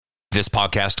This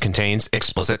podcast contains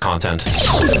explicit content.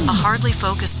 A Hardly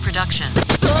Focused production.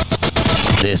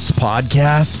 This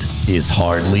podcast is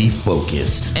Hardly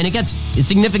Focused. And it gets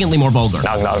significantly more vulgar.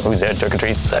 Knock, knock, who's there? Trick or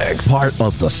treat, sex. Part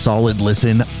of the Solid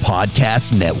Listen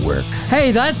Podcast Network.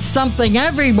 Hey, that's something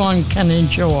everyone can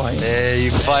enjoy. Hey,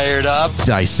 you fired up?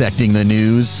 Dissecting the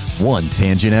news, one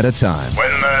tangent at a time.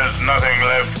 When there's nothing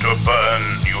left to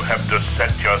burn, you have to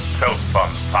set yourself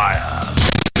on fire.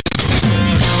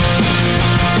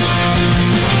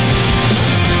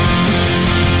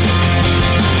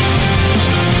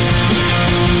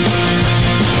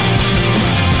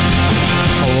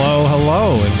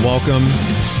 Hello, and welcome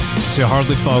to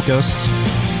Hardly Focused.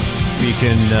 We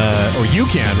can, or you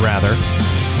can, rather.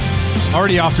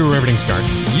 Already off to a riveting start.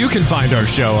 You can find our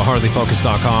show at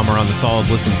hardlyfocused.com or on the Solid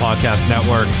Listen Podcast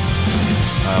Network.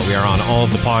 We are on all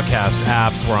of the podcast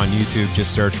apps. We're on YouTube.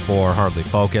 Just search for Hardly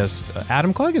Focused.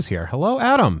 Adam Clegg is here. Hello,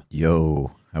 Adam.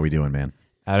 Yo, how we doing, man?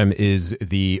 Adam is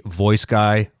the voice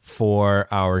guy for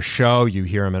our show. You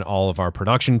hear him in all of our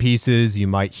production pieces. You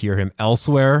might hear him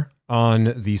elsewhere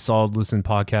on the Solid Listen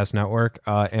Podcast Network.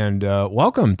 And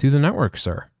welcome to the network,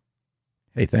 sir.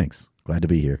 Hey, thanks. Glad to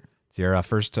be here. It's your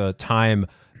first time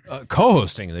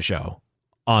co-hosting the show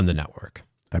on the network.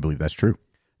 I believe that's true.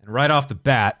 And right off the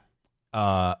bat,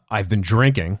 I've been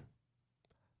drinking.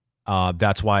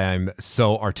 That's why I'm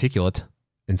so articulate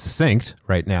and succinct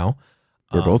right now.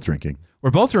 We're both drinking.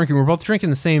 We're both drinking. We're both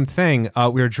drinking the same thing.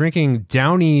 We're drinking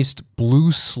Down East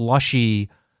Blue Slushy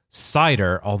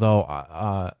cider, although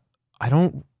I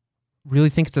don't really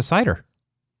think it's a cider.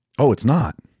 Oh, it's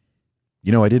not.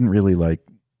 You know, I didn't really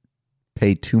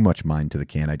pay too much mind to the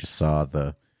can. I just saw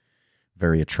the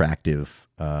very attractive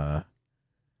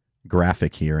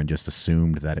graphic here and just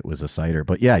assumed that it was a cider.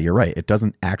 But yeah, you're right. It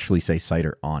doesn't actually say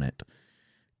cider on it.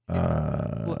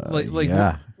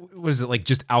 Yeah. What is it, like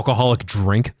just alcoholic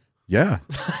drink? Yeah.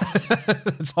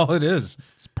 That's all it is.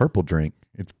 It's purple drink.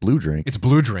 It's blue drink. It's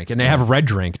blue drink. And they have red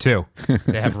drink too.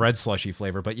 They have red slushy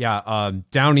flavor. But yeah,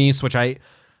 Down East, which I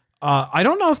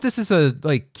don't know if this is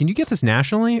can you get this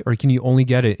nationally or can you only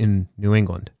get it in New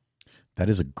England? That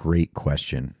is a great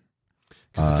question.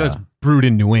 Because it says brewed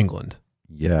in New England.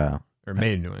 Yeah. Or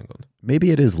made in New England.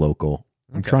 Maybe it is local.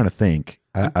 I'm trying to think.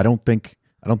 I don't think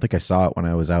I saw it when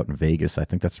I was out in Vegas. I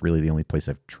think that's really the only place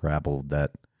I've traveled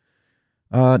that.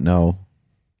 No,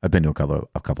 I've been to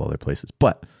a couple other places,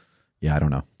 but yeah, I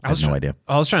don't know. I have no idea.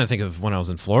 I was trying to think of when I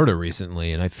was in Florida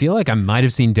recently, and I feel like I might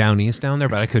have seen Down East down there,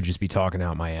 but I could just be talking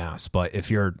out my ass. But if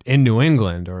you're in New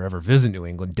England or ever visit New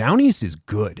England, Down East is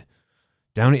good.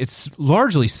 It's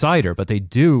largely cider, but they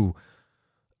do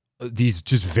these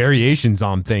just variations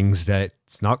on things that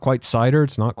it's not quite cider,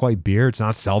 it's not quite beer, it's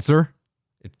not seltzer.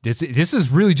 This is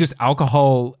really just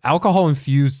alcohol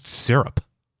infused syrup.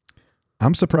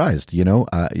 I'm surprised,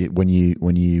 when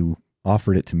you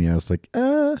offered it to me, I was like,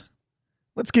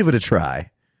 let's give it a try.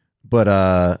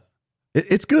 But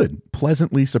it's good.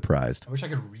 Pleasantly surprised. I wish I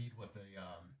could read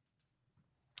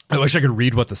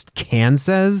what the can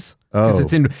says. Because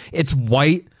it's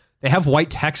white. They have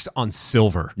white text on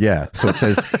silver. Yeah. So it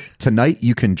says, tonight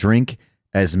you can drink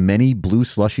as many blue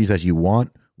slushies as you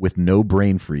want with no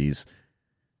brain freeze.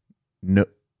 No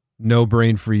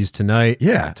brain freeze tonight.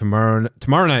 Yeah. Tomorrow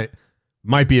night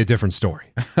might be a different story.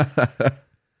 But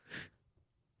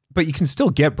you can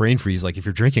still get brain freeze, like if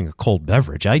you're drinking a cold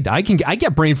beverage. I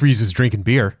get brain freezes drinking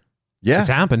beer. Yeah. It's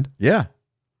happened. Yeah.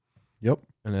 Yep.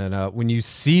 And then when you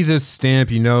see this stamp,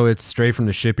 it's straight from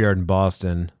the shipyard in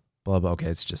Boston. Blah, blah. Okay,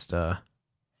 it's just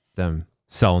them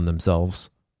selling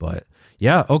themselves. But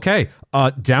yeah, okay.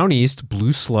 Down East,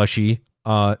 blue slushy,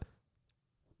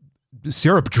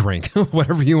 syrup drink,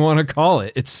 whatever you want to call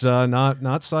it. It's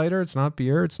not cider. It's not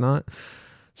beer. It's not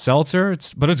seltzer.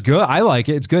 But it's good. I like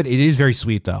it. It's good. It is very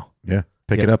sweet though. Yeah.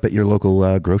 Pick it up at your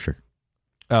local grocer.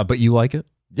 But you like it?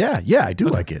 Yeah, I do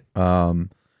like it.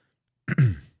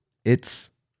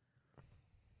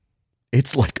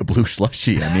 It's like a blue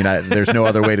slushy. I mean, there's no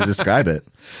other way to describe it.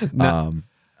 No.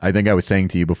 I think I was saying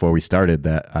to you before we started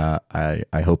that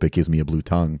I hope it gives me a blue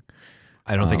tongue.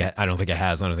 I don't think it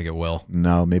has. I don't think it will.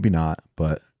 No, maybe not.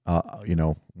 But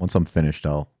once I'm finished,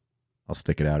 I'll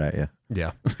stick it out at you.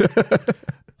 Yeah.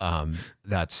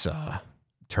 That's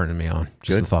turning me on.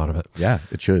 Just Good. the thought of it. Yeah,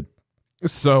 it should.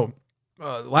 So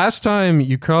last time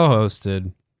you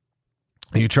co-hosted,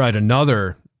 you tried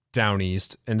another Down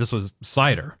East, and this was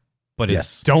cider, but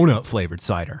it's donut flavored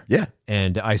cider. Yeah.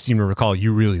 And I seem to recall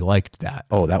you really liked that.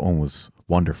 Oh, that one was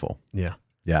wonderful. Yeah.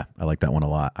 Yeah, I like that one a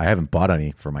lot. I haven't bought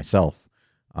any for myself.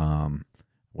 When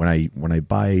I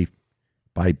buy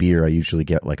beer, I usually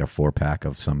get like a 4-pack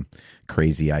of some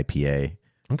crazy IPA.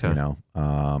 Okay.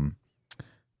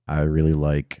 I really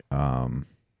like. Wow,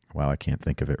 I can't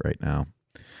think of it right now.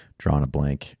 Drawing a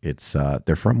blank. It's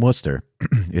they're from Worcester.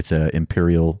 It's a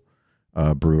Imperial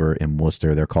brewer in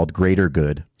Worcester. They're called Greater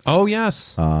Good. Oh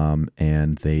yes.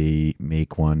 And they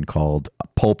make one called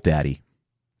Pulp Daddy.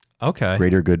 Okay.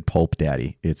 Greater Good Pulp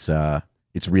Daddy. It's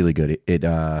really good.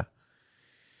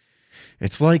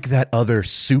 It's like that other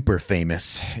super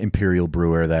famous Imperial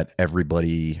brewer that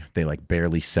everybody, they like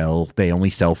barely sell. They only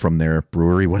sell from their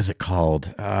brewery. What is it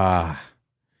called?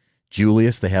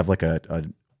 Julius. They have like a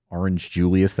Orange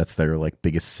Julius. That's their like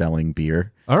biggest selling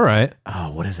beer. All right.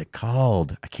 Oh, what is it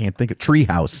called? I can't think of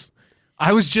Treehouse.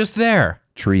 I was just there.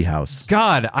 Treehouse.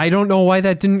 God, I don't know why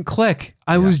that didn't click.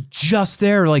 I was just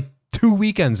there like 2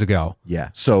 weekends ago. Yeah.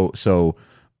 So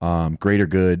Greater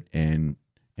Good and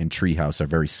Treehouse are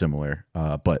very similar,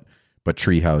 but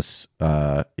Treehouse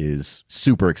is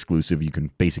super exclusive. You can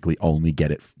basically only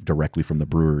get it directly from the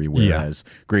brewery, whereas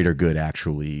Greater Good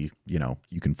actually,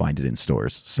 you can find it in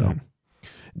stores. So,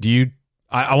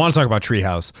 I want to talk about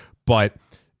Treehouse, but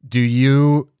are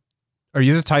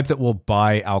you the type that will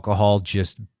buy alcohol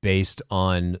just based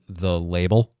on the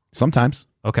label? Sometimes.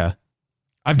 Okay.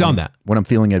 I've done that. When I'm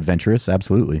feeling adventurous,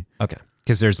 absolutely. Okay.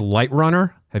 Because there's Light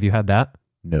Runner. Have you had that?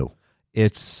 No.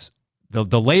 It's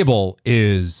the label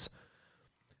is,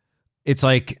 it's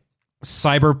like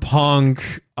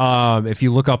cyberpunk. If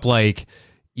you look up like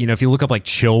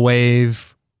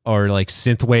chillwave or like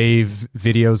synthwave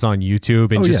videos on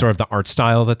YouTube and sort of the art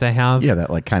style that they have. Yeah, that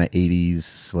like kind of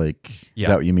 80s, like, is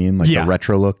that what you mean? Like the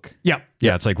retro look? Yeah.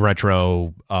 Yeah, it's like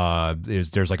retro.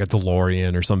 There's like a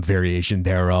DeLorean or some variation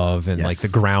thereof. And like the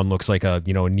ground looks like a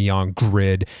neon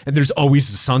grid. And there's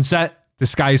always a sunset. The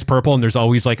sky is purple and there's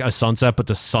always like a sunset, but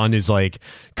the sun is like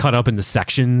cut up into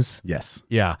sections. Yes.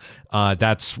 Yeah.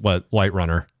 That's what Light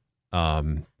Runner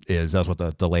is. That's what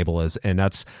the label is. And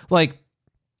that's like,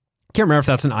 can't remember if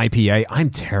that's an IPA. I'm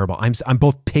terrible. I'm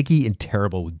both picky and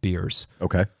terrible with beers.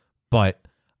 Okay. But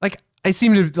like I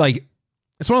seem to like,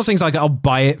 it's one of those things like I'll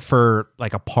buy it for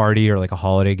like a party or like a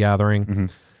holiday gathering. Mm-hmm.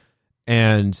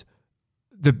 And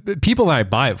the people that I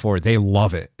buy it for, they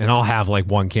love it. And I'll have like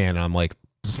one can and I'm like,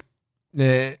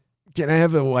 can I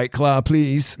have a White Claw,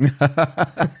 please?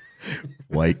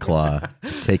 White Claw.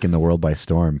 Just taking the world by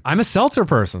storm. I'm a seltzer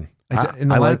person. I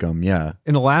like them, yeah.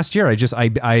 In the last year,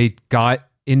 I got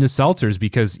into seltzers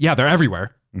because, they're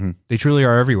everywhere. Mm-hmm. They truly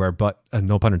are everywhere, but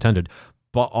no pun intended.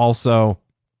 But also,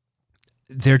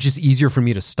 they're just easier for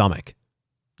me to stomach.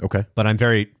 Okay. But I'm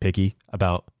very picky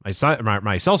about my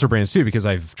seltzer brands too, because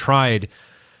I've tried...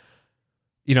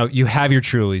 you have your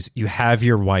Trulies, you have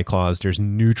your White Claws. There's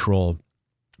Neutral,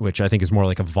 which I think is more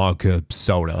like a vodka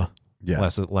soda,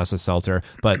 less a seltzer.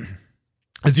 But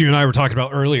as you and I were talking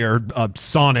about earlier,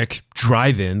 Sonic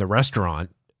Drive-In, the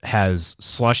restaurant, has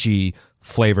slushy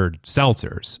flavored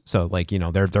seltzers. So like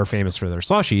they're famous for their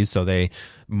slushies, so they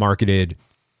marketed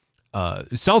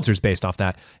seltzers based off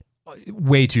that.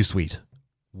 Way too sweet.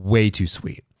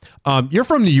 You're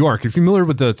from New York. You're familiar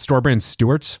with the store brand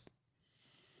Stewart's?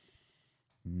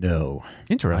 No.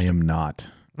 Interesting. I am not.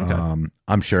 Okay.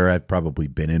 I'm sure I've probably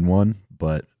been in one,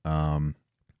 but nothing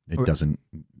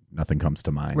comes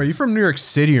to mind. Are you from New York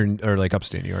City or like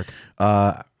upstate New York?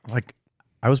 Like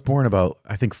I was born about,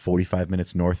 I think 45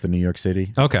 minutes north of New York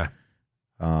City. Okay.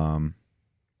 In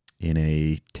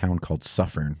a town called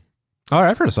Suffern. All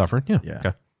right, I've heard of Suffern. Yeah.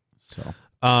 Okay. So,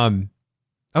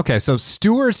 okay. So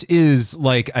Stewart's is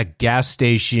like a gas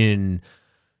station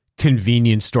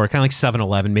convenience store, kind of like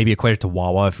 7-Eleven, maybe equated to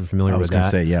Wawa if you're familiar with that. I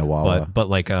was going to say, Wawa. But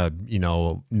like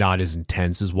not as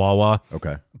intense as Wawa.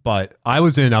 Okay. But I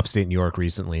was in upstate New York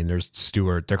recently, and they're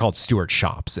called Stewart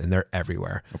shops, and they're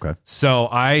everywhere. Okay. So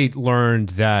I learned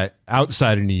that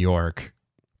outside of New York,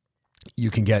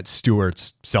 you can get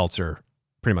Stewart's seltzer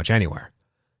pretty much anywhere.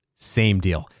 Same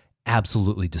deal.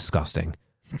 Absolutely disgusting.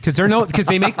 Because they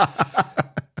make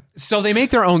they make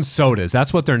their own sodas.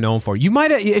 That's what they're known for. You might,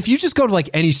 if you just go to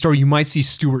like any store, you might see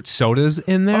Stewart sodas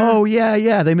in there. Oh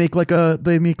yeah. They make like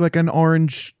an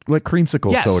orange like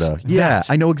creamsicle soda. Yeah,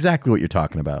 I know exactly what you're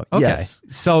talking about. Okay. Yes.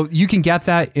 So you can get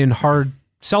that in hard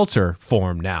seltzer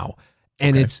form now,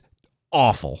 and it's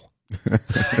awful.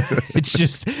 I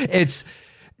just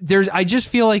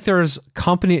feel like there's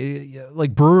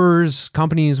like brewers,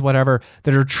 companies, whatever,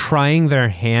 that are trying their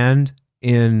hand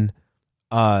in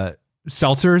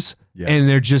seltzers, and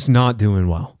they're just not doing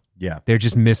well. Yeah. They're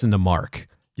just missing the mark.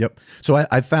 Yep. So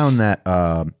I found that,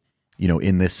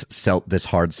 in this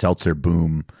hard seltzer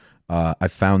boom, I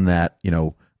found that,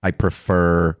 I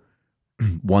prefer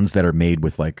ones that are made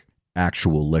with like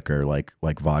actual liquor, like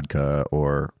vodka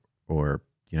or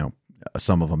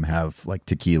some of them have like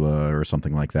tequila or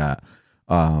something like that.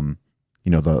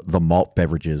 the malt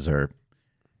beverages are,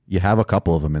 you have a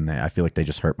couple of them in there. I feel like they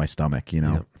just hurt my stomach,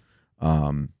 Yep.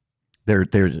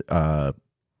 There's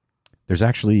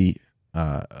actually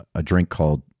a drink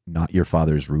called Not Your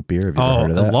Father's Root Beer. Have you ever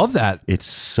heard of that? I love that. It's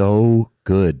so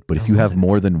good, but if you have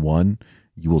more than one,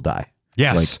 you will die.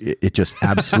 Yes. Like it just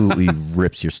absolutely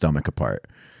rips your stomach apart.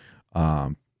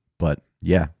 But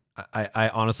yeah. I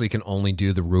honestly can only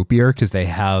do the root beer because they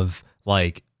have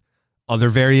like other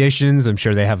variations. I'm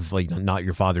sure they have like Not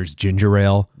Your Father's ginger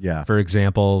ale, for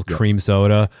example, cream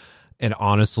soda. And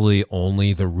honestly,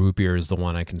 only the root beer is the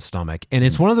one I can stomach. And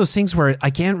it's one of those things where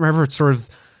I can't remember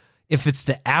if it's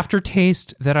the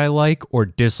aftertaste that I like or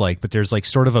dislike, but there's like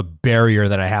sort of a barrier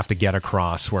that I have to get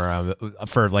across where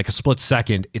for like a split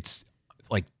second, it's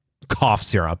like cough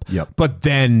syrup. Yep. But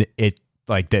then it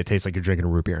tastes like you're drinking a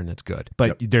root beer and it's good.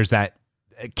 But there's that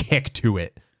kick to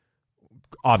it.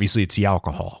 Obviously, it's the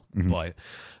alcohol. But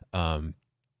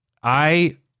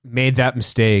I made that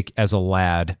mistake as a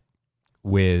lad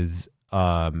with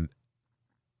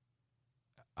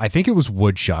I think it was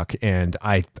woodchuck, and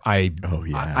I'm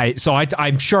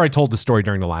sure I told the story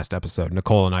during the last episode.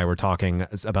 Nicole and I were talking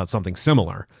about something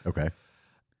similar. Okay.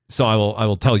 So I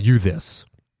will tell you this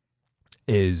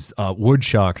is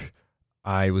woodchuck.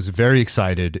 I was very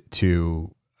excited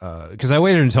to because I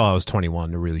waited until I was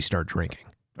 21 to really start drinking.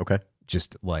 Okay.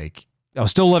 Just like I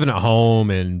was still living at home,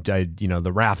 and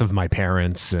the wrath of my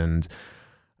parents, and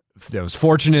I was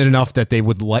fortunate enough that they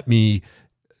would let me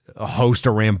host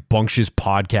a rambunctious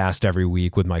podcast every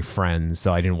week with my friends,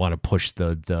 so I didn't want to push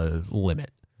the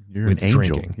limit. You're an angel.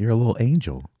 Drinking. You're a little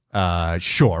angel.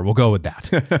 Sure, we'll go with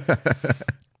that.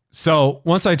 So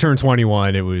once I turned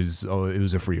 21, it was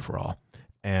a free for all,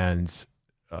 and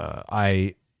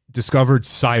I discovered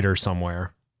cider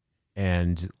somewhere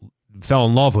and fell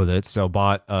in love with it. So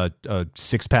bought a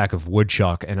 6-pack of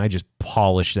woodchuck, and I just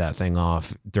polished that thing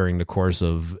off during the course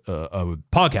of a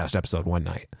podcast episode one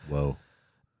night. Whoa.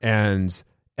 And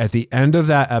at the end of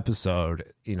that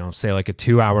episode, say like a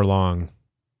 2-hour long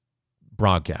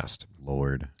broadcast.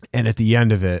 Lord. And at the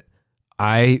end of it,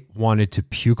 I wanted to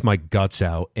puke my guts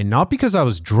out. And not because I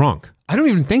was drunk. I don't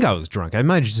even think I was drunk. I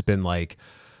might have just been like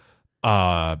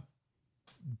buzzed,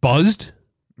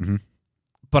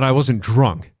 but I wasn't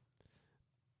drunk.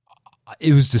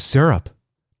 It was the syrup.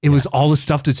 It was all the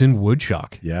stuff that's in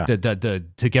woodchuck. Yeah.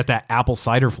 To get that apple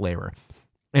cider flavor.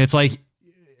 And it's like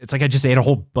I just ate a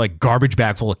whole like garbage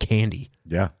bag full of candy.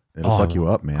 Yeah. It'll fuck you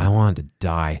up, man. I wanted to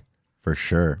die. For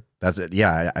sure. That's it.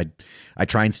 Yeah. I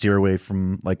try and steer away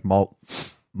from like malt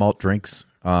drinks.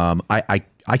 I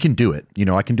can do it.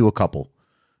 I can do a couple.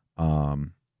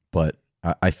 But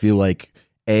I feel like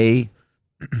A,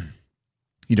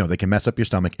 they can mess up your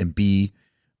stomach, and B,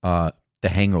 the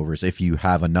hangovers, if you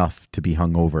have enough to be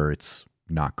hungover, it's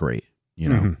not great,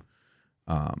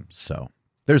 so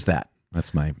there's that.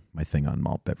 That's my thing on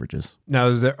malt beverages. Now,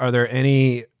 are there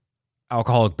any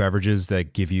alcoholic beverages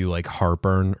that give you like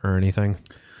heartburn or anything?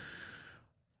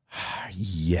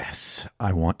 Yes,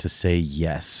 I want to say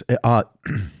yes. Off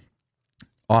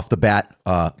the bat,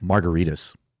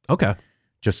 margaritas. Okay.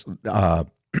 Just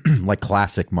like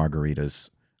classic margaritas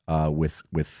with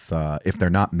if they're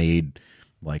not made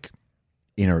like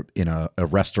in a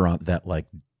restaurant that like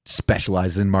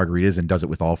specializes in margaritas and does it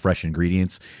with all fresh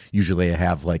ingredients. Usually I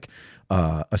have like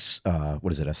a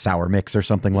sour mix or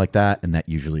something like that, and that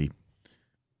usually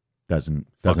doesn't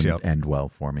end well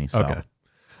for me. So. Okay.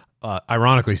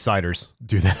 Ironically, ciders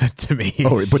do that to me.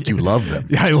 Oh, but you love them.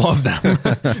 Yeah, I love them.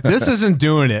 This isn't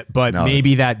doing it, but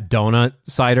maybe that donut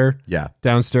cider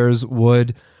downstairs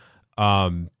would.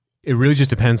 It really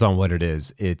just depends on what it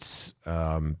is. It's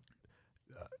a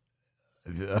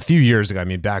few years ago, I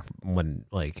mean, back when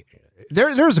like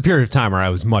there was a period of time where I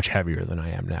was much heavier than I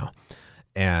am now.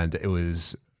 And it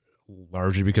was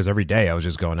largely because every day I was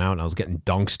just going out and I was getting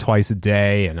dunks twice a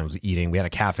day, and I was eating. We had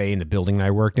a cafe in the building that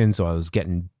I worked in, so I was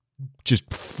getting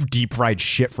just deep fried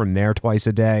shit from there twice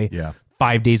a day. Yeah.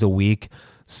 5 days a week.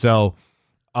 So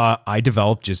I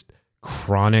developed just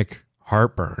chronic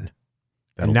heartburn.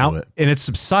 And it's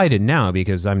subsided now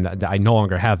because I no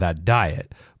longer have that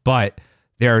diet. But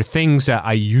there are things that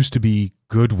I used to be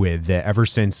good with that ever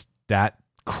since that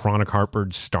chronic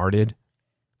heartburn started,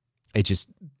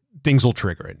 things will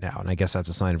trigger it now. And I guess that's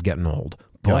a sign of getting old.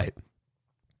 But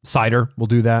cider will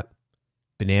do that.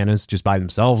 Bananas just by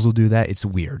themselves will do that. It's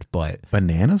weird, but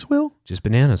bananas will? Just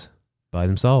bananas by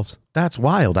themselves. That's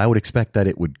wild. I would expect that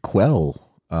it would quell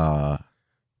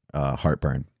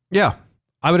heartburn. Yeah,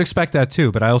 I would expect that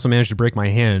too. But I also managed to break my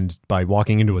hand by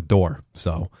walking into a door.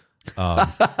 So I'm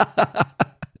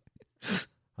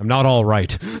not all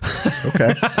right.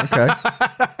 Okay.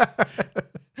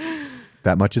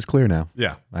 That much is clear now.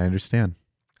 Yeah. I understand.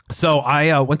 So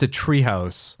I went to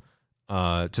Treehouse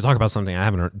to talk about something I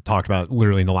haven't talked about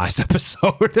literally in the last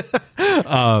episode.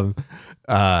 Because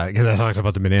I talked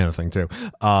about the banana thing too.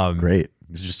 Great.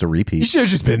 It's just a You repeat. should have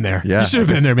just been there. Yeah, You should have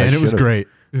been there, man. It was great.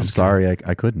 I'm sorry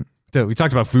I couldn't. Dude, we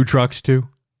talked about food trucks too.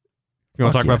 You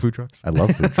want to talk about food trucks? I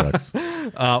love food trucks.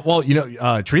 Well,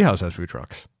 Treehouse has food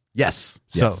trucks. Yes.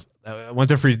 So I went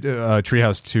to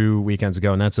Treehouse 2 weekends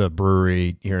ago, and that's a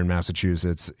brewery here in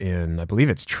Massachusetts I believe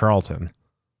it's Charlton.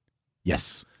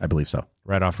 Yes, I believe so.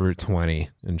 Right off Route 20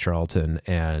 in Charlton.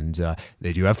 And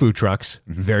they do have food trucks,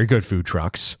 very good food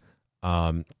trucks.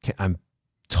 I'm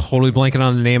totally blanking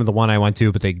on the name of the one I went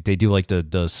to, but they do like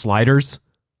the sliders.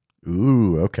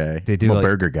 Ooh, okay. They do I'm a like-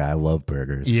 burger guy. I love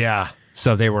burgers. Yeah.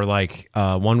 So they were like,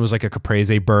 one was like a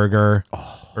caprese burger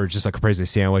or just a caprese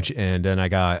sandwich. And then I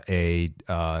got it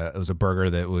was a burger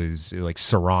that was like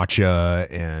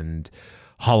sriracha and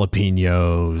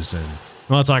jalapenos.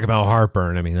 And I'll talk about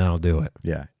heartburn. I mean, that'll do it.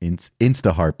 Yeah.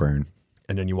 Insta heartburn.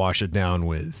 And then you wash it down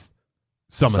with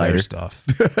some Cider. of their stuff.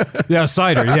 Yeah,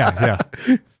 cider. Yeah.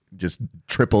 Just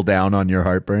triple down on your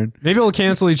heartburn. Maybe it'll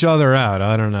cancel each other out.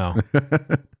 I don't know.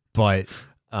 But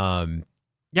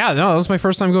yeah, no, that was my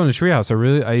first time going to Treehouse.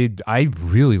 I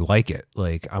really like it.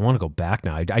 Like, I want to go back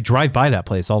now. I drive by that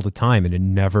place all the time, and it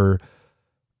never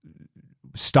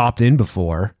stopped in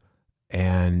before.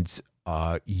 And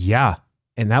yeah,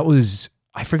 and that was,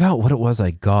 I forgot what it was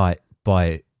I got,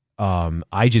 but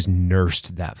I just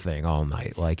nursed that thing all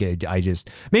night. Like, I just,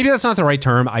 maybe that's not the right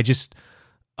term. I just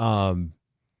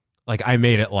like, I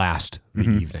made it last the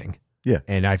evening. Yeah.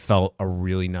 And I felt a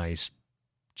really nice,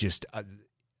 just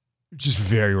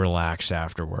very relaxed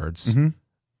afterwards. They're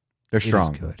It is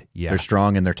strong. good. Yeah. They're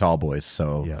strong and they're tall boys.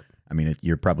 So, Yep. I mean,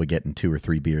 you're probably getting 2 or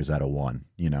 3 beers out of one,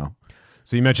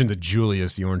 So you mentioned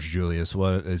the Orange Julius.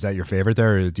 What is that your favorite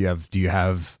there? Or do you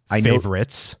have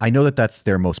favorites? I know that that's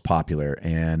their most popular,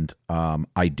 and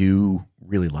I do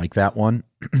really like that one.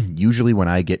 Usually when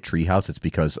I get Treehouse, it's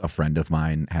because a friend of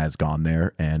mine has gone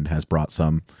there and has brought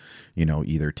some,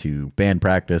 either to band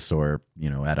practice or,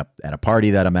 at a party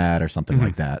that I'm at or something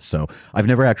like that. So I've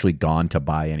never actually gone to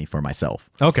buy any for myself.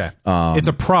 Okay. It's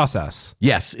a process.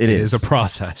 Yes, it It is. is a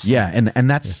process. Yeah, and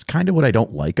that's kind of what I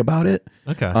don't like about it.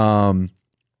 Okay.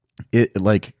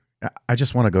 I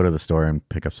just want to go to the store and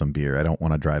pick up some beer. I don't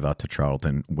want to drive out to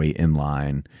Charlton, wait in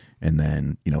line, and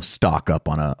then stock up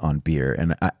on beer.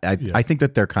 And I think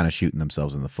that they're kind of shooting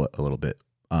themselves in the foot a little bit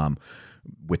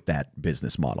with that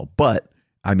business model. But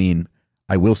I mean,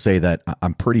 I will say that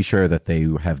I'm pretty sure that they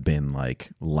have been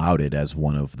like lauded as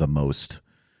one of the most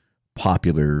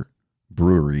popular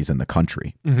breweries in the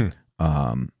country,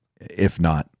 if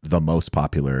not the most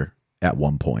popular at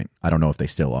one point. I don't know if they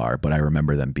still are, but I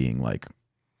remember them being like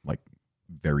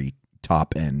very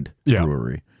top end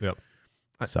brewery. Yep.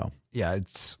 So Yeah,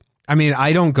 I mean,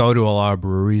 I don't go to a lot of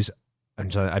breweries.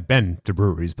 I've been to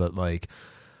breweries, but like,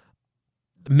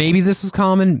 maybe this is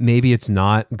common. Maybe it's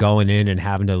not, going in and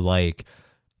having to like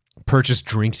purchase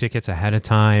drink tickets ahead of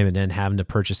time and then having to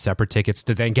purchase separate tickets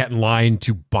to then get in line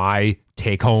to buy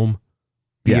take home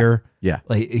beer. Yeah.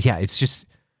 Like, yeah, it's just,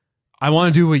 I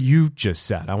want to do what you just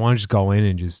said. I want to just go in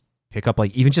and just pick up,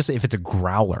 like, even just if it's a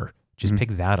growler, just pick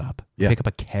that up. Yeah. Pick up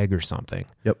a keg or something.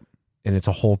 Yep. And it's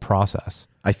a whole process.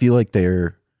 I feel like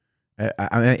they're,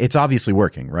 I mean, it's obviously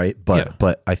working, right?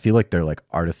 But I feel like they're like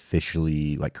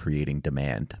artificially like creating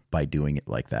demand by doing it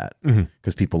like that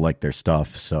because people like their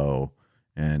stuff. So,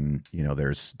 and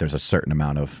there's a certain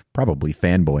amount of probably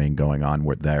fanboying going on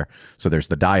with there. So there's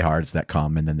the diehards that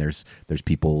come, and then there's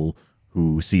people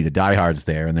who see the diehards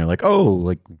there, and they're like, oh,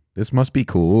 like this must be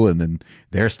cool, and then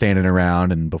they're standing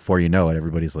around, and before you know it,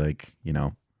 everybody's like,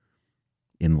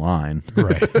 in line.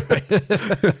 Right.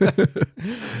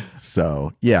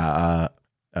 So yeah,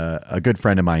 a good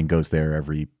friend of mine goes there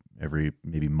every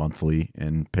maybe monthly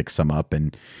and picks some up,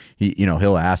 and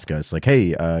he'll ask us like,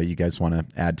 hey, you guys want to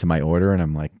add to my order? And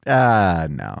I'm like,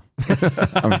 no,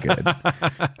 I'm good.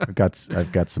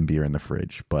 I've got some beer in the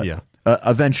fridge, but Yeah.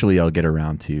 Eventually I'll get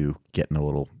around to getting a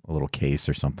little case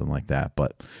or something like that.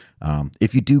 But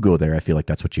if you do go there, I feel like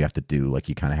that's what you have to do. Like,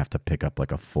 you kind of have to pick up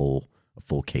like a full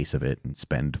case of it and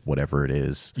spend whatever it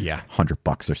is,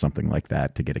 $100 or something like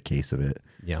that to get a case of it.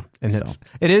 Yeah. And So.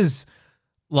 it is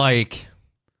like,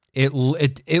 it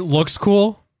looks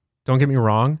cool. Don't get me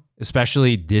wrong,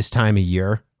 especially this time of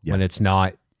year when it's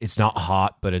not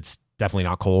hot, but it's definitely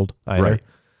not cold either.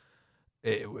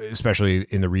 Right. Especially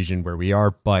in the region where we are,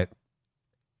 but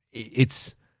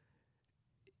it's,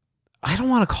 I don't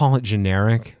want to call it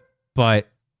generic, but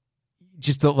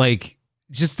just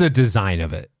the design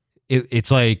of it.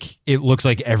 It's like, it looks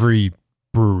like every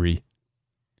brewery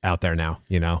out there now,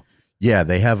 you know? Yeah,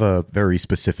 they have a very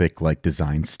specific like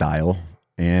design style,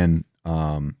 and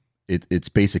it's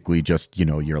basically just, you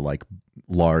know, your like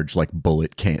large like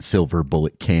silver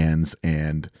bullet cans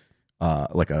and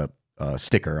like a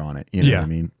sticker on it. You know what I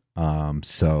mean?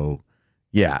 So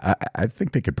yeah, I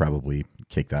think they could probably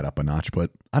kick that up a notch,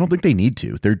 but I don't think they need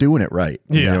to. They're doing it right.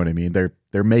 You know what I mean?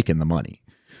 They're making the money.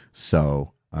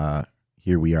 So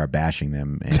here we are bashing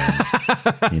them,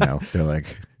 and you know, they're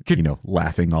like, you know,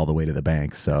 laughing all the way to the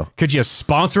bank. So could you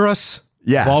sponsor us?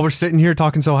 Yeah. While we're sitting here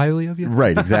talking so highly of you?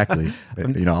 Right, exactly.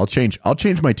 You know, I'll change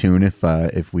my tune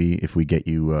if we get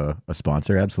you a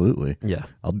sponsor. Absolutely. Yeah.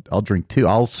 I'll drink too.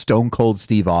 I'll Stone Cold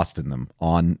Steve Austin them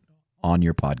on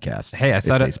your podcast. Hey, I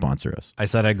said they sponsor us. I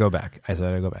said I'd go back.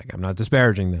 I'm not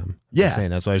disparaging them. Yeah. I'm just saying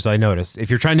that's why I noticed. If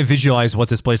you're trying to visualize what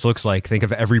this place looks like, think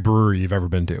of every brewery you've ever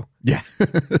been to. Yeah.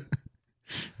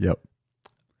 Yep.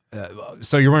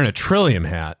 So you're wearing a Trillium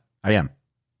hat. I am.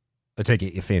 I take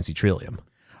it you fancy Trillium.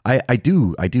 I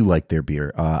do like their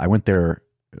beer. I went there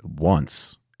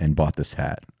once and bought this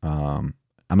hat. I'm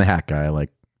a hat guy. I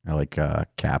like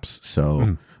caps.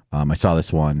 So I saw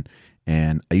this one,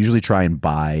 and I usually try and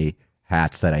buy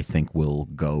hats that I think will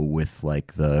go with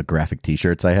like the graphic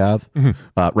T-shirts I have.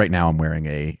 Right now I'm wearing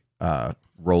a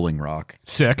Rolling Rock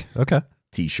sick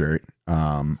T-shirt.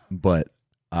 But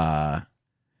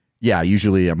yeah,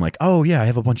 usually I'm like, oh yeah, I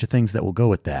have a bunch of things that will go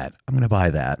with that. I'm gonna buy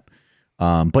that.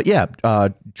 But yeah,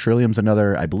 Trillium's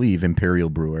another, I believe, imperial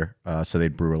brewer. So they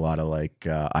brew a lot of like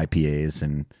IPAs,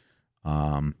 and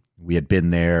we had been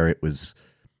there. It was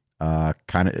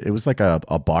it was like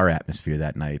a bar atmosphere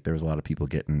that night. There was a lot of people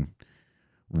getting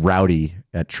rowdy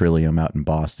at Trillium out in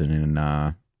Boston,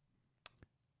 and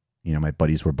you know, my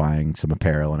buddies were buying some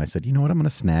apparel, and I said, you know what, I'm going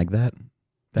to snag that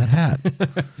hat.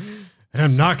 And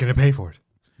I'm not going to pay for it.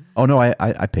 Oh no,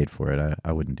 I paid for it.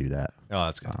 I wouldn't do that. Oh,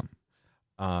 that's good.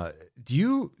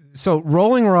 So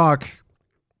Rolling Rock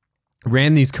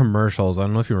ran these commercials. I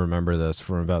don't know if you remember this,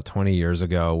 from about 20 years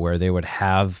ago, where they would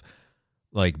have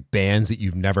like bands that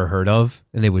you've never heard of,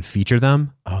 and they would feature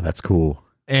them. Oh, that's cool.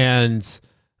 And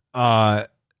I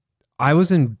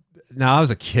was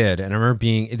a kid, and I remember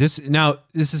being this. Now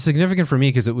this is significant for me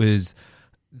because it was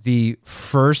the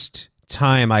first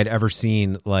time I'd ever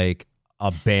seen like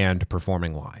a band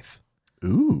performing live.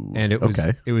 Ooh. And it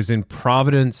was in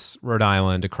Providence, Rhode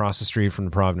Island, across the street from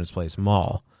the Providence Place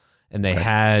Mall. And they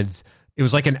it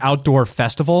was like an outdoor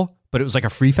festival, but it was like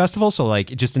a free festival. So like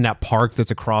just in that park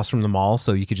that's across from the mall.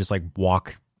 So you could just like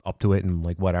walk up to it and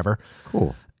like whatever.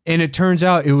 Cool. And it turns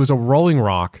out it was a Rolling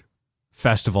Rock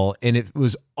festival, and it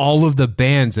was all of the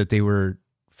bands that they were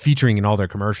featuring in all their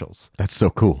commercials. That's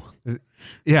so cool.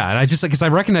 Yeah. And I just like, because I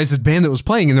recognized this band that was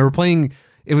playing, and they were playing,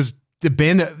 it was the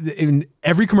band that in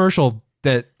every commercial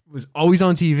that was always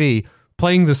on TV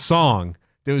playing the song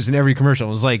that was in every commercial. It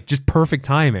was like just perfect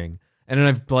timing. And then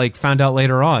I've like found out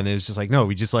later on, it was just like, no,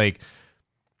 we just like,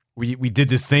 we did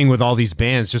this thing with all these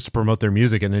bands just to promote their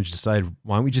music, and then just decided,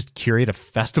 why don't we just curate a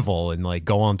festival and like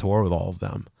go on tour with all of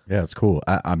them? Yeah, it's cool.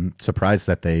 I'm surprised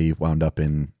that they wound up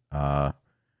in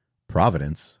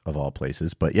Providence of all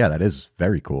places, but yeah, that is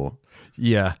very cool.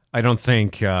 Yeah. I don't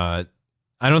think that's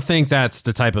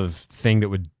the type of thing that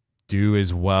would do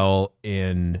as well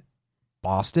in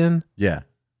Boston. Yeah.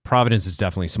 Providence is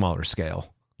definitely smaller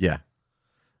scale. Yeah.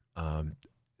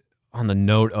 On the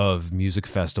note of music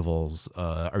festivals,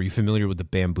 are you familiar with the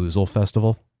Bamboozle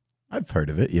Festival? I've heard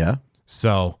of it, yeah.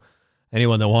 So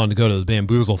anyone that wanted to go to the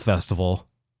Bamboozle Festival,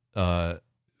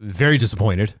 very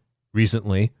disappointed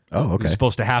recently. Oh, It was okay.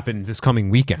 supposed to happen this coming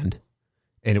weekend,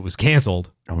 and it was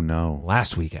canceled Oh, no.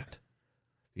 last weekend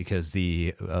because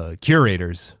the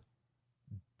curators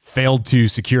failed to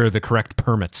secure the correct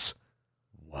permits.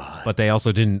 What? But they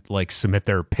also didn't like submit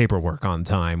their paperwork on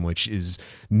time, which is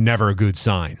never a good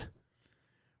sign.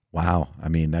 Wow. I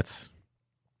mean, that's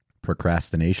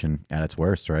procrastination at its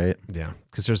worst, right? Yeah,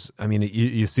 because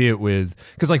you see it with,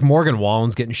 because like Morgan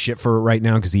Wallen's getting shit for it right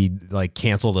now because he like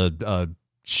canceled a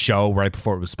show right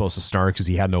before it was supposed to start because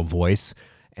he had no voice,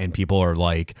 and people are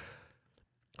like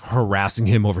harassing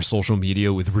him over social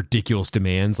media with ridiculous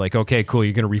demands. Like, okay, cool,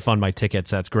 you're going to refund my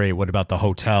tickets. That's great. What about the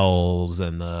hotels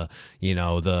and the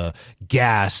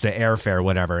gas, the airfare,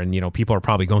 whatever? And, people are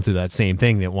probably going through that same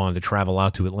thing that wanted to travel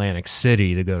out to Atlantic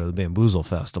City to go to the Bamboozle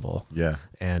Festival. Yeah.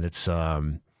 And it's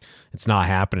not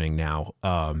happening now.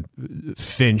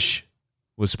 Finch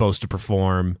was supposed to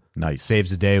perform. Nice.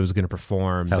 Saves the Day was going to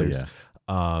perform. Hell yeah.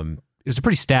 It was a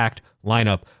pretty stacked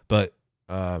lineup, but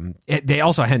they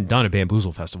also hadn't done a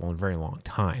Bamboozle Festival in a very long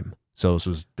time. So this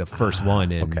was the first one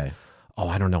in,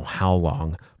 I don't know how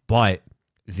long. But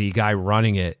the guy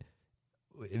running it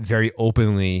very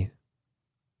openly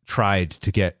tried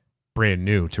to get Brand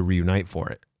New to reunite for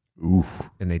it. Ooh.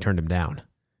 And they turned him down.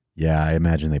 Yeah, I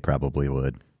imagine they probably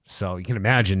would. So you can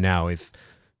imagine now if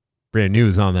Brand New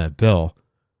is on that bill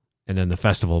and then the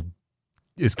festival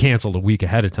is canceled a week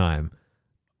ahead of time,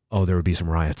 there would be some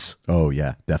riots. Oh,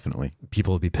 yeah, definitely.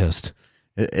 People would be pissed.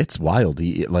 It's wild.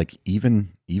 Like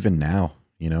even now,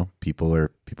 people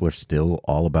are still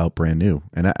all about Brand New.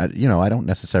 And I don't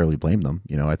necessarily blame them.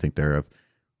 I think they're a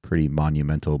pretty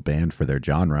monumental band for their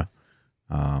genre.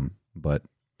 But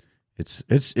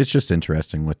it's just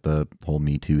interesting with the whole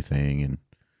Me Too thing, and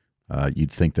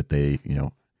you'd think that they,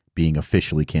 being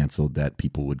officially canceled, that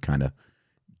people would kind of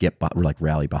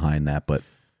rally behind that, but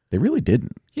they really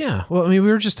didn't. Yeah, well, I mean,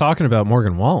 we were just talking about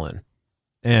Morgan Wallen,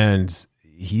 and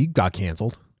he got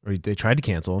canceled, or they tried to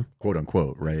cancel him, quote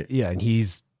unquote, right? Yeah, and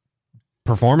he's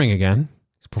performing again.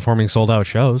 He's performing sold out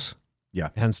shows. Yeah,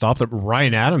 hadn't stopped.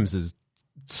 Ryan Adams is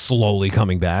slowly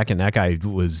coming back, and that guy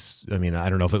was, I mean, I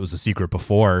don't know if it was a secret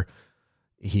before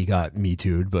he got Me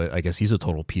Too'd, but I guess he's a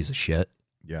total piece of shit.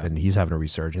 Yeah, and he's having a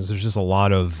resurgence. There's just a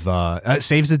lot of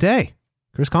saves the day.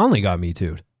 Chris Conley got Me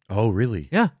Too'd. Oh, really?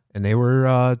 Yeah, and they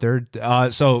were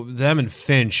so them and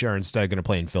Finch are instead going to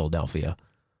play in Philadelphia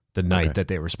the night that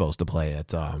they were supposed to play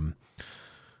at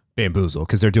Bamboozle,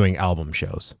 because they're doing album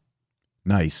shows.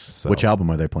 Nice. So, which album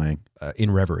are they playing?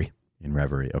 In Reverie. In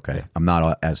Reverie. Okay, yeah. I'm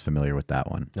not as familiar with that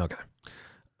one. Okay,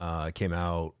 it came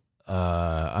out.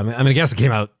 I'm gonna guess it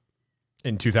came out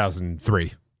in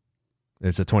 2003.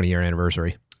 It's a 20-year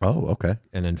anniversary. Oh, okay.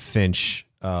 And then Finch,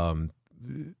 whenever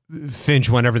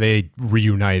they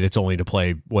reunite, it's only to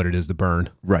play What It Is to Burn.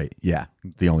 Right. Yeah.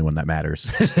 The only one that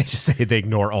matters. they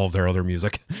ignore all of their other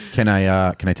music. Can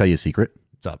I tell you a secret?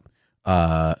 What's up?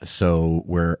 So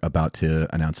we're about to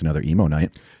announce another emo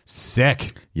night.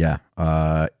 Sick. Yeah.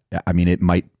 I mean, it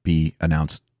might be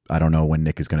announced. I don't know when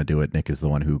Nick is going to do it. Nick is the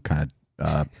one who kind of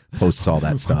posts all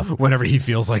that stuff whenever he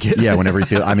feels like it. Yeah, whenever he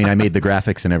feels. I mean, I made the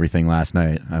graphics and everything last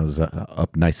night. I was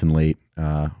up nice and late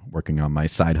working on my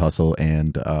side hustle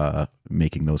and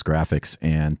making those graphics.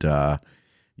 And I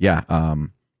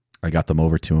got them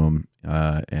over to him,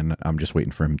 and I'm just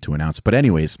waiting for him to announce. But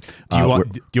anyways, do you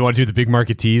want to do the big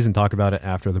market tease and talk about it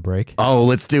after the break? Oh,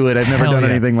 let's do it. I've never done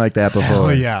anything like that before. Oh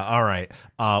yeah. All right.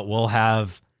 We'll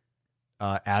have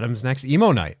Adam's next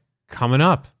emo night coming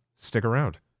up. Stick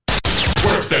around.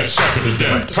 Work that sucker to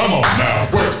death. Come on now,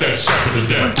 work that sucker to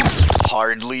death.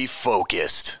 Hardly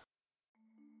Focused.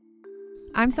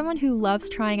 I'm someone who loves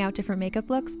trying out different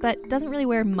makeup looks, but doesn't really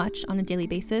wear much on a daily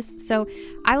basis, so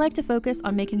I like to focus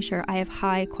on making sure I have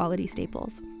high quality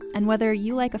staples. And whether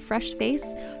you like a fresh face,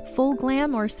 full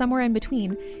glam, or somewhere in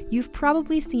between, you've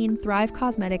probably seen Thrive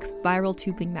Cosmetics Viral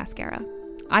Tubing Mascara.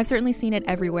 I've certainly seen it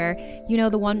everywhere. You know,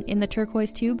 the one in the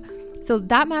turquoise tube? So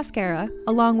that mascara,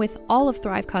 along with all of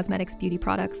Thrive Cosmetics beauty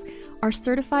products, are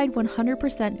certified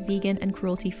 100% vegan and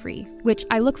cruelty-free, which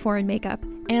I look for in makeup,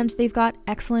 and they've got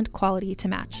excellent quality to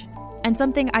match. And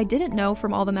something I didn't know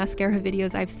from all the mascara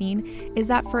videos I've seen is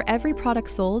that for every product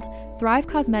sold, Thrive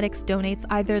Cosmetics donates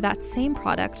either that same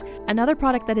product, another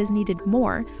product that is needed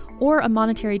more, or a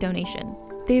monetary donation.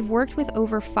 They've worked with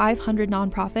over 500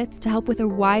 nonprofits to help with a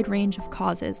wide range of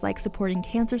causes like supporting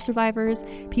cancer survivors,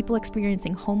 people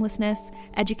experiencing homelessness,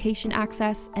 education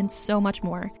access, and so much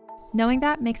more. Knowing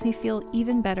that makes me feel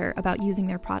even better about using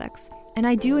their products. And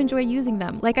I do enjoy using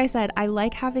them. Like I said, I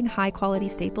like having high quality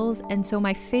staples, and so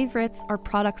my favorites are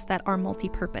products that are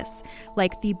multi-purpose,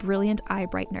 like the Brilliant Eye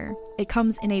Brightener. It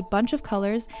comes in a bunch of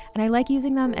colors, and I like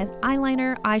using them as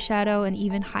eyeliner, eyeshadow, and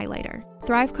even highlighter.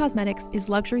 Thrive Cosmetics is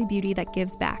luxury beauty that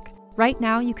gives back. Right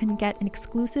now, you can get an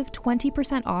exclusive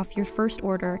 20% off your first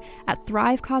order at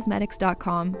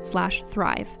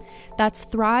thrivecosmetics.com/thrive. That's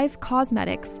Thrive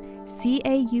Cosmetics,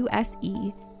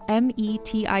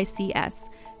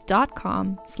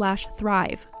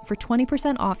 CAUSEMETICS.com/thrive for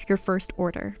 20% off your first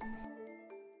order.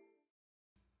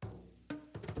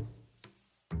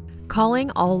 Calling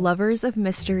all lovers of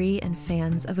mystery and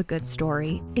fans of a good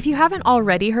story. If you haven't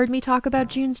already heard me talk about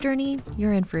June's Journey,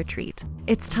 you're in for a treat.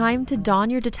 It's time to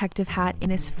don your detective hat in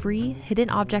this free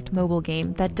hidden object mobile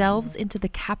game that delves into the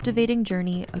captivating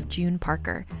journey of June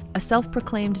Parker, a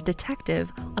self-proclaimed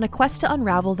detective on a quest to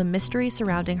unravel the mystery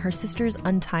surrounding her sister's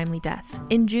untimely death.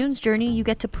 In June's Journey, you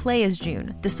get to play as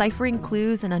June, deciphering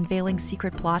clues and unveiling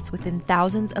secret plots within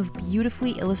thousands of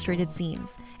beautifully illustrated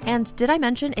scenes. And did I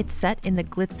mention it's set in the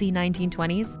glitzy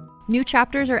 1920s? New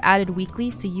chapters are added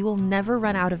weekly, so you will never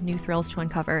run out of new thrills to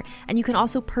uncover, and you can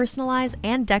also personalize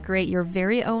and decorate your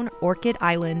very own Orchid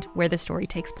Island where the story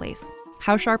takes place.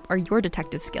 How sharp are your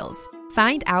detective skills?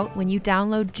 Find out when you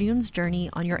download June's Journey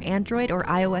on your Android or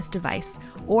iOS device,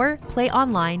 or play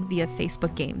online via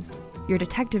Facebook Games. Your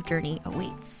detective journey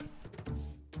awaits.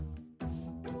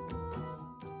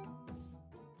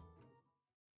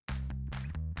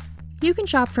 You can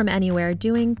shop from anywhere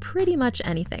doing pretty much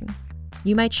anything.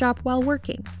 You might shop while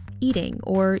working, eating,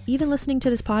 or even listening to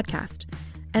this podcast.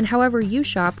 And however you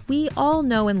shop, we all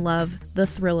know and love the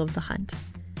thrill of the hunt.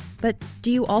 But do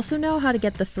you also know how to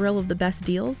get the thrill of the best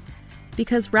deals?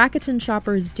 Because Rakuten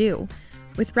shoppers do.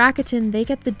 With Rakuten, they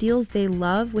get the deals they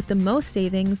love with the most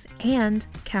savings and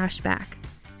cash back.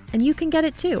 And you can get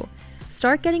it too.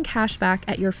 Start getting cash back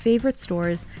at your favorite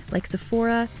stores like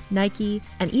Sephora, Nike,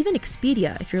 and even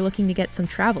Expedia if you're looking to get some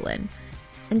travel in.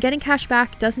 And getting cash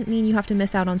back doesn't mean you have to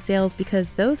miss out on sales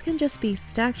because those can just be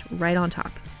stacked right on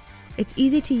top. It's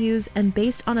easy to use and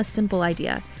based on a simple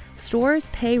idea. Stores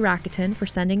pay Rakuten for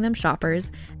sending them shoppers,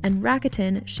 and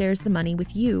Rakuten shares the money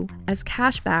with you as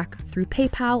cash back through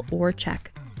PayPal or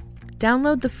check.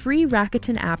 Download the free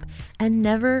Rakuten app and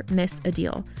never miss a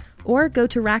deal. Or go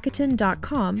to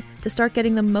Rakuten.com to start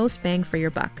getting the most bang for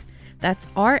your buck. That's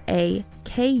Rakuten.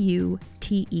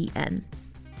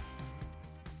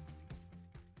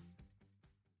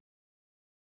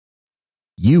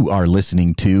 You are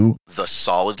listening to the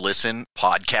Solid Listen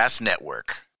Podcast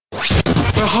Network.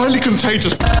 They're highly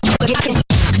contagious.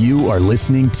 You are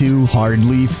listening to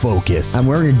Hardly Focused. I'm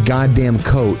wearing a goddamn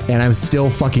coat and I'm still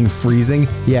fucking freezing.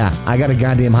 Yeah, I got a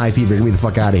goddamn high fever. Get me the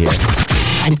fuck out of here.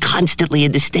 I'm constantly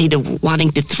in the state of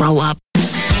wanting to throw up.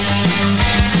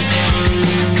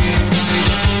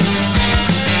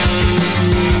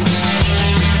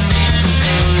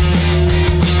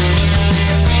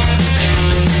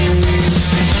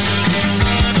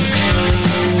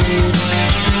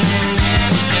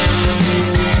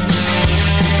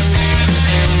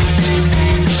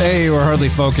 Hey, we're Hardly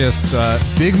Focused.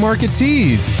 Big market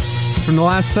tease from the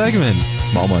last segment.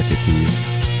 Small market tease.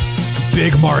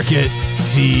 Big market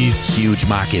tease. Huge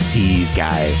market tease,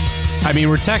 guy. I mean,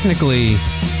 we're technically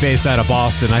based out of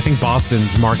Boston. I think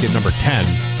Boston's market number 10.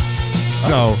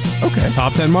 So, okay.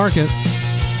 Top 10 market.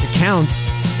 It counts.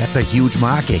 That's a huge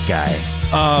market, guy.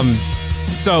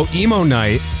 So, emo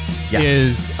night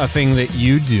is a thing that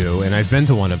you do, and I've been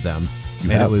to one of them,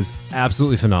 it was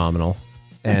absolutely phenomenal.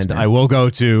 And I will go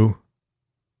to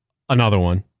another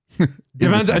one.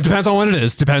 Depends on when it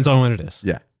is. Depends on when it is.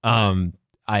 Yeah.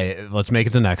 Let's make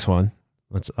it the next one.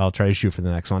 I'll try to shoot for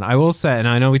the next one. I will say, and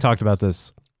I know we talked about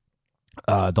this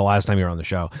the last time you were on the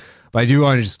show, but I do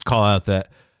want to just call out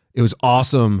that it was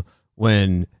awesome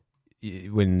when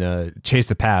Chase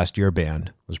the Past, your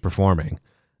band, was performing,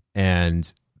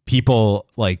 and people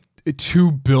like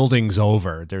 2 buildings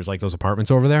over, there's like those apartments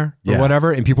over there or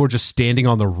whatever, and people were just standing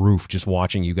on the roof just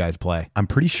watching you guys play. I'm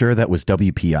pretty sure that was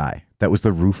WPI. That was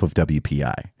the roof of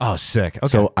WPI. Oh, sick. Okay.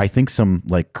 So I think some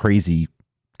like crazy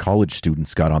college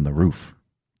students got on the roof.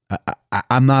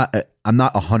 I'm not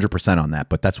 100% on that,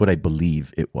 but that's what I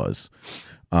believe it was.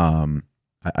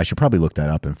 I should probably look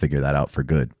that up and figure that out for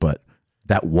good, but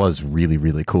that was really,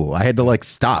 really cool. I had to like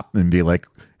stop and be like,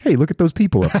 hey, look at those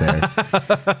people up there.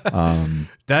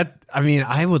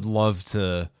 I would love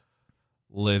to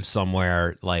live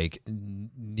somewhere like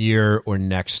near or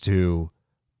next to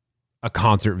a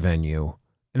concert venue.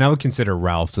 And I would consider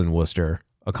Ralph's in Worcester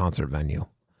a concert venue.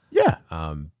 Yeah.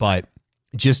 But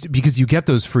just because you get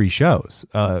those free shows.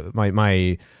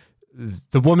 The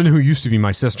woman who used to be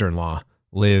my sister-in-law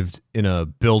lived in a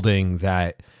building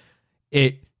that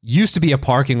it used to be a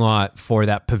parking lot for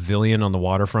that pavilion on the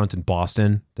waterfront in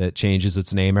Boston that changes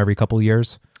its name every couple of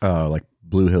years. Like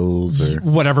Blue Hills or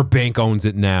whatever bank owns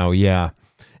it now. Yeah.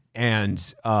 And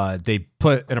they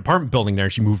put an apartment building there.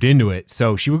 She moved into it.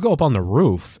 So she would go up on the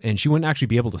roof and she wouldn't actually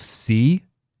be able to see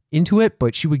into it,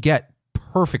 but she would get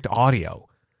perfect audio.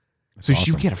 That's so awesome.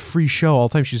 She would get a free show all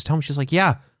the time. She was telling me, she's like,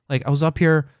 yeah, like I was up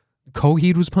here.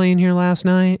 Coheed was playing here last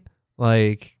night.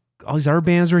 Like all these other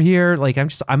bands were here. Like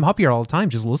I'm up here all the time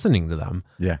just listening to them.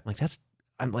 Yeah.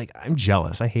 I'm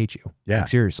jealous. I hate you. Yeah. Like,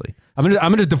 seriously. I'm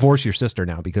gonna divorce your sister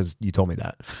now because you told me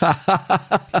that.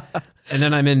 And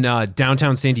then I'm in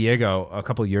downtown San Diego a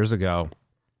couple of years ago,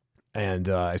 and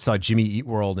I saw Jimmy Eat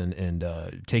World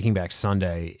and Taking Back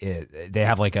Sunday. They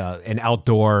have like an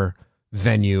outdoor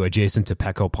venue adjacent to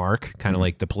Petco Park, kind of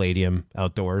like the Palladium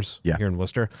outdoors here in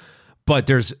Worcester. But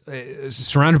there's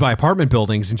surrounded by apartment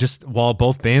buildings, and just while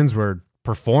both bands were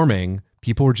performing,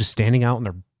 people were just standing out on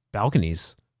their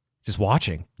balconies, just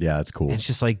watching. Yeah, that's cool. And it's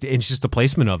just like it's just the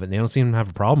placement of it. And they don't seem to have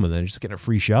a problem with it. They're just getting a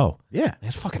free show. Yeah,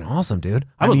 that's fucking awesome, dude.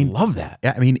 I would love that.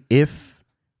 Yeah, I mean, if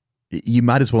you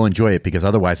might as well enjoy it because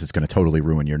otherwise it's going to totally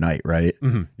ruin your night, right?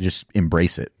 Mm-hmm. Just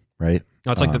embrace it, right?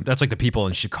 No, it's like that's like the people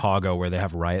in Chicago where they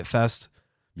have Riot Fest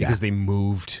because they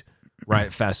moved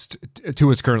Riot Fest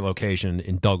to its current location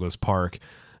in Douglas Park.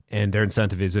 And their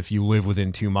incentive is if you live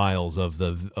within 2 miles of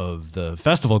the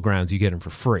festival grounds, you get them for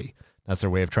free. That's their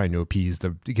way of trying to appease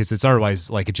because it's otherwise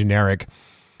like a generic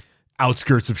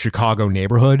outskirts of Chicago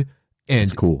neighborhood. And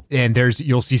it's cool. And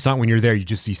you'll see something when you're there, you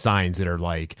just see signs that are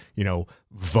like,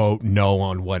 vote no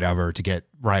on whatever to get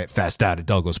Riot Fest out of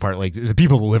Douglas Park. Like the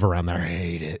people that live around there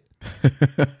hate it.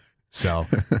 So,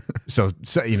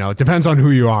 it depends on who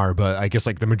you are, but I guess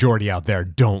like the majority out there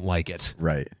don't like it.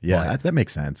 Right. Yeah, that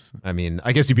makes sense. I mean,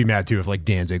 I guess you'd be mad too if like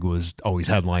Danzig was always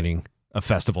headlining a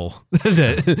festival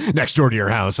next door to your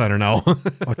house. I don't know.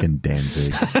 Fucking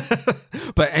Danzig.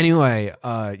 But anyway,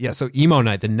 so emo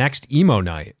night, the next emo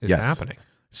night is happening.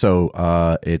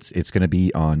 So it's going to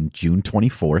be on June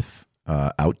 24th,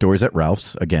 outdoors at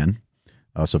Ralph's again.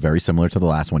 So very similar to the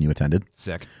last one you attended.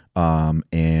 Sick.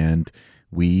 And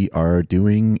we are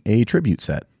doing a tribute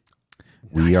set.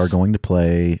 Nice. We are going to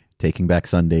play Taking Back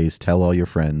Sunday's Tell All Your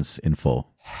Friends in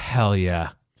full. Hell yeah.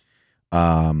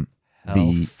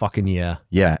 Fucking yeah.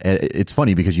 Yeah. It's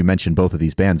funny because you mentioned both of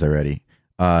these bands already.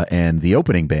 And the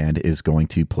opening band is going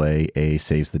to play a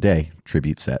Saves the Day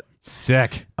tribute set.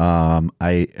 Sick. I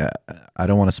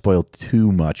don't want to spoil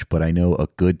too much, but I know a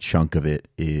good chunk of it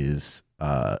is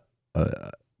the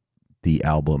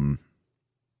album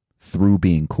Through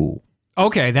Being Cool.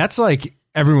 Okay, that's like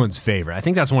everyone's favorite. I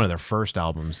think that's one of their first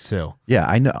albums too. Yeah,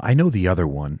 I know the other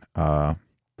one, the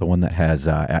one that has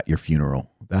At Your Funeral.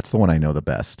 That's the one I know the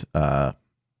best.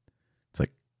 It's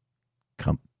like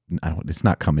it's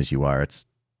not Come As You Are. It's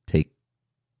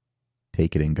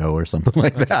Take It and Go or something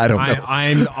like that. I don't know.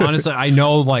 I'm honestly, I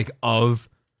know like of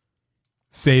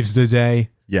Saves the Day,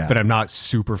 but I'm not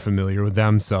super familiar with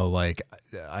them, so like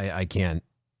I can't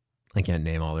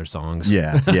name all their songs.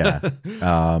 Yeah.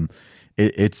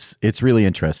 It's really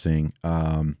interesting.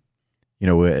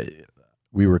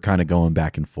 We were kind of going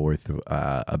back and forth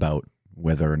about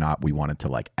whether or not we wanted to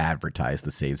like advertise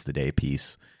the Saves the Day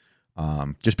piece,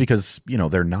 just because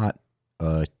they're not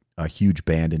a huge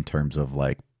band in terms of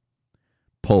like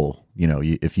pull.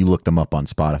 If you look them up on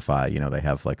Spotify, they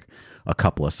have like a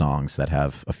couple of songs that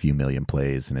have a few million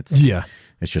plays, and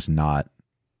it's just not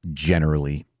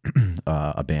generally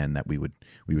a band that we would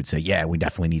say, yeah, we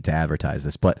definitely need to advertise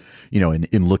this. But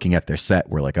in looking at their set,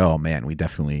 we're like, oh man, we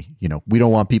definitely we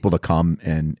don't want people to come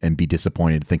and be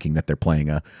disappointed thinking that they're playing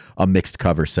a mixed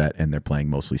cover set and they're playing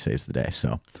mostly Saves the Day.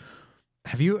 So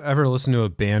have you ever listened to a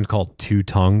band called Two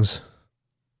Tongues?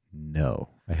 No,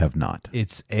 I have not.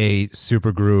 It's a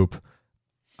super group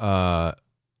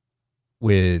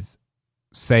with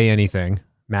Say Anything,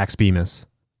 Max Bemis,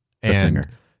 the singer.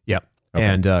 Yep. Okay.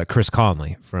 And Chris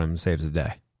Conley from Saves the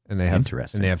Day. And they have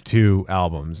Interesting. And they have 2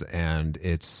 albums, and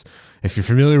it's, if you're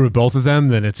familiar with both of them,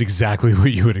 then it's exactly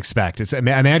what you would expect. It's,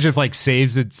 imagine if like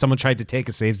someone tried to take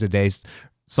a Saves the Day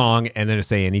song and then a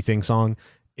Say Anything song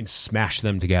and smash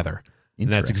them together.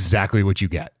 And that's exactly what you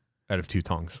get out of Two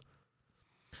Tongues.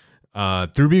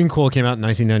 Through Being Cool came out in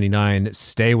 1999.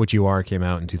 Stay What You Are came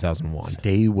out in 2001.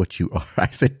 Stay What You Are. I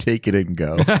said Take It and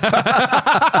Go.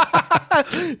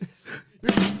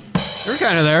 You're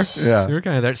kind of there. Yeah. You're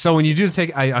kind of there. So when you do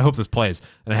I hope this plays,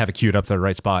 and I have it queued up to the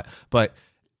right spot, but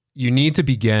you need to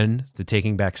begin the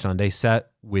Taking Back Sunday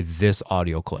set with this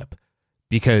audio clip,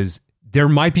 because there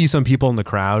might be some people in the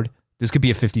crowd. This could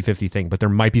be a 50-50 thing, but there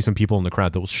might be some people in the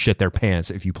crowd that will shit their pants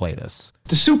if you play this.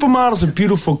 The supermodels are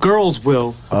beautiful girls,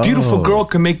 Will. A beautiful girl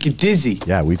can make you dizzy.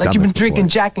 Yeah, we've like done you've been this drinking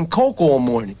before. Jack and Coke all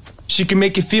morning. She can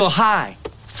make you feel high,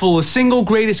 full of single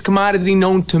greatest commodity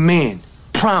known to man.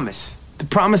 Promise. The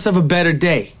promise of a better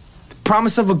day. The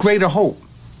promise of a greater hope.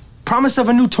 Promise of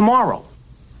a new tomorrow.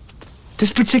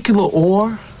 This particular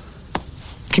ore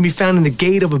can be found in the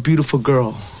gait of a beautiful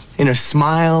girl, in her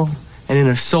smile and in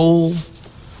her soul,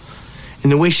 in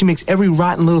the way she makes every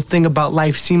rotten little thing about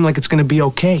life seem like it's going to be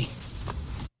okay.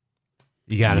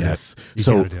 You got to do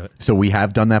it. So we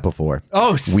have done that before.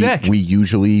 Oh, sick. We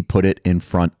usually put it in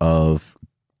front of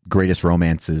Greatest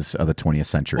Romances of the 20th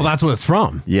Century. Well, that's what it's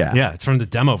from. Yeah. Yeah, it's from the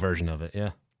demo version of it,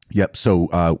 yeah. Yep.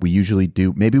 So we usually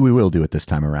do, maybe we will do it this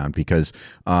time around, because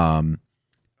what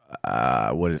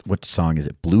song is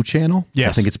it? Blue Channel? Yes.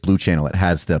 I think it's Blue Channel. It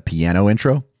has the piano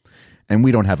intro, and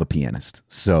we don't have a pianist.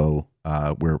 So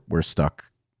we're stuck,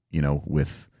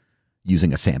 with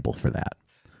using a sample for that.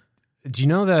 Do you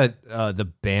know that the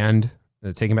band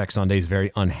Taking Back Sunday is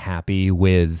very unhappy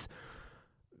with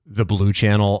the Blue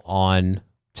Channel on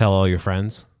Tell All Your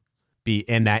Friends,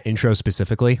 and that intro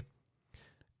specifically?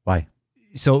 Why?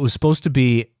 So it was supposed to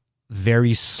be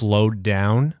very slowed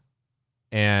down,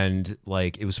 and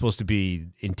like it was supposed to be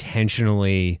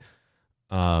intentionally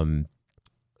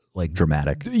like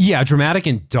dramatic. Yeah, dramatic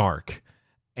and dark.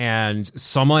 And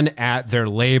someone at their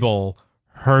label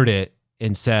heard it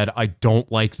and said, I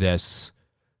don't like this,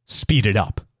 speed it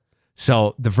up.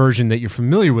 So the version that you're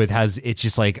familiar with it's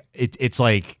just like, it's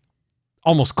like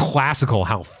almost classical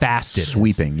how fast it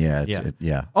Sweeping, is. yeah.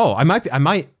 Yeah. Oh,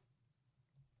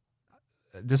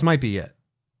 this might be it.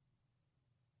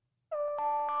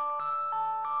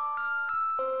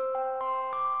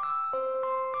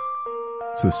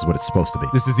 So this is what it's supposed to be.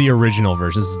 This is the original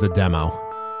version. This is the demo.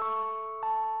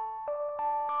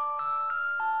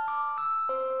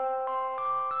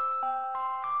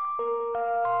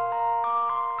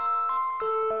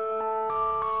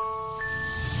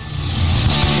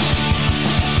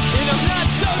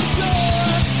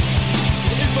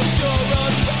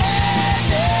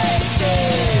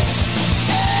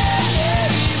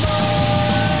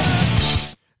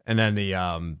 And then the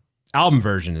album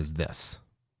version is this.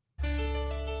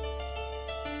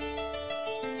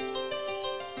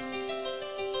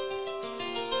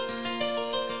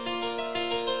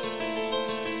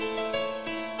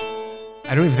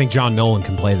 I don't even think John Nolan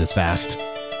can play this fast.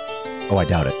 Oh, I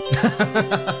doubt it.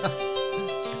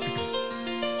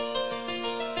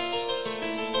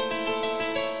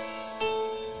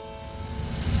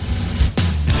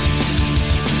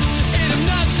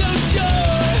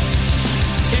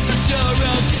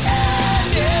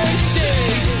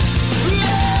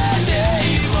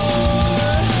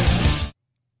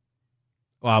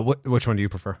 Which one do you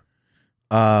prefer?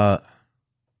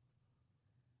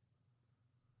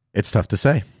 It's tough to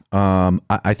say.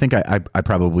 I think I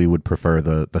probably would prefer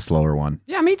the slower one.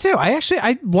 Yeah, me too. I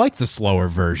like the slower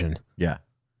version. Yeah,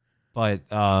 but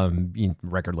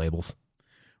record labels.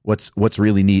 What's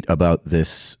really neat about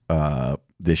this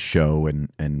this show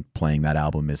and playing that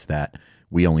album is that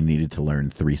we only needed to learn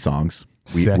 3 songs.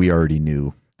 We already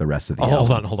knew the rest of the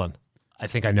album. Hold on. I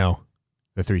think I know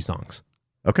the 3 songs.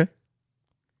 Okay.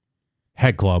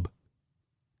 Head Club.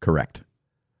 Correct.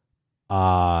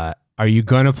 Are you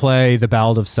going to play the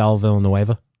Ballad of Sal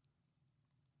Villanueva?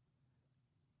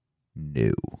 No.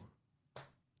 You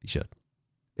should.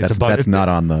 That's not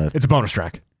on the... It's a bonus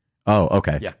track. Oh,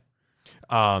 okay. Yeah.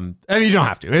 I mean, you don't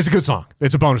have to. It's a good song.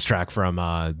 It's a bonus track from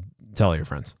Tell Your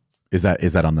Friends. Is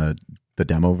that on the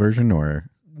demo version or...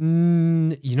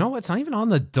 You know, it's not even on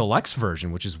the deluxe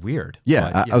version, which is weird.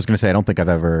 Yeah, I was going to say, I don't think I've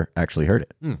ever actually heard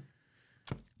it.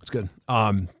 It's good.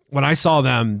 When I saw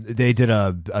them, they did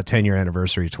a 10-year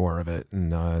anniversary tour of it in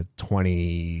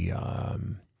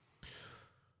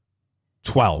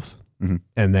 2012.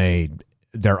 And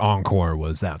their encore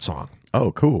was that song.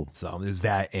 Oh, cool. So it was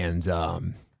that and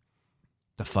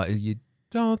you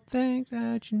don't think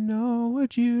that you know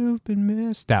what you've been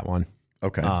missed. That one.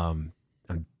 Okay.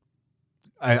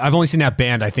 I've only seen that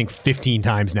band, I think, 15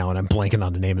 times now, and I'm blanking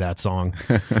on the name of that song.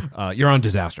 You're on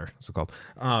Disaster. It's called.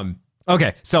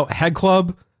 Okay, so Head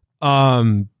Club,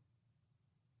 Blue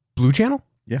Channel?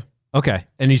 Yeah. Okay,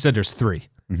 and you said there's 3.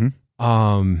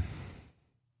 Ghostman.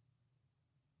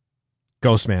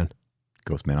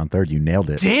 Ghostman on 3rd. You nailed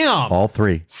it. Damn. All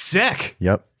 3. Sick.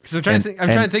 Yep. Because I'm trying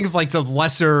to think of like the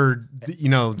lesser,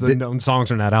 the known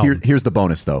songs on that album. Here's the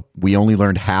bonus though. We only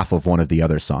learned half of one of the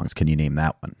other songs. Can you name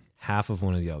that one? Half of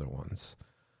one of the other ones.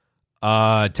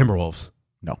 Timberwolves.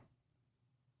 No.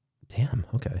 Damn.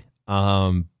 Okay.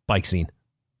 Bike Scene.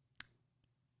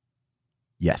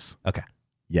 Yes. Okay.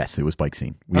 Yes, it was Bike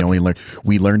Scene.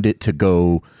 We learned it to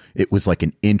go. It was like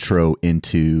an intro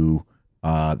into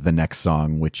the next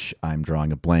song, which I'm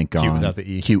drawing a blank on. Cute without the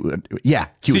E. Cute without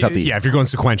the E. Yeah, if you're going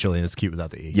sequentially, and it's Cute without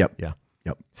the E. Yep. Yeah.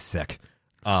 Yep. Sick.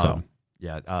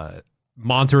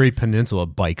 Monterey Peninsula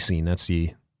Bike Scene. That's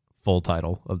the full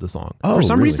title of the song. Oh, for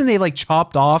some really? reason, they like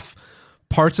chopped off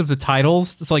parts of the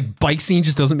titles. It's like Bike Scene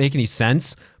just doesn't make any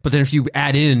sense. But then if you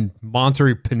add in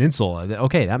Monterey Peninsula, then,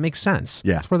 okay, that makes sense.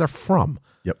 Yeah. That's where they're from.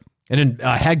 Yep. And then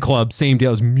Head Club, same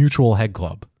deal as Mutual Head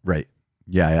Club. Right.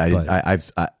 Yeah.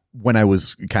 I've when I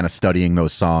was kind of studying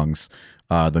those songs,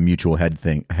 the Mutual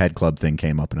Head Club thing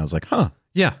came up, and I was like, huh.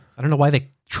 Yeah. I don't know why they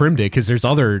trimmed it, because there's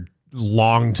other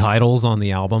long titles on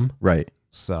the album. Right.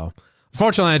 So,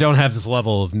 unfortunately, I don't have this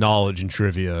level of knowledge and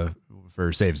trivia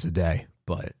for Saves the Day,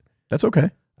 but that's okay.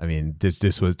 I mean,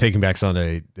 this was Taking Back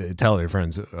Sunday, Tell Your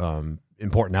Friends,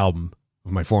 important album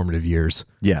of my formative years.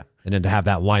 Yeah. And then to have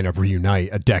that lineup reunite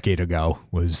a decade ago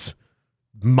was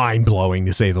mind-blowing,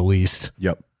 to say the least.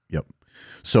 Yep.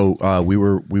 So we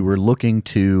were looking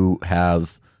to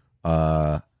have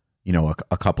a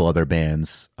couple other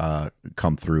bands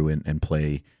come through and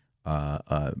play.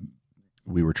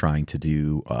 We were trying to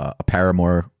do a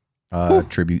Paramore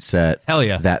tribute set. Hell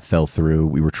yeah. That fell through.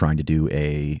 We were trying to do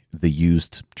the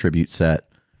Used tribute set.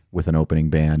 with an opening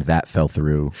band. That fell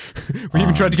through. We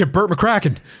even tried to get Burt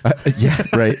McCracken. Yeah,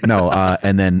 right. No,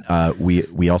 and then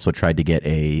we also tried to get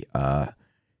a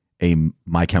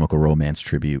My Chemical Romance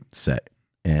tribute set,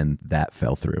 and that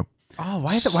fell through. Oh,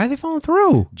 why are they falling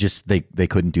through? Just they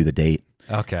couldn't do the date.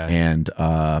 Okay. And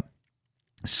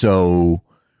so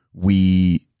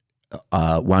we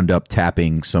wound up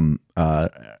tapping some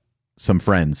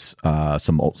friends,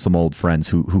 some old friends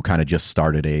who kind of just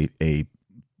started a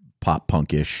pop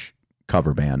punkish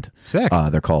cover band. Sick.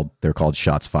 They're called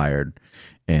Shots Fired,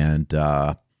 and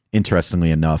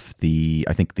interestingly enough,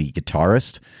 I think the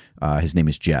guitarist, his name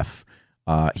is Jeff.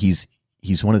 He's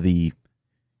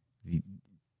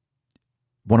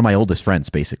one of my oldest friends,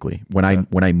 basically. When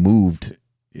I moved,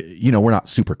 we're not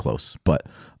super close, but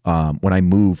when I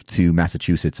moved to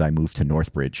Massachusetts, I moved to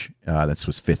Northbridge. That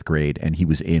was 5th grade, and he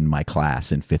was in my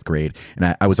class in 5th grade,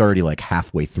 and I was already like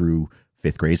halfway through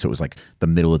 5th grade, so it was like the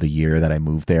middle of the year that I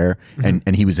moved there,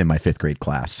 and he was in my 5th grade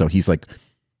class, so he's like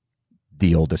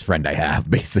the oldest friend I have,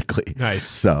 basically. Nice.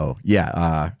 So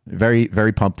yeah, very,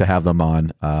 very pumped to have them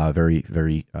on. Very,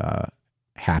 very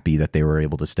happy that they were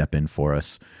able to step in for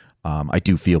us. I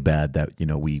do feel bad that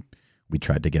we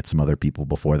tried to get some other people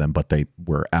before them, but they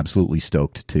were absolutely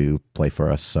stoked to play for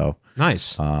us. So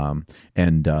nice.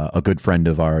 And a good friend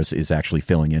of ours is actually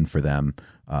filling in for them.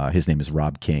 His name is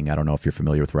Rob King. I don't know if you're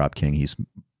familiar with Rob King.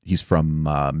 He's from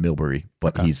Millbury,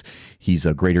 but Okay. he's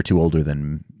a grade or two older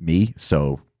than me.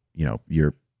 So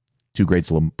you're 2 grades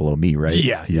below me, right?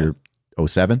 Yeah. You're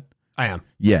 07? I am.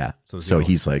 Yeah. So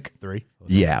he's like 3.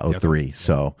 Yeah, 03. Yeah.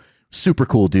 So super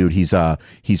cool dude. He's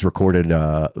recorded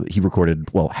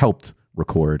helped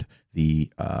record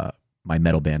the my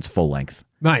metal band's full length.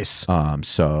 Nice.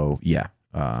 So yeah.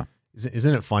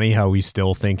 Isn't it funny how we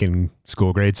still think in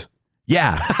school grades?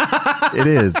 Yeah. It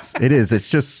is. It's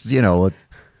just,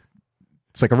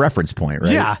 it's like a reference point,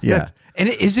 right? Yeah. Yeah. And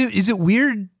is it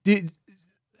weird?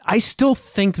 I still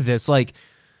think this, like,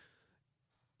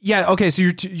 yeah, okay, so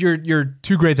you're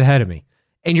 2 grades ahead of me,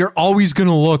 and you're always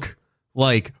gonna look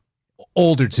like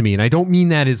older to me, and I don't mean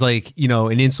that as like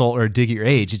an insult or a dig at your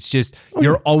age. It's just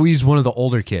you're always one of the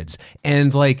older kids,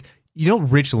 and like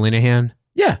Rich Linehan.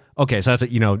 Yeah. Okay, so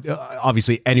that's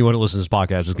obviously anyone who listens to this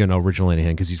podcast is gonna know Rich Linehan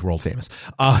because he's world famous.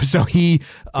 So he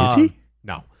is he?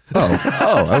 No.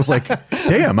 Oh, I was like,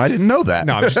 damn, I didn't know that.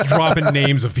 No, I'm just dropping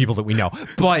names of people that we know.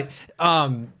 But,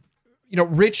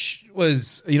 Rich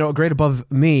was, a grade above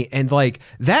me. And like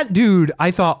that dude,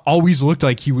 I thought always looked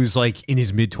like he was like in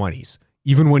his mid-20s,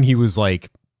 even when he was like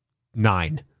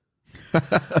 9.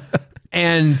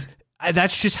 And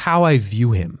that's just how I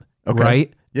view him. Okay.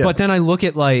 Right. Yeah. But then I look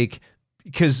at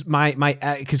because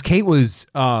Kate was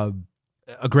a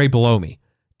grade below me.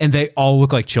 And they all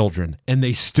look like children, and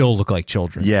they still look like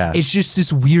children. Yeah, it's just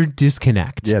this weird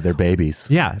disconnect. Yeah, they're babies.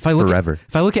 Yeah, if I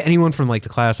look at anyone from like the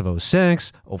class of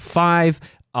 06, 05,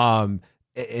 and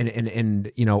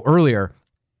earlier,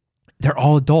 they're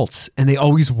all adults, and they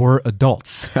always were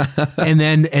adults. and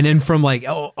then from like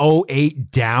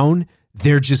 08 down,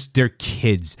 they're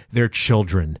kids, they're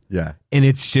children. Yeah, and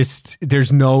it's just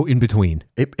there's no in between.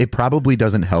 It probably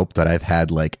doesnn't help that I've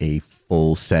had like a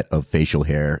full set of facial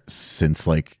hair since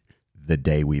like the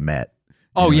day we met.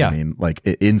 Yeah. I mean, like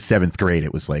in 7th grade,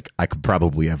 it was like I could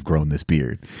probably have grown this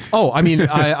beard. Oh, I mean,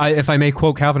 I if I may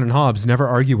quote Calvin and Hobbes, never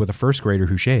argue with a 1st grader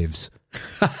who shaves.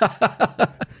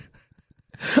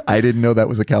 I didn't know that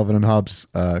was a Calvin and Hobbes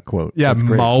quote. Yeah,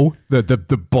 Mo, the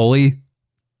bully.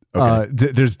 Okay.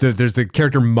 There's the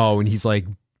character Mo, and he's like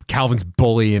Calvin's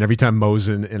bully, and every time Mo's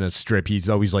in a strip, he's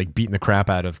always like beating the crap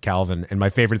out of Calvin. And my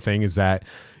favorite thing is that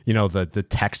the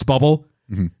text bubble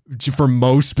for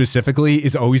Mo specifically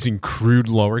is always in crude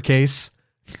lowercase,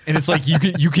 and it's like you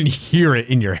can hear it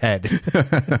in your head.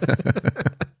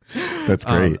 That's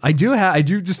great. I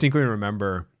do distinctly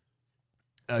remember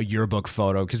a yearbook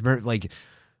photo because we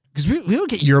don't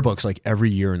get yearbooks like every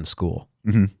year in school.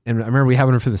 Mm-hmm. And I remember we had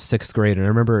one for the 6th grade, and I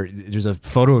remember there's a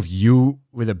photo of you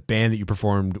with a band that you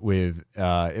performed with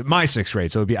my 6th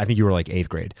grade. So I think you were like 8th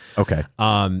grade. Okay.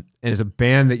 And it's a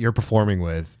band that you're performing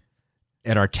with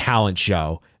at our talent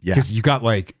show. Yeah. Because you got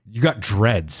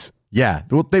dreads. Yeah.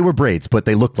 Well, they were braids, but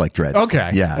they looked like dreads. Okay.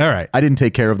 Yeah. All right. I didn't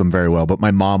take care of them very well, but my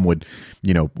mom would,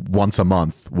 once a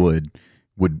month would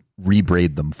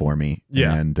rebraid them for me.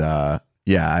 Yeah. And,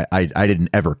 yeah, I didn't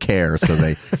ever care, so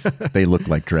they looked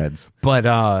like dreads. But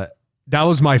that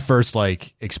was my first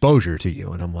like exposure to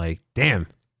you, and I'm like, damn,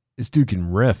 this dude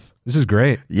can riff. This is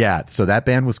great. Yeah, so that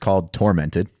band was called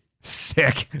Tormented.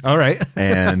 Sick. All right.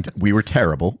 And we were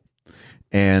terrible.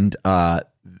 And I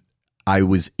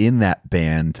was in that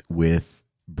band with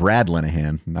Brad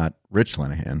Lenahan, not Rich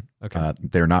Lenahan. Okay.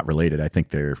 They're not related. I think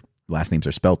their last names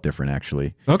are spelt different,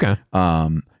 actually. Okay.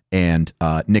 And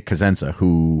Nick Cosenza,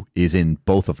 who is in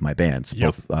both of my bands,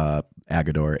 Yep. both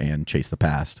Agador and Chase the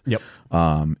Past. Yep.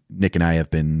 Nick and I have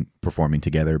been performing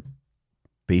together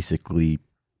basically.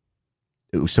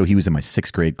 So he was in my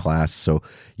 6th grade class. So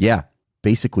yeah,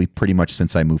 basically pretty much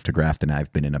since I moved to Grafton,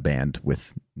 I've been in a band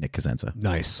with Nick Cosenza.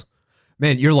 Nice.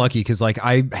 Man, you're lucky because like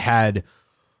I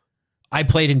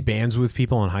played in bands with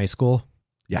people in high school.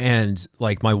 Yeah. And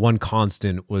like my one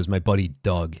constant was my buddy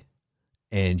Doug.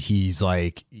 And he's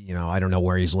like, I don't know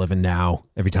where he's living now.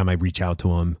 Every time I reach out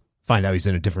to him, find out he's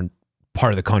in a different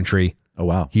part of the country. Oh,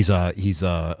 wow. He's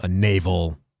a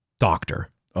naval doctor.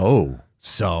 Oh.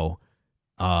 So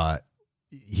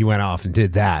he went off and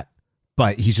did that.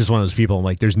 But he's just one of those people, I'm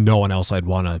like, there's no one else I'd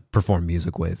want to perform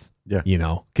music with. Yeah.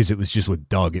 Because it was just with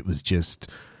Doug. It was just,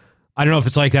 I don't know if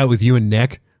it's like that with you and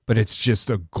Nick, but it's just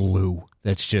a glue.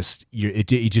 That's just, it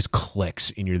just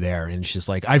clicks and you're there. And it's just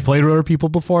like, I've played with other people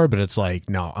before, but it's like,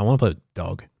 no, I want to play with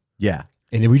Doug. Yeah.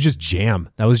 And we just jam.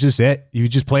 That was just it. You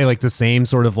just play like the same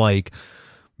sort of like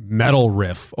metal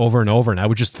riff over and over. And I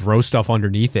would just throw stuff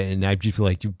underneath it. And I'd just be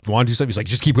like, you want to do something? He's like,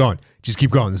 just keep going. Just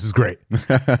keep going. This is great.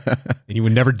 And he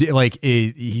would never do like,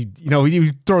 he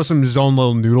would throw some of his own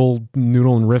little noodle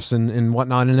and riffs and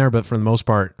whatnot in there. But for the most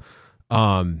part,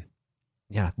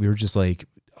 yeah, we were just like,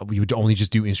 we would only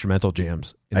just do instrumental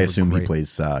jams. I assume he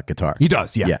plays guitar. He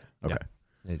does. Yeah. Yeah. Okay.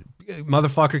 Yeah.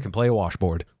 Motherfucker can play a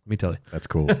washboard. Let me tell you. That's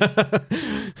cool.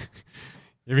 You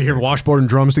ever hear washboard and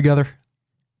drums together?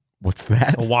 What's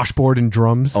that? A washboard and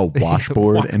drums. Oh,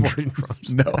 washboard and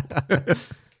drums. No.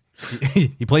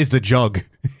 He plays the jug.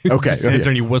 Okay. He stands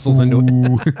there and he whistles into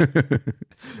it.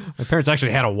 My parents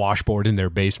actually had a washboard in their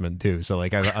basement too. So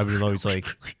like I was always like,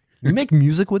 can you make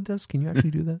music with this? Can you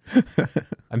actually do that?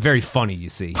 I'm very funny, you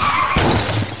see.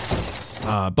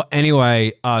 But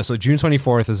anyway, so June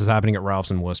 24th, this is happening at Ralph's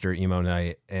in Worcester, emo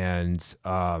night. And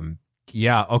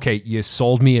yeah, okay, you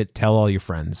sold me at Tell All Your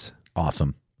Friends.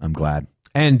 Awesome. I'm glad.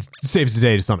 And saves the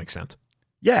day to some extent.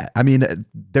 Yeah, I mean,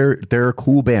 they're a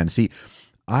cool band. See,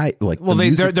 I like. Well,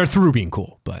 they're through being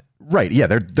cool, but right, yeah,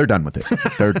 they're done with it.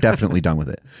 They're definitely done with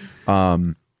it.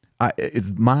 The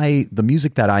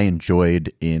music that I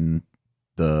enjoyed in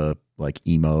the like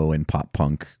emo and pop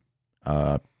punk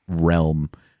realm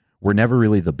were never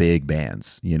really the big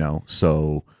bands, you know.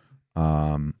 So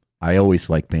I always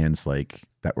liked bands like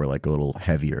that were like a little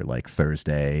heavier, like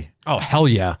Thursday. Oh hell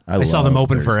yeah! I saw them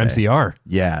open Thursday. for MCR.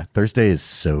 Yeah, Thursday is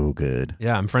so good.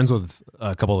 Yeah, I'm friends with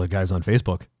a couple of the guys on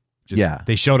Facebook. Yeah,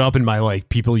 they showed up in my like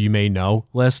people you may know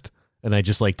list, and I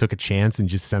just like took a chance and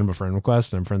just sent them a friend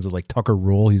request. And I'm friends with like Tucker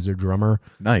Rule, he's their drummer.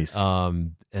 Nice.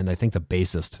 And I think the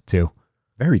bassist too.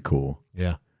 Very cool.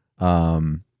 Yeah.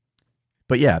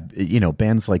 But yeah, you know,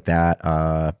 bands like that.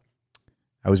 I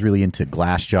was really into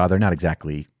Glassjaw. They're not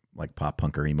exactly like pop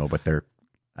punk or emo, but they're,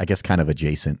 I guess, kind of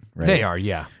adjacent, right? They are,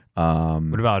 yeah.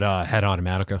 What about Head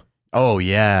Automatica? Oh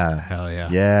yeah, hell yeah,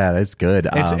 yeah, that's good.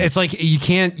 It's like you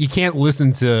can't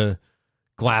listen to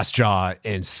Glassjaw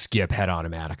and skip Head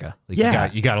Automatica. Like,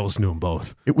 yeah, you got to listen to them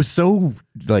both. It was so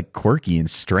like quirky and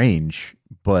strange,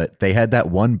 but they had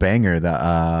that one banger,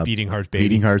 that Beating Hearts Baby.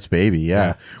 Beating Hearts Baby.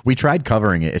 Yeah, we tried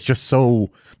covering it. It's just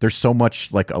there's so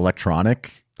much like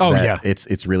electronic. Oh yeah,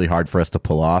 it's really hard for us to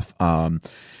pull off.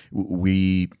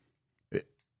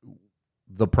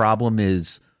 The problem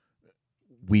is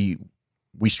we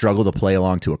struggle to play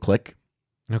along to a click.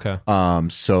 Okay.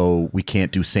 So we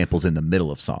can't do samples in the middle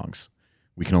of songs.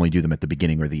 We can only do them at the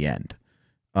beginning or the end.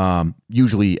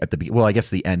 Usually at the well, I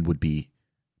guess the end would be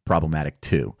problematic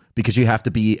too, because you have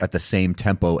to be at the same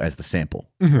tempo as the sample,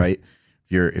 right?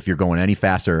 If you're going any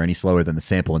faster or any slower than the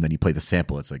sample, and then you play the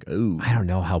sample, it's like, oh, I don't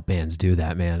know how bands do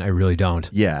that, man. I really don't.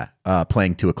 Yeah,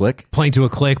 playing to a click, playing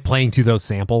to those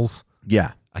samples.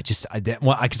 Yeah, because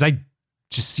I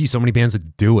just see so many bands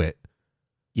that do it.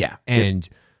 Yeah, and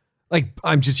like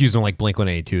I'm just using like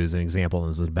Blink-182 as an example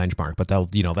as a benchmark, but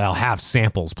they'll have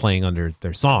samples playing under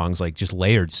their songs, like just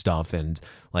layered stuff, and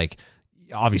like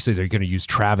obviously they're going to use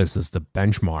Travis as the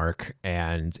benchmark,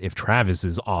 and if Travis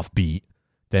is offbeat,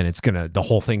 then the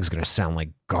whole thing's gonna sound like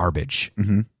garbage.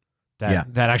 Mm-hmm.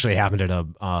 That actually happened at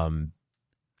a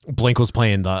Blink was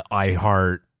playing the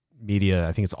iHeart Media,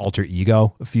 I think it's Alter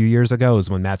Ego, a few years ago, is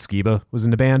when Matt Skiba was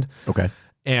in the band. Okay.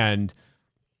 And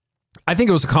I think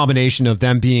it was a combination of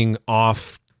them being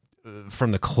off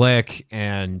from the click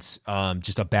and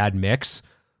just a bad mix,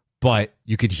 but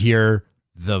you could hear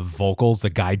the vocals, the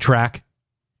guide track,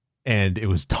 and it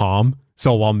was Tom.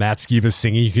 So while Matt Skiba's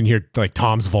singing, you can hear like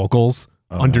Tom's vocals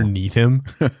underneath him.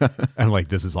 And like,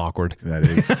 this is awkward. That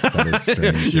is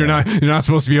strange. You're not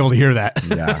supposed to be able to hear that.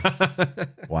 Yeah.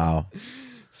 Wow.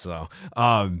 So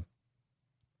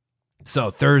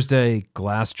Thursday,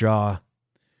 Glassjaw.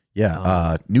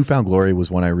 Yeah. Newfound Glory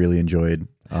was one I really enjoyed.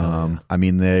 I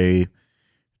mean, they're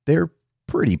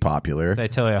pretty popular. Did I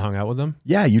tell you I hung out with them?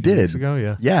 Yeah, you did. Weeks ago,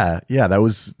 yeah. Yeah. That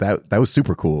was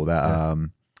super cool.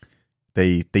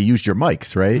 They used your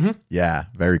mics, right? Mm-hmm. Yeah,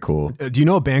 very cool. Do you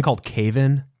know a band called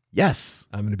Cave-In? Yes.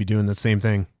 I'm going to be doing the same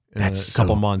thing in a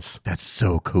couple months. That's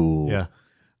so cool. Yeah.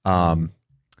 I'm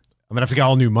going to have to get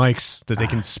all new mics that they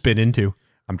can spin into.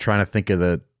 I'm trying to think of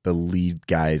the lead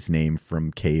guy's name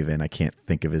from Cave-In. I can't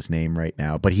think of his name right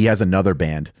now, but he has another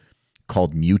band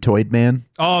called Mutoid Man.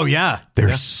 Oh, yeah.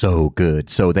 They're so good.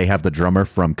 So they have the drummer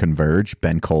from Converge,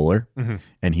 Ben Kohler,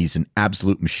 and he's an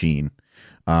absolute machine.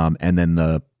 And then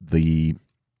the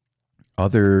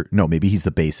other, no, maybe he's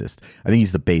the bassist. I think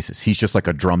he's the bassist. He's just like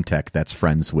a drum tech that's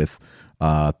friends with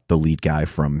the lead guy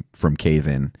from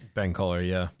Cave-In. Ben Kohler,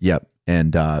 yeah. Yep.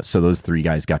 And so those three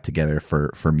guys got together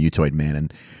for Mutoid Man.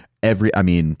 And it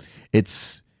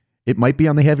might be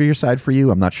on the heavier side for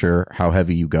you. I'm not sure how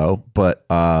heavy you go, but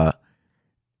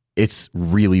it's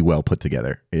really well put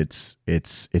together. It's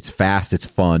fast, it's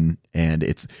fun, and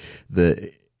it's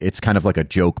kind of like a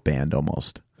joke band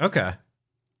almost. Okay.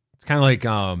 It's kind of like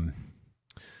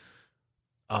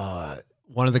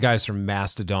one of the guys from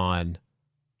Mastodon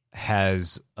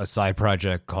has a side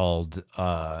project called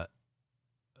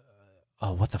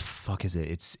what the fuck is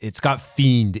it? It's got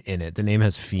Fiend in it. The name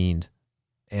has Fiend.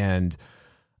 And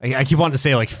I keep wanting to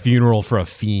say like Funeral for a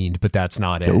Fiend, but that's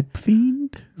not it. Dope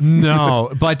Fiend?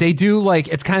 No, but they do like,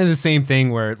 it's kind of the same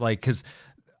thing where like, because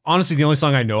honestly, the only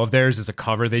song I know of theirs is a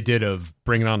cover they did of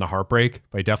Bring It On to Heartbreak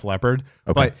by Def Leppard.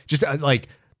 Okay. But just like,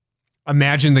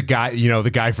 imagine the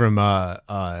guy from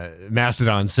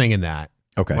Mastodon singing that.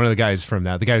 Okay. One of the guys from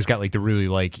that. The guy who's got like the really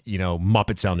like,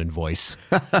 Muppet sounding voice.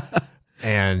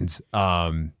 And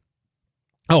Fiend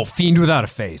Without a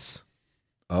Face.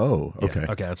 Oh, okay.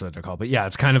 Yeah, okay, that's what they're called. But yeah,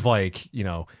 it's kind of like,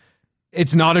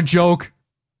 it's not a joke,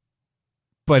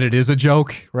 but it is a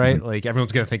joke, right? Mm-hmm. Like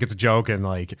everyone's gonna think it's a joke, and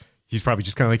like he's probably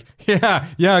just kind of like,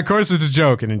 yeah, of course it's a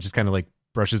joke, and then just kind of like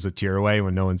brushes a tear away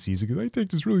when no one sees it because I take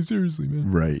this really seriously,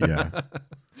 man. Right, yeah.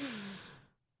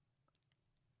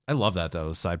 I love that though,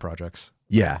 those side projects.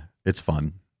 Yeah, it's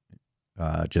fun.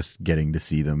 Just getting to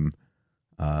see them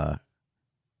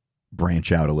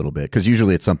branch out a little bit, because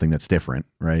usually it's something that's different,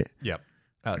 right? Yep.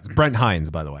 It's Brent Hines,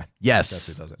 by the way. Yes.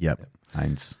 That's who does it. Yep.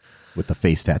 Hines with the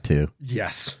face tattoo.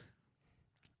 Yes.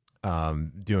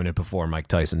 Doing it before Mike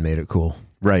Tyson made it cool.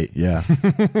 Right. Yeah.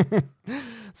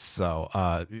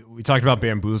 So we talked about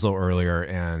Bamboozle earlier,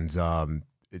 and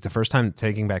the first time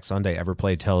Taking Back Sunday ever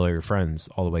played Tell All Your Friends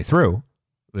all the way through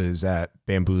was at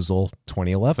Bamboozle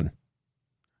 2011.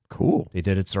 Cool. They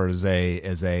did it sort of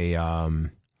as a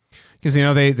because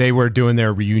they were doing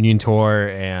their reunion tour,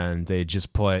 and they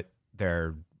just put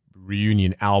their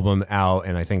reunion album out,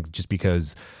 and I think just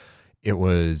because it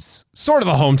was sort of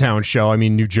a hometown show, I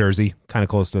mean New Jersey, kind of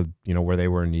close to where they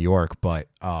were in New York, but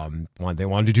they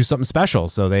wanted to do something special,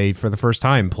 so they for the first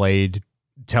time played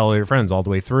Tell All Your Friends all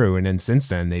the way through, and then since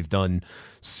then they've done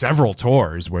several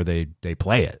tours where they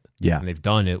play it. Yeah, and they've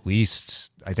done at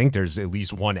least, I think there's at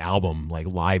least one album, like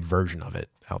live version of it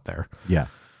out there. Yeah.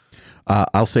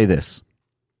 I'll say this.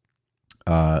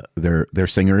 Their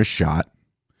singer is shot,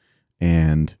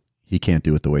 and he can't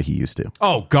do it the way he used to.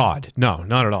 Oh God, no,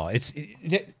 not at all.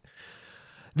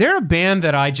 They're a band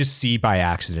that I just see by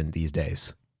accident these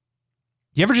days.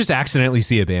 You ever just accidentally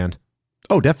see a band?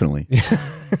 Oh, definitely.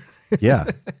 Yeah.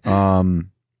 A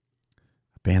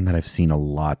band that I've seen a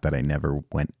lot that I never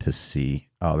went to see.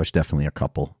 Oh, there's definitely a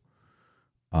couple.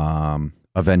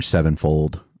 Avenged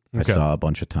Sevenfold. Okay. I saw a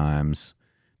bunch of times.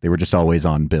 They were just always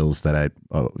on bills that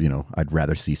I'd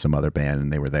rather see some other band,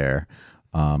 and they were there.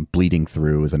 Bleeding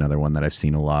Through is another one that I've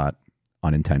seen a lot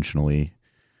unintentionally.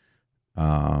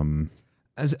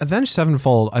 As Avenged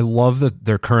Sevenfold, I love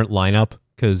their current lineup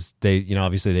because they,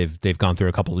 obviously they've gone through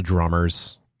a couple of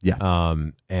drummers. Yeah.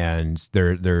 And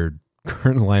their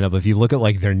current lineup, if you look at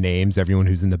like their names, everyone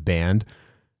who's in the band,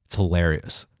 it's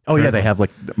hilarious. Oh yeah, they have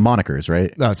like monikers,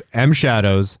 right? No, it's M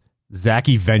Shadows,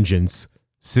 Zachy Vengeance,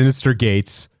 Sinister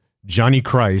Gates, Johnny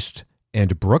Christ,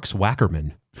 and Brooks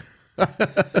Wackerman.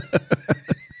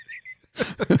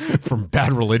 From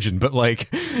Bad Religion, but like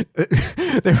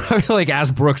they probably like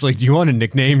asked Brooks, like, do you want a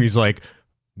nickname? He's like,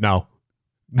 no.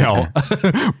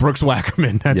 Brooks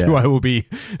Wackerman, that's who I will be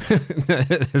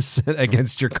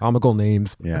against your comical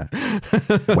names. Yeah.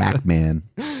 Whack man.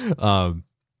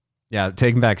 Yeah,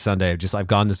 Taking Back Sunday. I've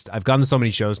gone to so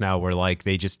many shows now where like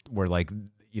they just were like,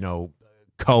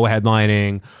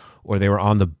 co-headlining, or they were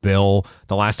on the bill.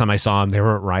 The last time I saw them, they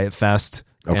were at Riot Fest.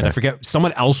 Okay. And I forget,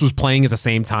 someone else was playing at the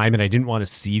same time, and I didn't want to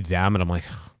see them. And I'm like,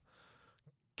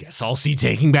 guess I'll see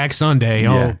Taking Back Sunday.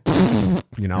 Yeah.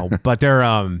 Oh, but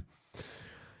they're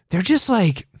just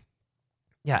like,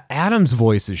 yeah, Adam's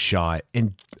voice is shot,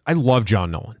 and I love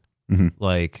John Nolan. Mm-hmm.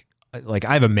 Like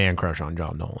I have a man crush on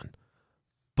John Nolan,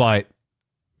 but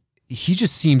he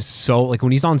just seems so, like,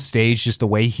 when he's on stage, just the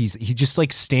way he just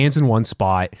like stands in one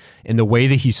spot, and the way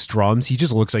that he strums, he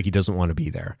just looks like he doesn't want to be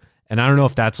there. And I don't know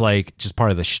if that's like just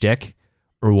part of the shtick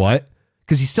or what,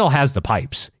 because he still has the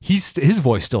pipes. His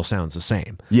voice still sounds the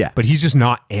same. Yeah, but he's just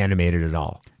not animated at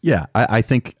all. Yeah, I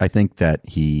think that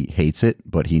he hates it,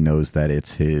 but he knows that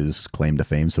it's his claim to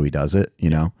fame, so he does it.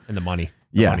 And the money.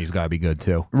 The money's got to be good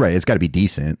too. Right, it's got to be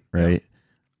decent, right?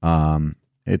 Yeah.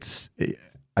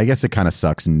 I guess it kind of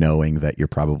sucks knowing that you're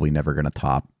probably never going to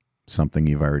top something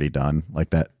you've already done. Like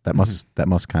that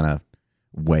must kind of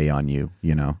weigh on you,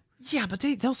 Yeah, but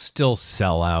they'll still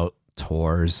sell out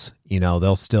tours.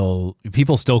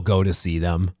 People still go to see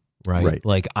them, right?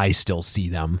 Like I still see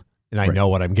them, and I know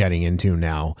what I'm getting into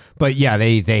now. But yeah,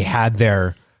 they had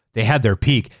their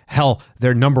peak. Hell,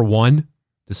 their number one,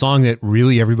 the song that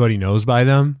really everybody knows by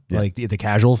them, like the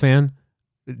casual fan,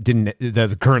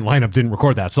 the current lineup didn't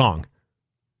record that song.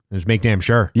 It was Make Damn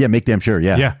Sure. Yeah, Make Damn Sure.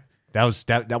 Yeah, yeah. That was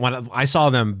that one. I saw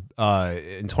them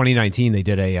in 2019. They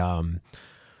did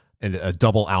a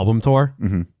double album tour.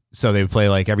 Mm-hmm. So they would play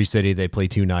like every city. They play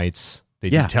 2 nights. They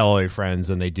do Tell All Your Friends,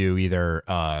 and they do either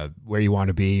Where You Want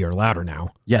to Be or Louder Now.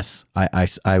 Yes, I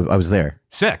was there.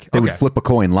 Sick. They would flip a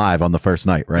coin live on the first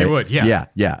night, right? They would. Yeah.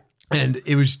 Yeah. And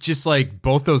it was just like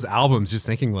both those albums. Just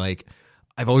thinking like,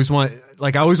 I always wanted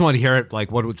to hear it,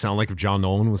 like what it would sound like if John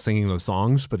Nolan was singing those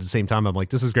songs. But at the same time, I'm like,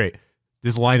 this is great.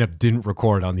 This lineup didn't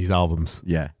record on these albums.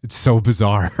 Yeah, it's so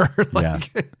bizarre. Yeah,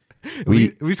 we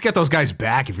just get those guys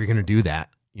back if you're going to do that.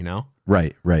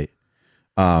 Right.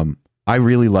 I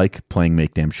really like playing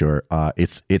Make Damn Sure.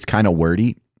 It's kind of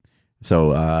wordy,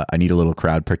 so I need a little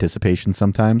crowd participation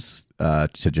sometimes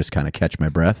to just kind of catch my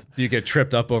breath. Do you get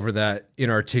tripped up over that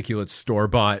inarticulate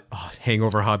store-bought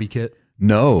hangover hobby kit?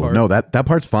 No, that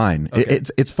part's fine. Okay.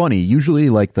 It's funny. Usually,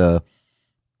 like the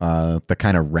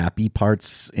kind of rappy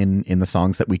parts in the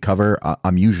songs that we cover,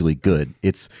 I'm usually good.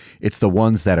 It's the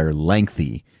ones that are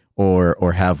lengthy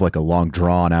or have like a long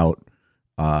drawn out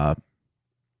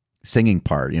singing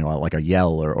part, like a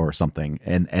yell or something,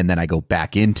 and then I go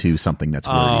back into something that's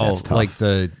wordy, that's tough. Like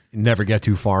the Never Get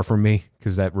Too Far From Me,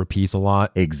 because that repeats a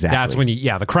lot. Exactly. That's when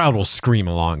the crowd will scream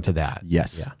along to that.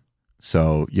 Yes. Yeah.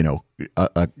 So,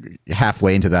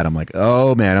 halfway into that, I'm like,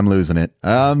 oh man, I'm losing it.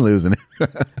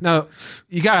 Now,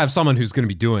 you got to have someone who's going to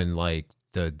be doing like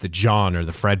the John or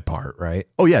the Fred part, right?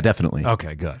 Oh yeah, definitely.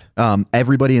 Okay, good.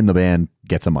 Everybody in the band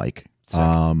gets a mic.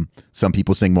 Some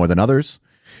people sing more than others.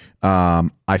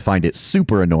 I find it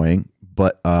super annoying,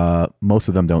 but most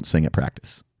of them don't sing at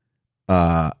practice.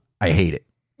 I hate it.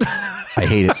 I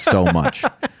hate it so much.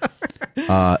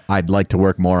 I'd like to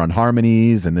work more on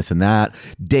harmonies and this and that.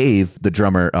 Dave, the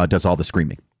drummer, does all the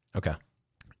screaming. Okay.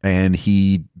 And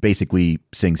he basically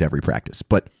sings every practice.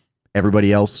 But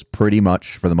everybody else, pretty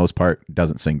much, for the most part,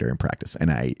 doesn't sing during practice.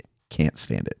 And I can't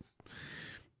stand it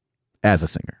as a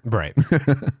singer. Right.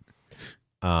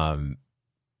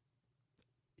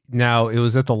 Now, it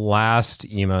was at the last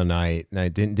emo night. Now,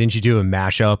 didn't you do a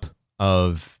mashup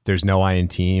of There's No I in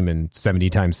Team and 70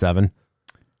 times 7?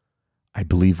 I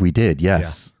believe we did.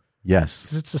 Yes. Yeah. Yes.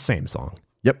 'Cause it's the same song.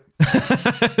 Yep.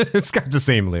 It's got the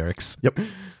same lyrics. Yep.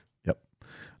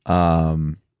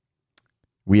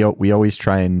 We always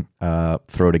try and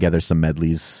throw together some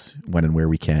medleys when and where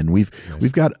we can.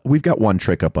 We've got one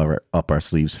trick up our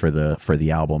sleeves for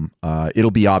the album.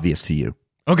 It'll be obvious to you.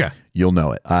 Okay. You'll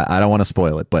know it. I don't want to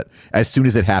spoil it, but as soon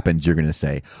as it happens, you're going to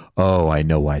say, "Oh, I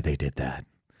know why they did that."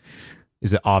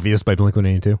 Is it Obvious by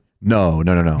Blink-182? No.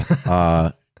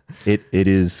 It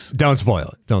is. Don't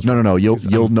spoil it. No.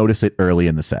 You'll notice it early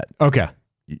in the set. Okay.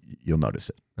 You'll notice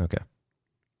it. Okay.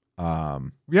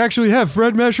 We actually have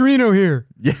Fred Mascherino here.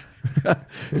 Yeah.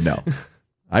 No.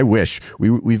 I wish.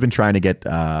 We've been trying to get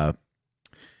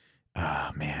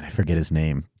man, I forget his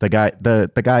name. The guy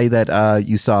that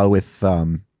you saw with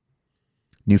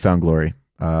Newfound Glory.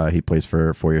 He plays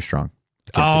for 4 Years Strong.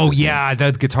 Oh yeah,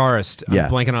 that guitarist. Yeah.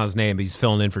 I'm blanking on his name, but he's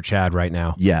filling in for Chad right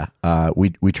now. Yeah.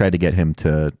 We tried to get him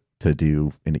to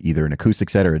do either an acoustic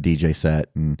set or a DJ set,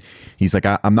 and he's like,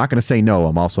 I'm not going to say no.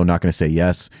 I'm also not going to say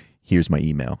yes. Here's my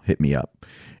email. Hit me up.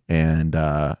 And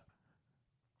I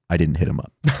I didn't hit him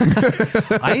up.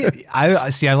 I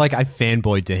see. I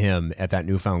fanboyed to him at that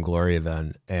Newfound Glory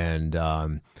event, and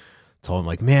told him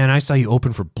like, man, I saw you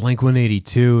open for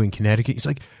Blink-182 in Connecticut. He's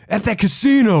like, at that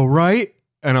casino, right?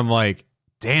 And I'm like,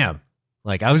 damn.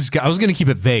 Like I was gonna keep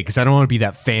it vague because I don't want to be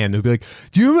that fan who'd be like,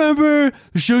 do you remember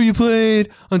the show you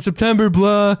played on September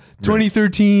blah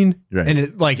 2013? Right. And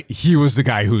it, like he was the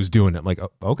guy who was doing it. I'm like, oh,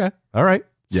 okay, all right,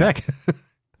 sick.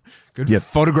 Good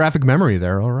photographic memory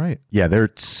there. All right. Yeah,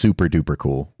 they're super duper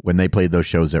cool. When they played those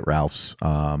shows at Ralph's,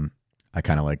 I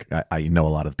kind of like, I know a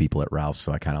lot of the people at Ralph's,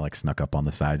 so I kind of like snuck up on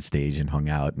the side stage and hung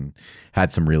out and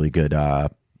had some really good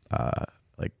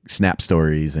like snap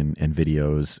stories and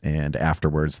videos. And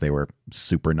afterwards they were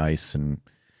super nice and,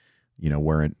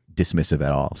 weren't dismissive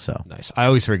at all. So nice. I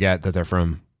always forget that they're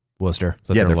from Worcester.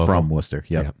 Yeah, they're from Worcester.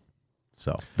 Yep.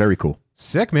 So very cool.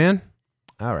 Sick, man.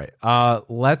 All right.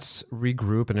 Let's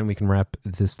regroup and then we can wrap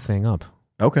this thing up.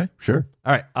 Okay, sure.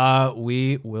 All right.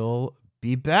 We will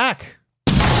be back.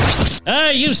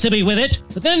 I used to be with it,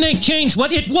 but then they changed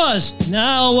what it was.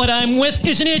 Now what I'm with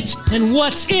isn't it, and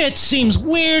what's it seems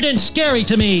weird and scary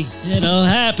to me. It'll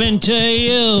happen to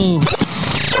you.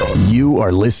 You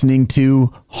are listening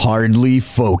to Hardly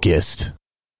Focused.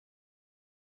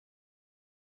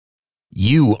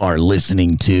 You are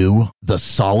listening to the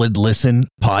Solid Listen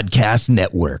Podcast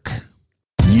Network.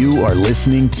 You are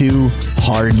listening to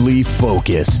Hardly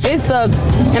Focused. It sucks.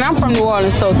 And I'm from New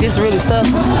Orleans, so this really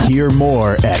sucks. Hear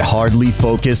more at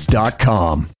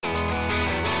hardlyfocused.com.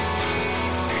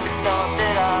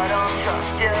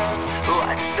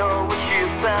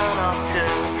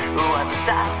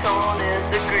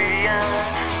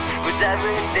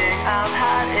 Everything I've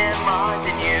had in mind,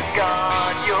 and you've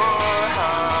got your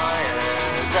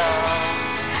hires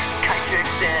up. Kite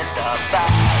tricks in the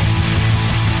back.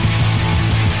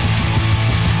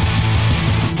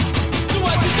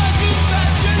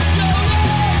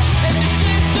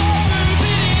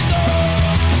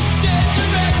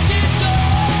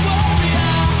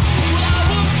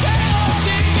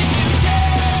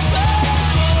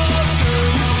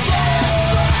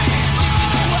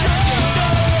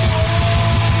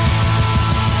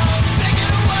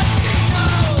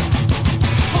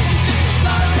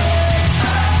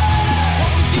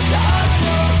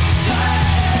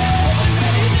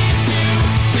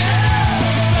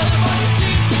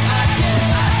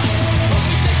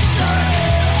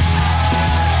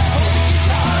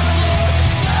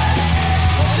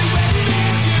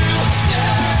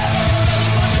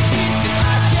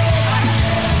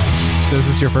 So is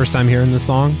this your first time hearing the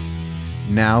song?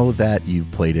 Now that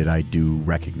you've played it, I do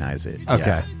recognize it. Okay.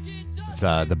 Yeah. It's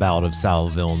the Ballad of Sal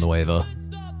Villanueva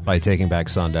by Taking Back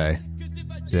Sunday.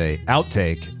 The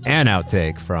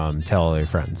outtake from Tell All Your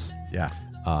Friends. Yeah.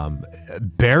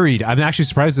 Buried. I'm actually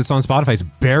surprised it's on Spotify. It's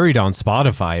buried on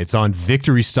Spotify. It's on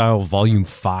Victory Style Volume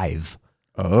 5.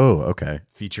 Oh, okay.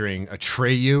 Featuring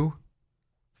Atreyu,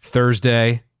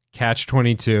 Thursday, Catch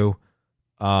 22.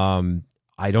 I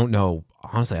don't know.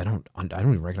 Honestly, I don't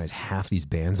even recognize half these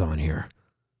bands on here.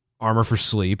 Armor for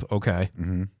Sleep. Okay.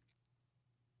 Mm-hmm.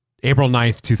 April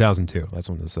 9th, 2002. That's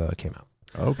when this came out.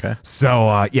 Okay.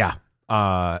 So, yeah.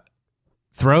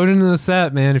 Throw it into the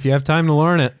set, man, if you have time to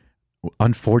learn it.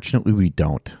 Unfortunately, we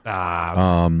don't.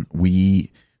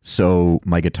 So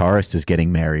my guitarist is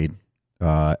getting married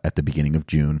at the beginning of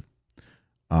June.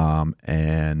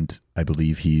 And I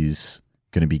believe he's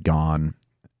going to be gone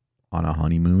on a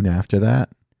honeymoon after that.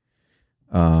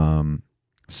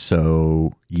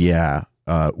 So yeah,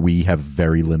 we have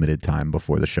very limited time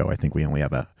before the show. I think we only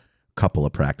have a couple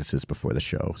of practices before the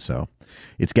show. So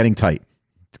it's getting tight.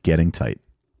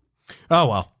 Oh,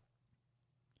 well.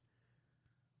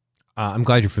 I'm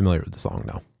glad you're familiar with the song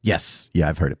now. Yes. Yeah,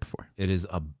 I've heard it before. It is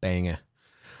a banger.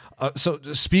 So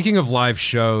speaking of live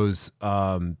shows,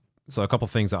 so a couple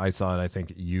things that I saw that I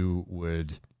think you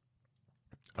would,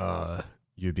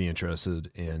 you'd be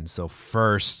interested in. So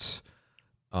first,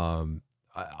 honestly,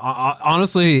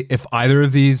 if either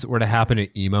of these were to happen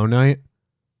at emo night,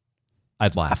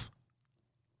 I'd laugh.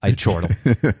 I'd chortle.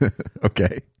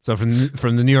 Okay. So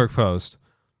from the New York Post,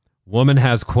 woman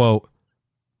has, quote,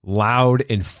 loud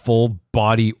and full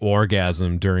body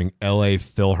orgasm during LA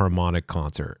Philharmonic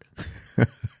concert.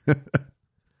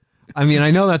 I mean, I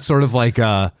know that's sort of like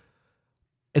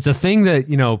it's a thing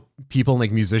that, people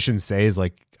like musicians say is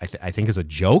like, I think is a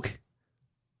joke,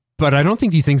 but I don't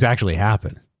think these things actually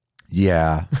happen.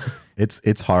 Yeah.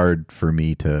 It's hard for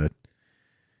me to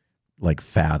like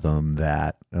fathom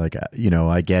that. Like,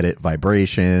 I get it,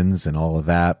 vibrations and all of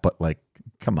that, but like,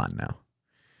 come on now.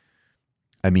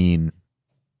 I mean,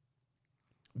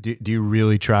 do you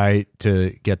really try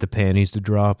to get the panties to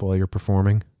drop while you're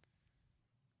performing?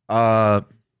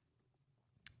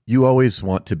 You always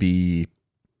want to be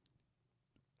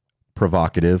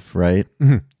provocative, right?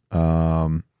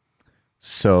 Mm-hmm.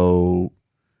 So,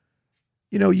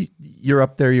 you know, you're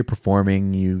up there, you're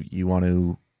performing, you want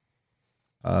to,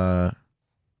 how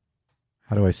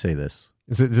do I say this?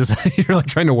 You're like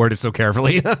trying to word it so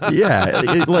carefully. Yeah,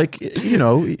 it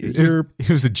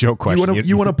was a joke question.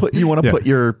 You want to put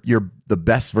your the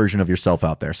best version of yourself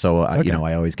out there. So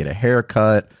I always get a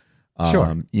haircut.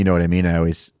 Sure. You know what I mean? I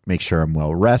always make sure I'm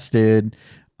well rested.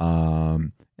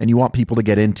 And you want people to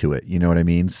get into it. You know what I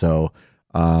mean? So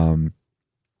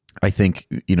I think,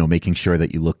 making sure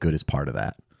that you look good is part of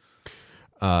that.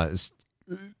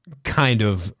 Kind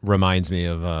of reminds me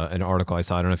of an article I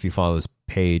saw. I don't know if you follow this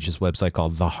page, this website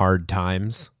called The Hard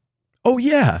Times. Oh,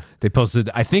 yeah. They posted,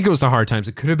 I think it was The Hard Times.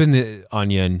 It could have been The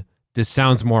Onion. This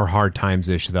sounds more Hard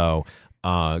Times-ish, though,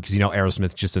 because,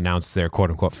 Aerosmith just announced their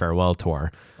quote-unquote farewell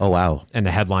tour. Oh, wow. And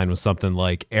the headline was something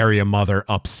like, area mother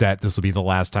upset this will be the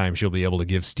last time she'll be able to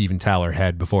give Steven Tyler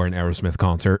head before an Aerosmith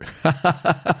concert.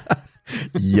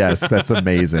 Yes, that's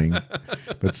amazing.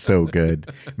 That's so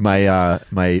good. My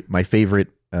favorite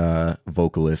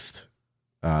vocalist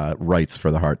writes for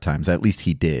the Hard Times. At least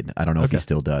he did. I don't know if he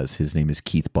still does. His name is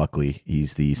Keith Buckley.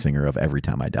 He's the singer of Every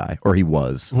Time I Die, or he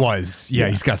was. Yeah.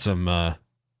 He's got some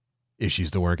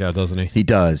issues to work out, doesn't he? He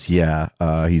does. Yeah.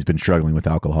 He's been struggling with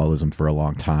alcoholism for a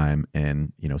long time,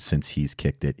 and since he's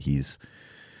kicked it, he's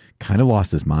kind of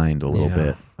lost his mind a little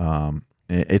bit.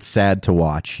 It's sad to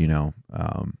watch.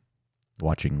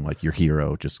 Watching like your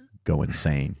hero just go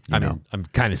insane. I mean, I'm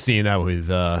kind of seeing that with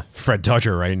Fred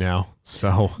Toucher right now.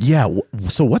 So yeah.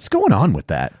 So what's going on with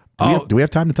that? Do we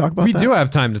have time to talk about that? We do have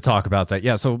time to talk about that.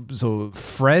 Yeah. So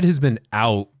Fred has been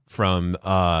out from.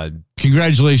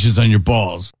 Congratulations on your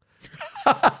balls.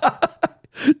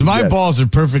 My balls are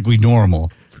perfectly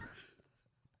normal.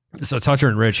 So Toucher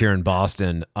and Rich here in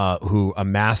Boston, who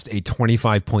amassed a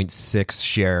 25.6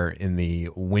 share in the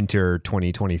winter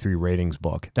 2023 ratings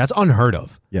book. That's unheard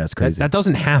of. Yeah, it's crazy. That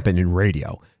doesn't happen in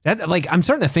radio. I'm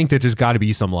starting to think that there's got to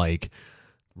be some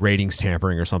ratings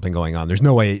tampering or something going on. There's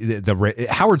no way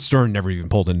Howard Stern never even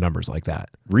pulled in numbers like that.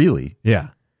 Really? Yeah.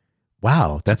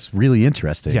 Wow, that's really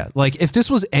interesting. Yeah, if this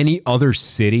was any other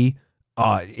city,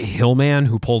 Hillman,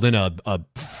 who pulled in a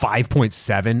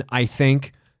 5.7, I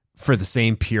think, for the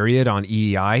same period on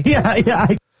EEI. Yeah.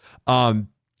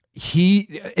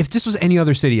 If this was any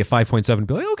other city at 5.7,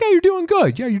 be like, okay, you're doing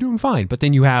good. Yeah, you're doing fine. But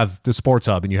then you have the Sports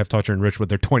Hub and you have Toucher and Rich with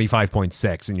their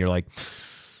 25.6, and you're like,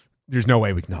 there's no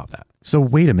way we can top that. So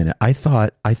wait a minute. I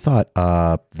thought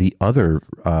the other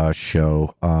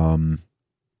show. Wow,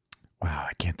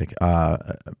 I can't think.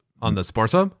 On the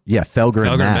Sports Hub? Yeah, Felger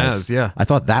and Maz. Yeah. I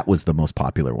thought that was the most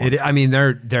popular one.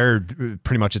 They're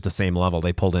pretty much at the same level.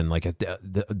 They pulled in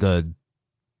the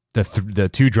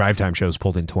two drive time shows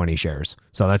pulled in 20 shares.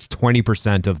 So that's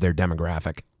 20% of their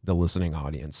demographic, the listening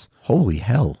audience. Holy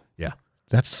hell. Yeah.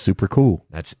 That's super cool.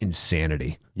 That's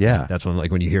insanity. Yeah. That's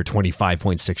when you hear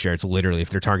 25.6 share, it's literally,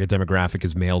 if their target demographic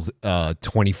is males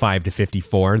 25 to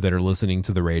 54 that are listening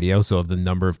to the radio. So of the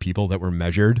number of people that were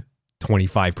measured,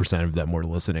 25% of them were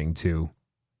listening to,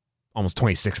 almost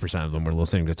 26% of them were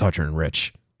listening to Toucher and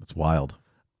Rich. That's wild.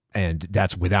 And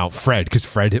that's without Fred, because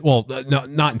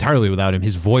not entirely without him.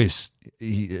 His voice,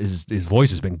 his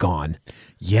voice has been gone.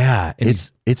 Yeah,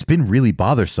 and it's been really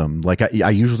bothersome. Like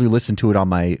I usually listen to it on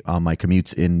my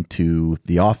commutes into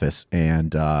the office,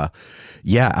 and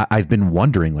I've been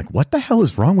wondering, what the hell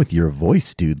is wrong with your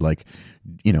voice, dude?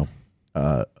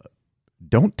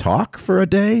 Don't talk for a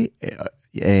day.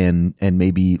 And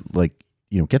maybe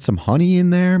get some honey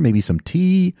in there, maybe some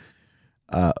tea.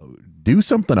 Do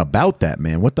something about that,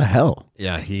 man. What the hell?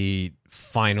 Yeah, he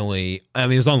finally. I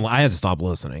mean, I had to stop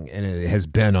listening, and it has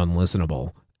been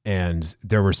unlistenable. And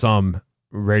there were some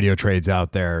radio trades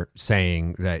out there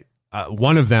saying that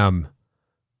one of them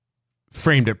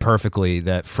framed it perfectly,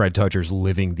 that Fred Toucher's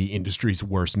living the industry's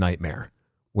worst nightmare,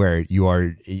 where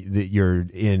you're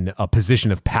in a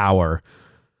position of power.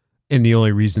 And the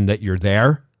only reason that you're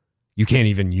there, you can't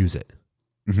even use it.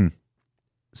 Mm-hmm.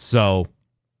 So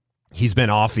he's been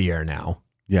off the air now.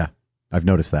 Yeah, I've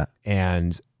noticed that.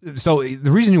 And so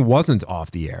the reason he wasn't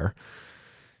off the air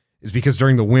is because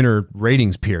during the winter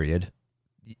ratings period,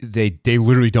 they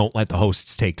literally don't let the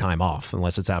hosts take time off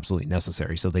unless it's absolutely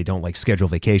necessary. So they don't schedule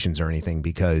vacations or anything,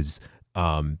 because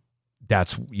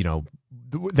that's,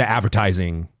 the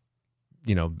advertising,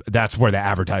 that's where the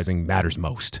advertising matters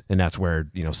most. And that's where,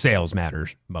 sales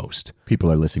matters most.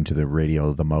 People are listening to the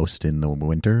radio the most in the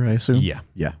winter, I assume. Yeah.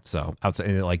 Yeah. So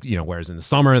outside, whereas in the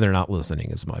summer, they're not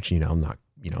listening as much. I'm not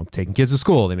taking kids to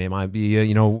school. They might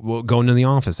be, going to the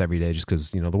office every day just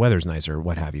because, the weather's nicer or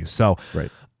what have you. So,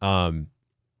 right.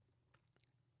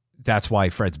 That's why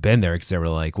Fred's been there, because they were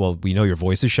like, well, we know your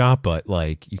voice is shot, but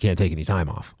like, you can't take any time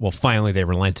off. Well, finally they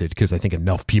relented because I think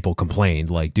enough people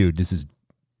complained like, dude, this is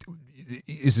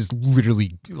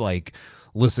literally like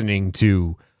listening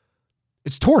to,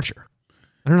 it's torture.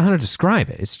 I don't know how to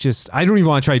describe it. It's just, I don't even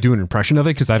want to try to do an impression of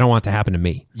it because I don't want it to happen to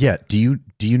me. Yeah. Do you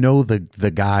know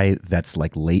the guy that's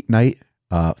like late night,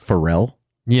 Pharrell?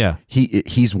 Yeah.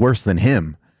 He's worse than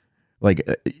him. Like,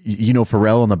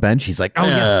 Pharrell on the bench, he's like,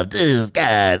 God.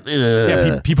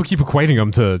 Yeah, people keep equating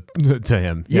him to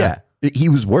him. Yeah. He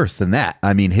was worse than that.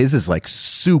 I mean, his is like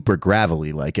super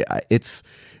gravelly. Like it's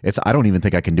I don't even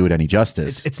think I can do it any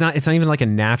justice. It's not even like a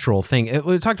natural thing.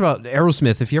 We talked about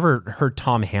Aerosmith. If you ever heard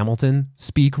Tom Hamilton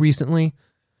speak recently,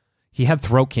 he had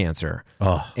throat cancer.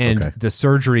 And the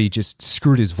surgery just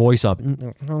screwed his voice up.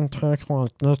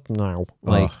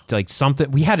 Like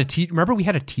something. We had remember we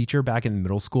had a teacher back in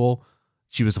middle school.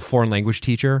 She was a foreign language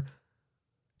teacher.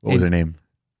 What was her name?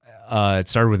 It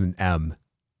started with an M.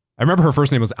 I remember her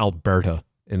first name was Alberta,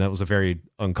 and that was a very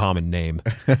uncommon name.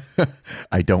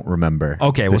 I don't remember.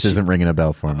 Okay, well, this isn't ringing a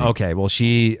bell for me. Okay, well,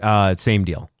 she same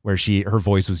deal, where her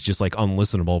voice was just like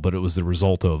unlistenable, but it was the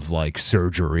result of like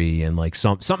surgery and like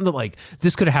something that like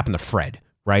this could have happened to Fred,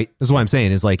 right? This is what I'm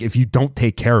saying is like if you don't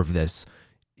take care of this,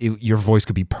 your voice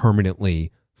could be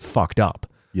permanently fucked up.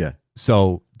 Yeah.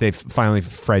 So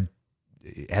Fred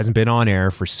hasn't been on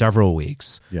air for several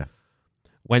weeks. Yeah.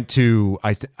 Went to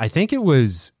I think it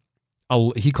was.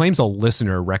 He claims a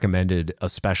listener recommended a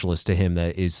specialist to him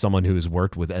that is someone who has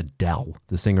worked with Adele,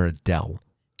 the singer Adele.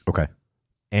 Okay.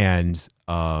 And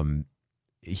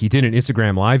he did an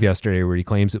Instagram live yesterday where he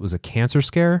claims it was a cancer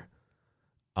scare.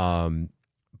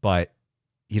 But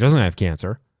he doesn't have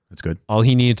cancer. That's good. All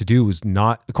he needed to do was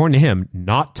according to him,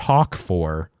 not talk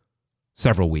for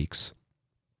several weeks.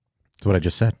 That's what I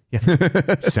just said.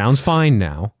 Yeah. Sounds fine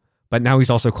now. But now he's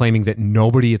also claiming that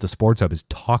nobody at the Sports Hub is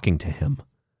talking to him.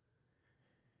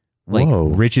 Like, whoa.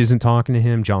 Rich isn't talking to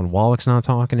him. John Wallach's not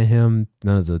talking to him.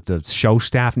 None of the show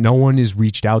staff, no one has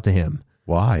reached out to him.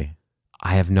 Why?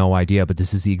 I have no idea, but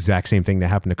this is the exact same thing that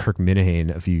happened to Kirk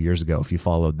Minihane a few years ago, if you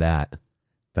followed that.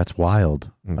 That's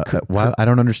wild. I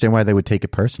don't understand why they would take it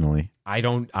personally. I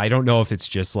don't know if it's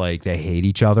just like they hate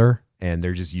each other and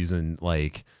they're just using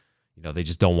like, they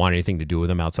just don't want anything to do with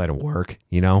them outside of work,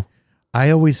 I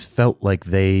always felt like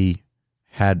they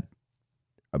had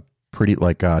pretty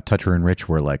like Toucher and Rich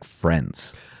were like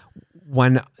friends.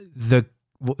 When the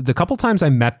couple times I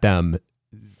met them,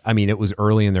 I mean, it was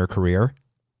early in their career,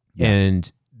 and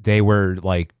they were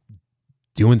like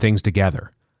doing things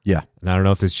together. Yeah. And I don't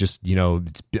know if it's just,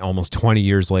 it's been almost 20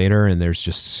 years later and there's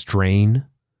just strain,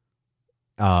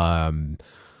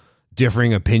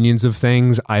 differing opinions of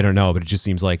things. I don't know, but it just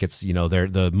seems like it's, they're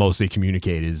the most they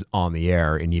communicate is on the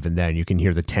air. And even then you can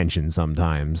hear the tension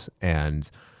sometimes. And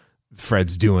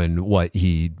Fred's doing what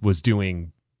he was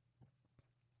doing,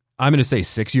 I'm going to say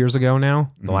 6 years ago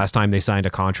now. The last time they signed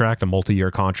a contract, a multi-year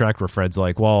contract where Fred's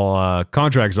like, well,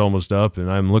 contract's almost up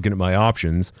and I'm looking at my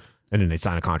options. And then they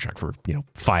sign a contract for,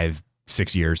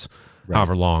 5-6 years,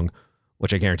 however long,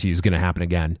 which I guarantee you is going to happen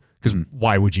again. Because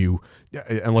why would you,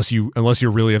 unless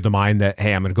you're really of the mind that,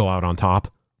 hey, I'm going to go out on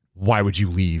top, why would you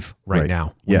leave right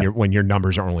now when your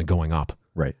numbers are only going up?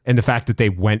 Right. And the fact that they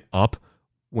went up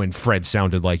when Fred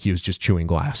sounded like he was just chewing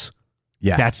glass.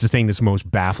 Yeah. That's the thing that's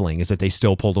most baffling is that they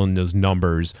still pulled on those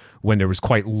numbers when there was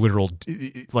quite literal,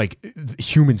 like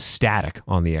human static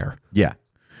on the air. Yeah.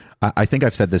 I think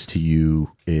I've said this to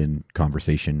you in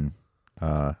conversation,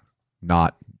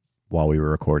 not while we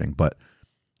were recording, but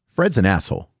Fred's an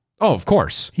asshole. Oh, of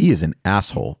course. He is an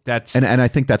asshole. And I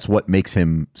think that's what makes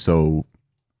him so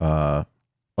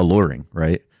alluring,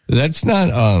 right? That's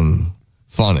not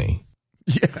funny.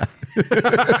 Yeah.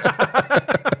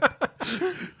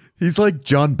 He's like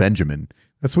John Benjamin.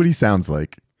 That's what he sounds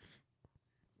like.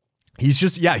 He's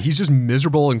just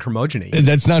miserable and curmudgeon-y.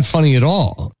 That's not funny at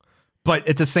all. But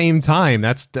at the same time,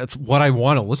 that's what I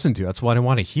want to listen to. That's what I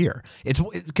want to hear. It's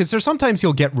because there's sometimes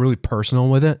he'll get really personal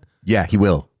with it. Yeah, he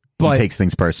will. But he takes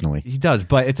things personally. He does.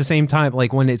 But at the same time,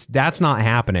 like when that's not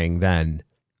happening, then,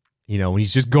 when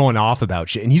he's just going off about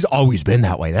shit, and he's always been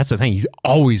that way. That's the thing. He's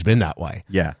always been that way.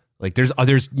 Yeah. Like there's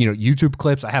others, YouTube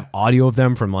clips. I have audio of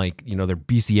them from like, their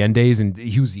BCN days, and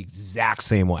he was the exact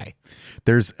same way.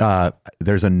 There's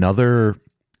another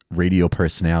radio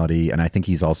personality, and I think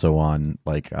he's also on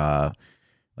like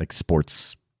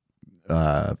sports,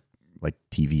 like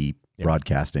TV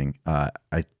broadcasting.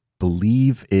 I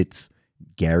believe it's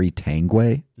Gary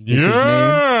Tanguay. Is his name.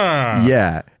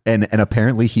 Yeah. And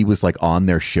apparently he was like on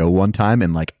their show one time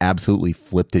and like absolutely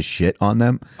flipped his shit on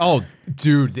them. Oh,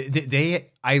 dude,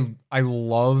 I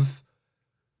love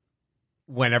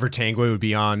whenever Tanguay would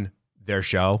be on their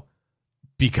show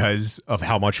because of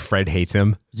how much Fred hates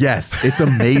him. Yes, it's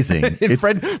amazing.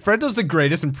 Fred does the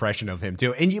greatest impression of him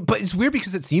too. But it's weird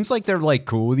because it seems like they're like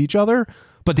cool with each other,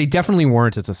 but they definitely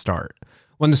weren't at the start.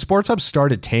 When the Sports Hub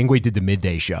started, Tanguay did the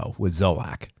midday show with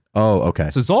Zolak. Oh, okay.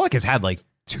 So Zolak has had like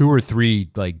 2 or 3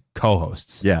 like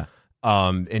co-hosts. Yeah.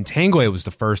 And Tanguay was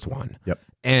the first one. Yep.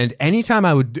 And anytime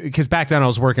I would, because back then I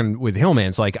was working with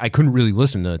Hillman, so like I couldn't really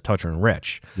listen to Toucher and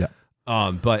Rich. Yeah.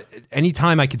 But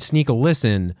anytime I could sneak a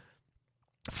listen,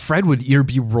 Fred would either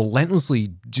be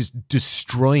relentlessly just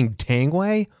destroying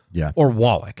Tanguay or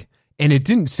Wallach. And it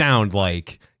didn't sound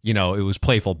like, you know, it was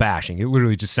playful bashing. It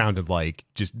literally just sounded like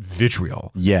just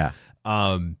vitriol. Yeah.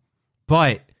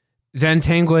 But then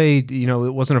Tanguay, you know,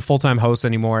 it wasn't a full-time host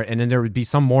anymore. And then there would be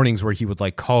some mornings where he would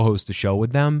like co-host the show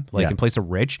with them, like in place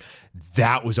of Rich.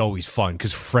 That was always fun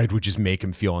because Fred would just make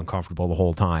him feel uncomfortable the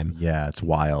whole time. Yeah, it's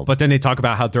wild. But then they talk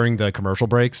about how during the commercial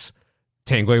breaks,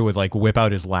 Tanguay would like whip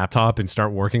out his laptop and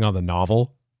start working on the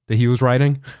novel that he was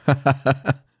writing.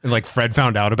 And like Fred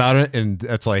found out about it. And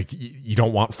that's like, you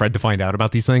don't want Fred to find out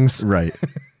about these things. Right.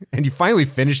 And he finally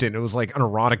finished it. And it was like an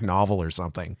erotic novel or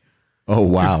something. Oh,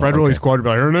 wow. Fred always quoted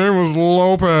like, her name was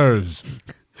Lopez.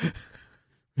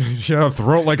 She had a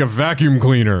throat like a vacuum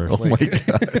cleaner. Oh, my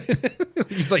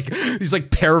God. he's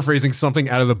like paraphrasing something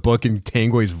out of the book in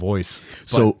Tanguay's voice.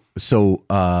 So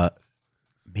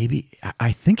maybe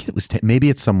I think it was maybe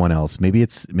it's someone else. Maybe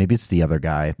it's the other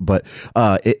guy. But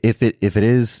if it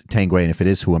is Tanguay and if it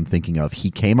is who I'm thinking of, he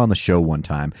came on the show one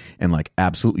time and like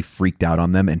absolutely freaked out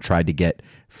on them and tried to get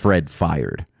Fred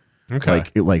fired. Okay.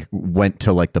 Like it like went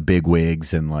to like the big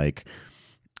wigs and like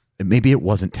maybe it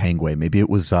wasn't Tanguay. Maybe it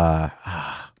was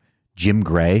Jim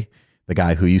Gray, the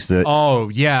guy who used to. Oh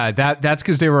yeah, that's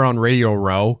because they were on Radio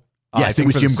Row. Yes, I think it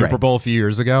was for Jim the Super Gray. Bowl a few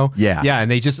years ago. Yeah, yeah,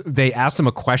 and they asked him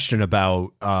a question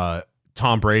about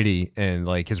Tom Brady and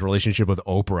like his relationship with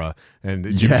Oprah, and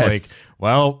Jim's like,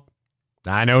 "Well,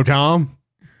 I know Tom.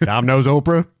 Tom knows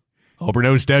Oprah. Oprah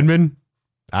knows Stedman.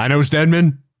 I know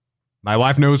Stedman. My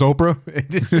wife knows Oprah."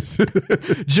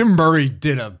 Jim Murray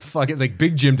did a fucking like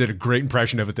Big Jim did a great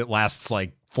impression of it that lasts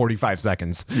like 45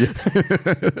 seconds.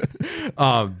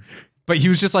 Yeah. But he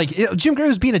was just like, Jim Gray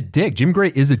was being a dick. Jim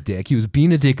Gray is a dick. He was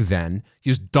being a dick then.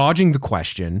 He was dodging the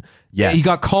question. Yes. He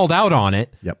got called out on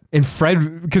it. Yep. And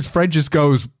Fred just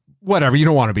goes, whatever, you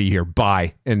don't want to be here.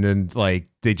 Bye. And then like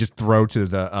they just throw to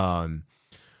the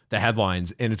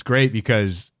headlines. And it's great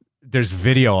because there's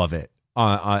video of it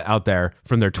out there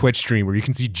from their Twitch stream where you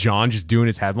can see John just doing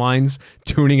his headlines,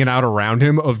 tuning it out around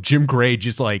him of Jim Gray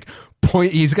just like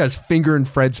he's got his finger in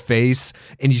Fred's face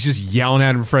and he's just yelling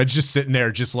at him. Fred's just sitting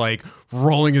there just like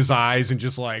rolling his eyes and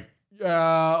just like,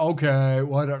 yeah, okay,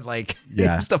 whatever. Like,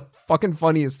 it's the fucking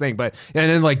funniest thing. But and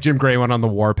then like Jim Gray went on the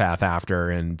warpath after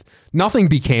and nothing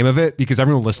became of it because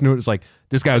everyone listened to it. It was like,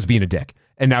 this guy was being a dick.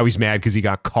 And now he's mad because he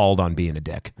got called on being a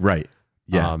dick. Right.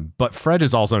 Yeah. But Fred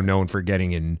is also known for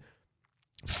getting in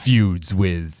feuds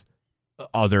with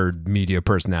other media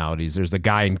personalities. There's the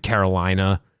guy in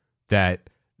Carolina that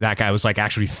guy was like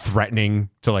actually threatening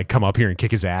to like come up here and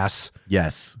kick his ass.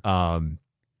 Yes.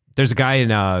 There's a guy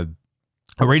in a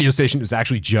radio station that was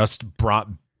actually just brought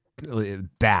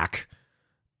back.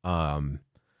 It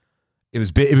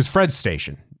was Fred's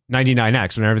station,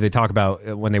 99X. Whenever they talk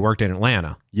about when they worked in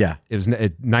Atlanta, yeah, it was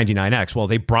 99X. Well,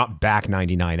 they brought back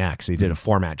 99X. They did a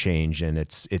format change, and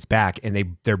it's back.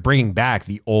 And they're bringing back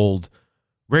the old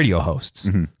radio hosts.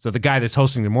 Mm-hmm. So the guy that's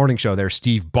hosting the morning show there,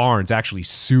 Steve Barnes, actually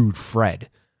sued Fred.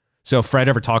 So if Fred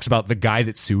ever talks about the guy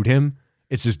that sued him,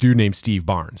 it's this dude named Steve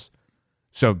Barnes.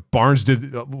 So Barnes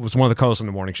was one of the co-hosts on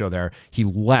the morning show there. He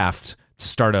left to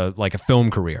start a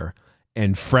film career.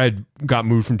 And Fred got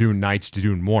moved from doing nights to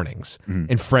doing mornings. Mm-hmm.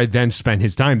 And Fred then spent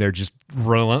his time there just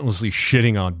relentlessly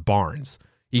shitting on Barnes.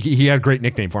 He had a great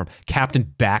nickname for him, Captain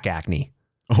Back Acne.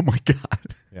 Oh my God.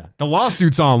 Yeah. The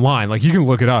lawsuit's online. Like you can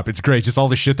look it up. It's great. Just all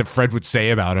the shit that Fred would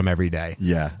say about him every day.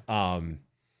 Yeah.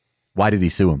 Why did he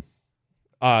sue him?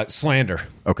 Slander.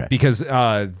 Okay. Because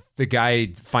the guy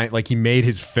he made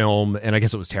his film, and I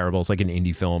guess it was terrible. It's like an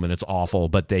indie film, and it's awful.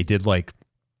 But they did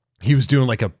he was doing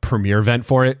like a premiere event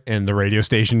for it, and the radio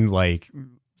station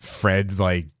Fred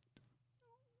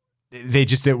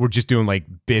they were just doing like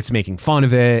bits making fun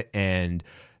of it, and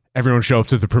everyone show up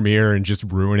to the premiere and just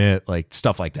ruin it, like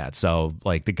stuff like that. So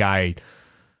like the guy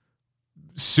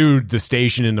sued the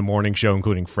station in the morning show,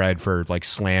 including Fred, for like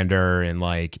slander and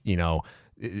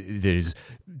his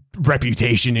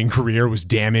reputation and career was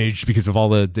damaged because of all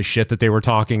the shit that they were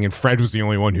talking, and Fred was the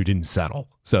only one who didn't settle.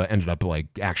 So it ended up like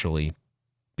actually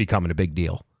becoming a big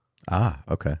deal.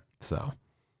 Okay. So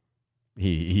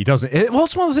he doesn't. Well,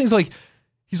 it's one of those things like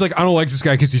he's like, I don't like this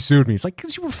guy because he sued me. It's like,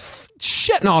 because you were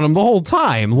shitting on him the whole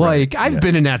time. Like I've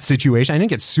been in that situation. I didn't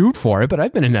get sued for it, but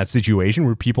I've been in that situation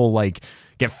where people like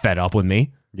get fed up with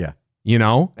me. Yeah. You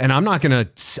know, and I'm not gonna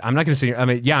sit here. I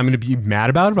mean, yeah, I'm gonna be mad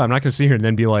about it, but I'm not gonna sit here and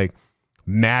then be like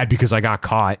mad because I got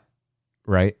caught.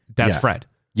 Right? That's Fred.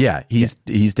 Yeah, he's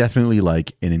definitely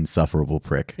like an insufferable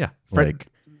prick. Yeah,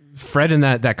 Fred and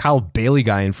that Kyle Bailey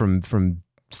guy in from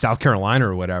South Carolina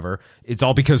or whatever. It's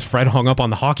all because Fred hung up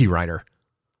on the hockey writer.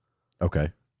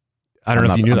 Okay, I don't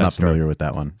know if you knew that. I'm not story. familiar with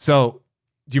that one. So,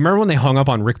 do you remember when they hung up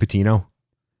on Rick Pitino?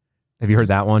 Have you heard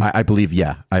that one? I believe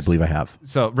I have.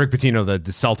 So Rick Pitino,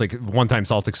 the one-time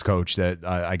Celtics coach that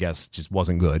I guess just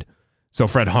wasn't good. So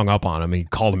Fred hung up on him. He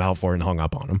called him out for it and hung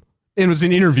up on him. It was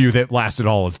an interview that lasted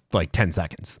all of like 10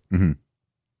 seconds.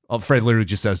 Mm-hmm. Fred literally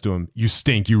just says to him, "You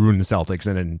stink, you ruined the Celtics,"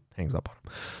 and then hangs up on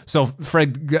him. So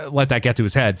Fred let that get to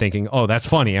his head thinking, oh, that's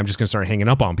funny. I'm just going to start hanging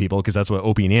up on people because that's what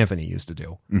Opie and Anthony used to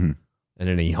do. Mm-hmm. And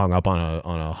then he hung up on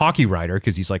a hockey writer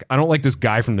because he's like, I don't like this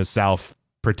guy from the South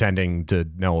pretending to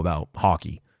know about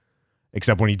hockey.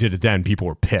 Except when he did it then, people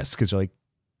were pissed because they're like,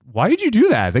 why did you do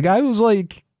that? The guy was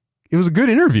like, it was a good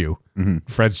interview.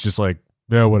 Mm-hmm. Fred's just like,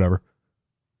 yeah, whatever.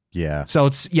 Yeah. So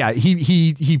it's,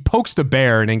 he pokes the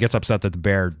bear and then gets upset that the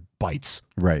bear bites.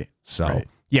 Right. So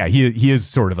yeah, he is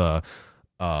sort of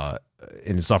an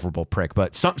insufferable prick,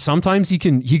 but sometimes he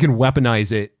can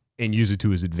weaponize it and use it to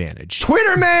his advantage.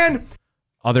 Twitter man.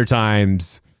 Other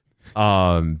times,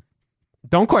 don't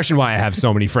question why I have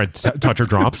so many Fred Toucher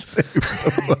drops.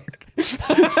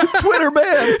 Twitter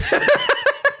man.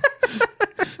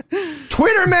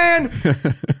 Twitter man.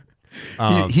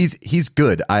 He's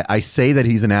good. I say that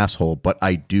he's an asshole, but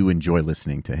I do enjoy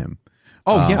listening to him.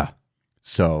 Oh yeah.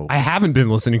 So I haven't been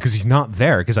listening because he's not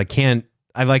there because I can't.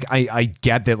 I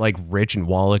get that like Rich and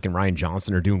Wallach and Ryan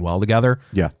Johnson are doing well together.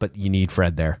 Yeah. But you need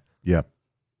Fred there. Yeah.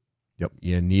 Yep.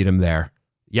 You need him there.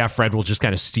 Yeah, Fred will just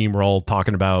kind of steamroll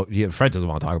talking about. Yeah, Fred doesn't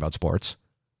want to talk about sports,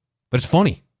 but it's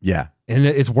funny. Yeah, and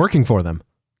it's working for them.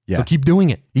 Yeah, so keep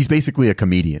doing it. He's basically a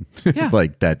comedian. Yeah,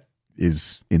 like that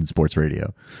is in sports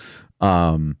radio.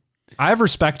 I have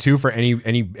respect too for any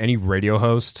radio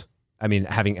host. I mean,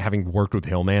 having worked with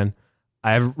Hillman,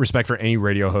 I have respect for any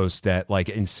radio host that like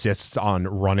insists on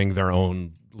running their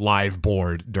own live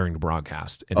board during the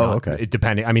broadcast. And okay.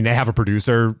 Depending, I mean, they have a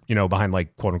producer, behind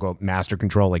like quote unquote master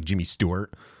control, like Jimmy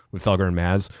Stewart with Felger and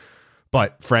Maz.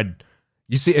 But Fred,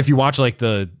 you see, if you watch like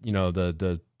the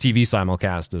TV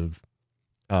simulcast of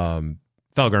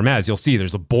Felger and Maz, you'll see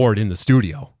there's a board in the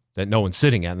studio that no one's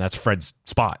sitting at, and that's Fred's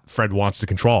spot. Fred wants to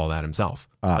control all that himself.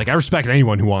 Like I respect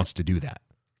anyone who wants to do that.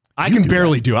 I can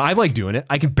barely do it. I like doing it.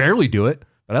 I can barely do it,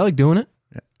 but I like doing it.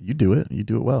 Yeah, you do it. You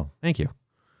do it well. Thank you.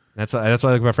 That's what I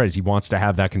like about Fred is he wants to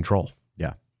have that control.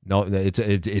 Yeah. No,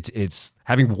 it's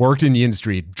having worked in the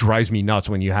industry, it drives me nuts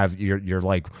when you're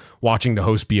like watching the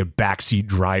host be a backseat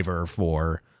driver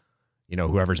for,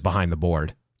 whoever's behind the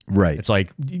board. Right. It's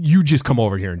like you just come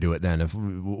over here and do it then, if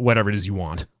whatever it is you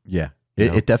want. Yeah.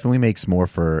 It definitely makes more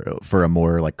for a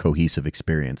more like cohesive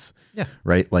experience. Yeah.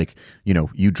 Right. Like,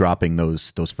 you dropping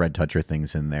those Fred Toucher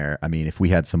things in there. I mean, if we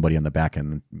had somebody on the back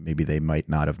end, maybe they might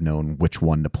not have known which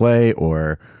one to play,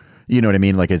 or, you know what I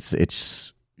mean? Like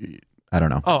it's, I don't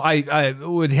know. Oh, I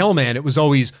with Hillman, it was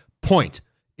always point.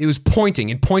 It was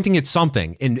pointing at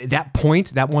something. And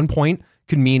that one point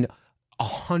could mean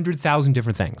 100,000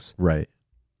 different things. Right.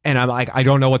 And I'm like, I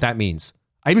don't know what that means.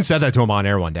 I even said that to him on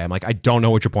air one day. I'm like, I don't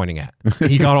know what you're pointing at. And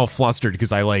he got all flustered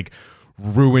because I like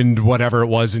ruined whatever it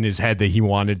was in his head that he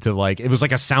wanted to like. It was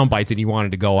like a soundbite that he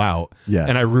wanted to go out. Yeah.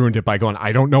 And I ruined it by going,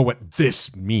 I don't know what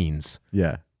this means.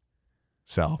 Yeah.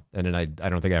 So, and then I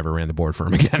don't think I ever ran the board for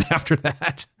him again after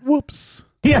that. Whoops.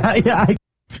 Yeah.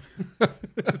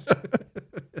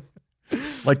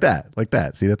 Like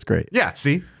that. See, that's great. Yeah.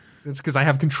 See, it's because I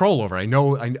have control over it. I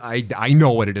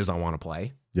know what it is I want to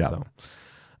play. Yeah. So.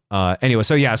 Anyway,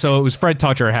 so it was Fred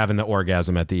Toucher having the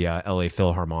orgasm at the LA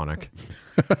Philharmonic.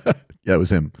 Yeah, it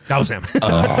was him. That was him.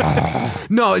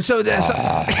 No, so that's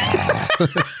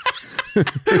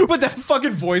but that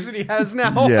fucking voice that he has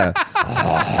now.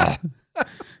 Yeah.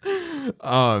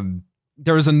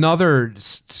 There was another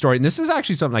story, and this is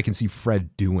actually something I can see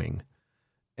Fred doing,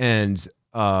 and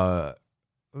I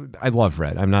love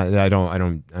Fred. I'm not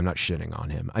shitting on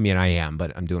him. I mean, I am,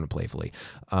 but I'm doing it playfully.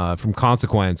 From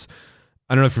Consequence.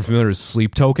 I don't know if you're familiar with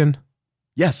Sleep Token.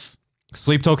 Yes.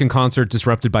 Sleep Token concert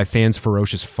disrupted by fans'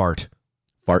 ferocious fart.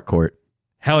 Fart court.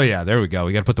 Hell yeah, there we go.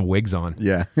 We got to put the wigs on.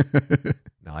 Yeah.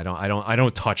 No, I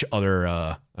don't touch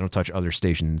other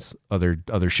stations,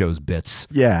 other shows bits.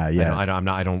 Yeah.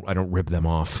 I don't rip them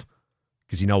off.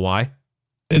 Because you know why?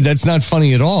 That's not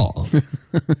funny at all.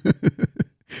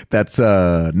 That's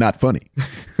not funny.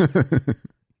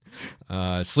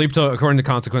 According to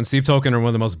Consequence, Sleep Token are one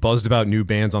of the most buzzed about new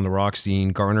bands on the rock scene,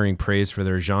 garnering praise for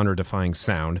their genre-defying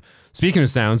sound. Speaking of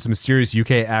sounds, the mysterious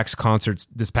UK act's concerts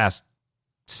this past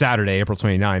Saturday, April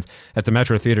 29th, at the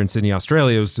Metro Theatre in Sydney,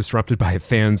 Australia, was disrupted by a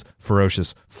fan's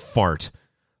ferocious fart.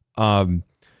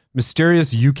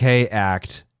 Mysterious UK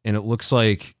act, and it looks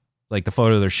like the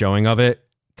photo they're showing of it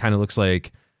kind of looks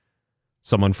like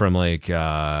someone from like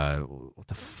what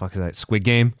the fuck is that? Squid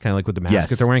Game, kind of like with the mask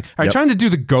that they're wearing. Are you trying to do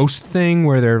the ghost thing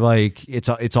where they're like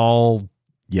it's all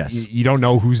yes? You don't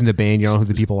know who's in the band, you don't know who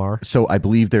the people are. So I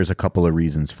believe there's a couple of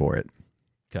reasons for it.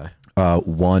 Okay.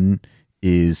 One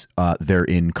is they're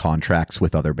in contracts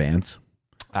with other bands.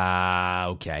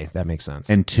 Okay, that makes sense.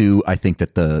 And two, I think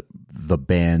that the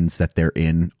bands that they're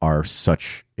in are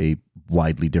such a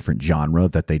widely different genre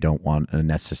that they don't want to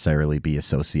necessarily be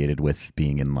associated with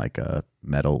being in like a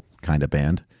metal kind of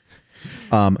band.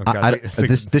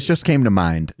 This just came to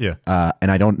mind. Yeah. And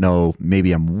I don't know,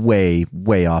 maybe I'm way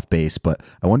off base, but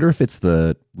I wonder if it's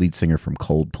the lead singer from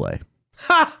Coldplay.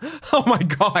 Oh my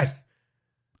God.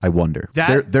 I wonder.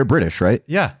 They're British, right?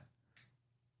 Yeah.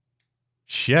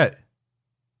 Shit.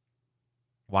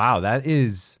 Wow, that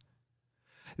is...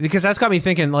 Because that's got me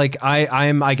thinking, like,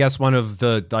 I'm, I guess, one of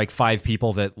the, like, 5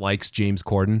 people that likes James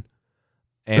Corden.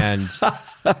 And...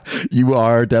 You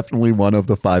are definitely one of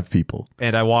the 5 people.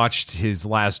 And I watched his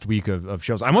last week of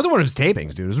shows. I went to one of his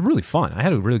tapings, dude. It was really fun. I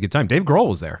had a really good time. Dave Grohl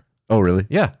was there. Oh, really?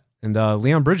 Yeah. And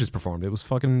Leon Bridges performed. It was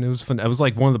fun. It was,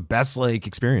 like, one of the best, like,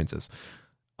 experiences.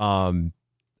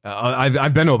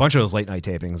 I've been to a bunch of those late night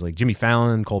tapings, like Jimmy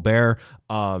Fallon, Colbert,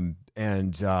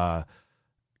 and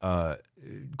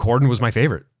Corden was my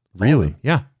favorite. Really?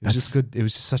 Yeah. It was just good. It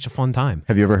was just such a fun time.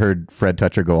 Have you ever heard Fred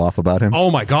Toucher go off about him? Oh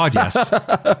my God, yes.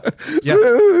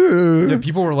 Yeah,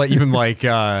 people were like, even like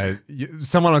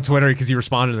someone on Twitter, because he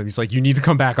responded to them. He's like, "You need to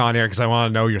come back on air because I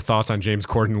want to know your thoughts on James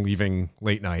Corden leaving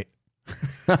late night."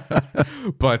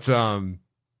 But yeah,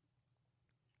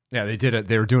 they did it.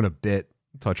 They were doing a bit,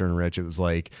 Toucher and Rich. It was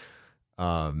like,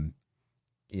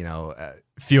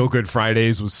 Feel Good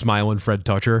Fridays was smiling Fred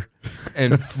Toucher,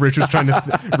 and Rich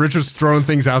was throwing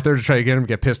things out there to try to get him to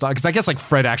get pissed off, because I guess like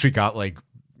Fred actually got like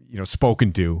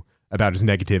spoken to about his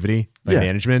negativity by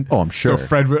management. Oh, I'm sure.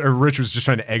 So Rich was just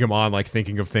trying to egg him on, like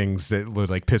thinking of things that would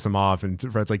like piss him off, and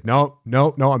Fred's like, no,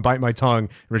 I'm biting my tongue. And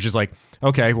Rich is like,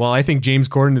 okay, well, I think James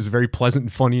Corden is a very pleasant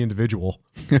and funny individual.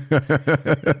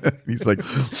 He's like,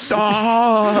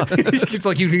 ah! It's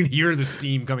like you can hear the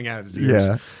steam coming out of his ears.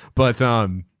 Yeah. But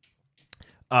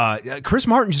Chris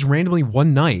Martin just randomly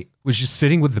one night was just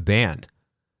sitting with the band.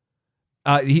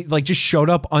 He like just showed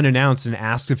up unannounced and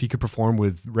asked if he could perform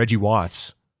with Reggie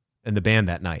Watts and the band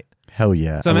that night. Hell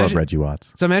yeah. So I love Reggie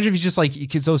Watts. So imagine if you just like,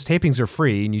 because those tapings are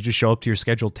free and you just show up to your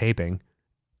scheduled taping,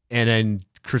 and then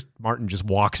Chris Martin just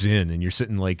walks in and you're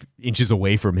sitting like inches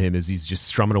away from him as he's just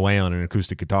strumming away on an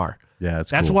acoustic guitar. Yeah,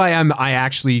 that's cool. why I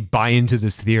actually buy into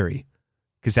this theory,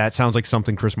 because that sounds like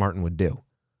something Chris Martin would do.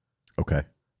 Okay.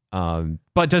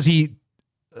 But does he,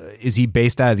 is he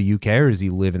based out of the UK or does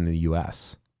he live in the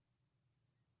US?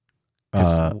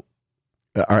 Are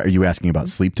you asking about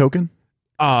Sleep Token?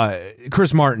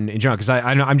 Chris Martin in general, because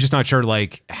I'm just not sure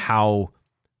like how,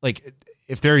 like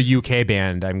if they're a UK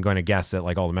band, I'm going to guess that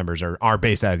like all the members are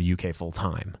based out of the UK full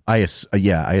time. I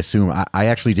assume. I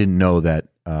actually didn't know that.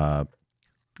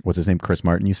 What's his name? Chris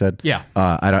Martin, you said? Yeah.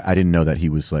 I didn't know that he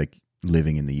was like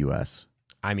living in the US.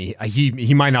 I mean,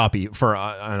 he might not be for,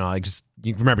 I don't know. I just,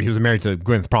 you remember he was married to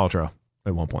Gwyneth Paltrow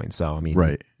at one point. So, I mean,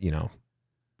 right.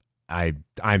 I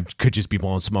could just be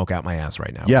blowing smoke out my ass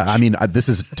right now. Yeah. I mean, this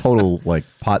is total like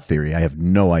pot theory. I have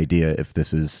no idea if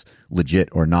this is legit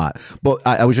or not, but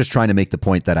I was just trying to make the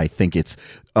point that I think it's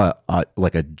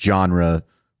like a genre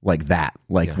like that.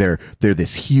 Like they're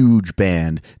this huge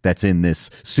band that's in this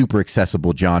super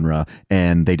accessible genre,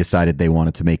 and they decided they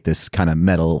wanted to make this kind of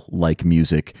metal like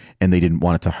music, and they didn't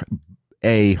want it to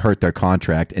A, hurt their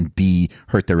contract, and B,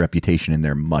 hurt their reputation in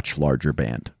their much larger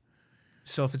band.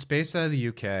 So if it's based out of the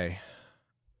UK,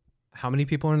 how many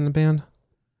people are in the band?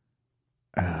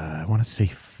 I want to say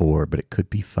 4, but it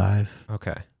could be 5.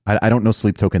 Okay. I don't know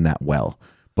Sleep Token that well,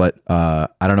 but I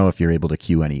don't know if you're able to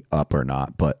queue any up or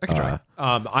not. But I can try.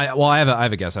 I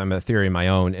have a guess. I have a theory of my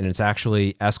own, and it's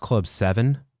actually S Club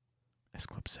 7. S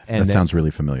Club 7. That sounds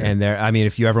really familiar. And there, I mean,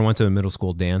 if you ever went to a middle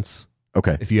school dance,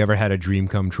 okay. If you ever had a dream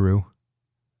come true,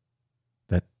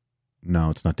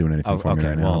 No, it's not doing anything for me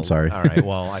right now. Well, I'm sorry. All right.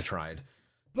 Well, I tried.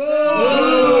 I'm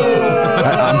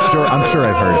sure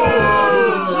I've heard it before.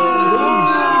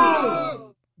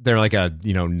 They're like a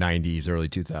 90s, early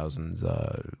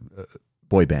 2000s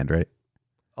boy band, right?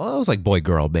 Oh, it was like boy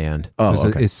girl band. Oh, it was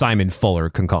okay. a Simon Fuller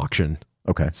concoction.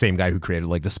 Okay. Same guy who created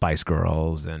like the Spice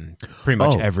Girls and pretty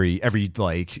much every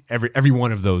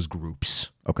one of those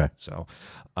groups. Okay. So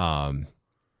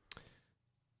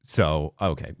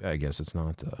okay, I guess it's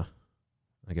not them.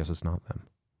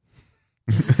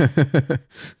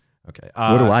 Okay.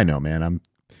 What do I know, man? I'm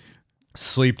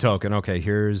Sleep Token. Okay,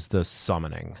 here's the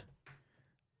summoning.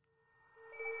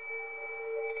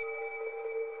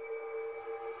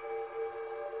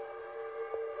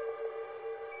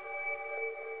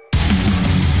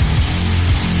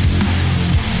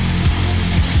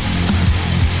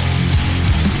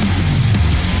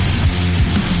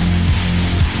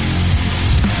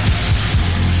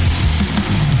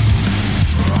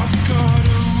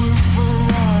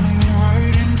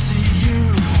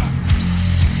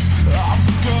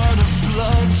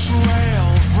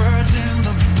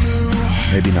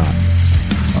 Maybe not.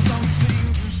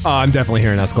 I'm definitely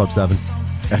hearing S Club 7.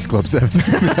 S Club 7.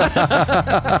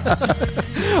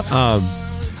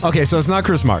 Okay, so it's not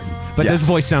Chris Martin, but this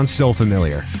voice sounds so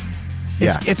familiar.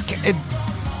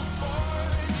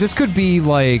 This could be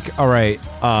like, all right,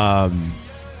 I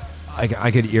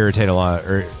could irritate a lot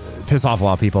or piss off a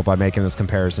lot of people by making this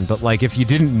comparison, but like if you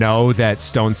didn't know that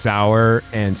Stone Sour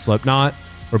and Slipknot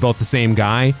were both the same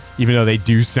guy, even though they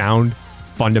do sound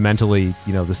fundamentally,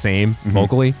 the same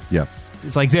vocally. Yeah.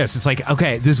 It's like this. It's like,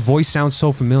 okay, this voice sounds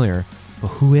so familiar, but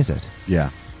who is it? Yeah.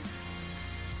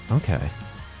 Okay.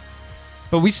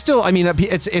 But we still,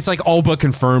 it's like all but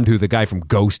confirmed who the guy from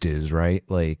Ghost is, right?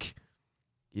 Like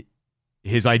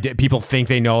people think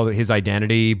they know his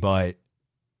identity, but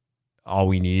all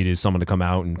we need is someone to come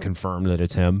out and confirm that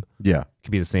it's him. Yeah. It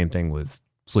could be the same thing with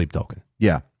Sleep Token.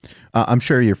 Yeah. I'm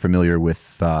sure you're familiar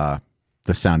with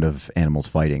the sound of animals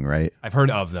fighting, right? I've heard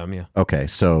of them, yeah. Okay,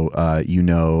 so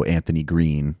Anthony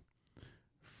Green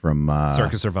from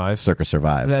Circus Survive. Circus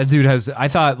Survive. That dude has, I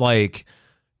thought, like,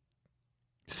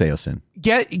 Seosin.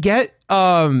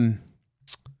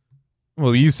 Well,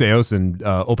 we used Seosin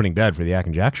opening bed for the Yak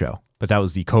and Jack show, but that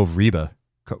was the Cove Reba.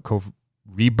 Cove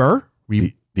Reber?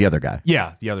 The other guy.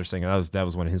 Yeah, the other singer. That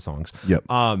was one of his songs. Yep.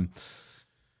 I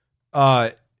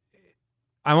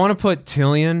want to put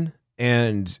Tillian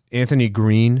and Anthony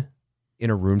Green in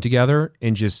a room together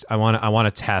and just I want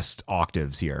to test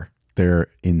octaves here. They're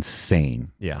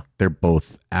insane. Yeah. They're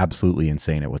both absolutely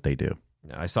insane at what they do.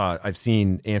 I've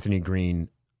seen Anthony Green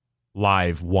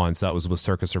live once. That was with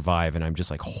Circus Survive, and I'm just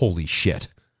like, holy shit.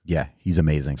 Yeah, he's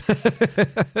amazing.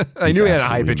 I knew he had a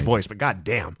high pitched voice, but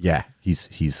goddamn. Yeah,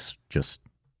 he's just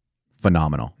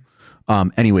phenomenal.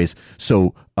 Anyways,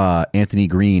 so Anthony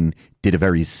Green did a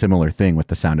very similar thing with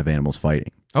the sound of animals fighting.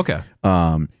 Okay.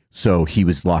 So he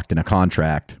was locked in a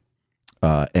contract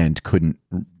and couldn't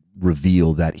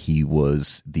reveal that he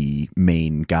was the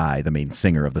main guy, the main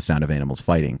singer of the Sound of Animals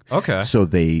Fighting. Okay. So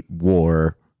they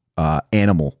wore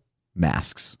animal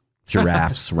masks,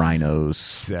 giraffes, rhinos,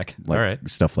 sick, like, all right,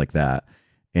 stuff like that.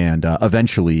 And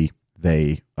eventually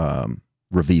they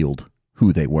revealed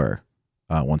who they were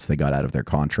once they got out of their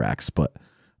contracts. But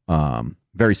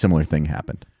very similar thing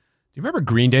happened. Do you remember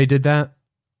Green Day did that?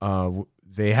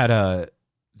 They have a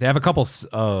couple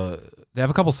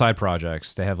side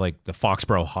projects. They have like the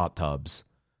Foxborough Hot Tubs,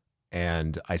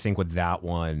 and I think with that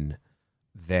one,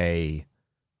 they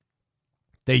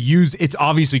use, it's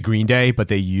obviously Green Day, but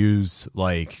they use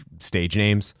like stage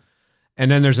names.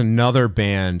 And then there's another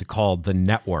band called The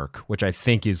Network, which I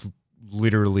think is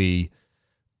literally,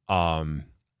 because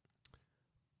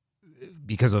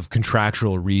of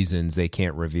contractual reasons, they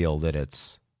can't reveal that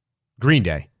it's Green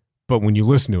Day. But when you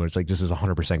listen to it, it's like, this is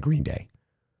 100% Green Day.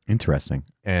 Interesting.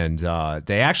 And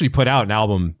they actually put out an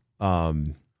album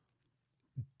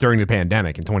during the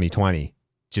pandemic in 2020,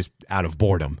 just out of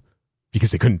boredom,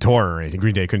 because they couldn't tour or anything.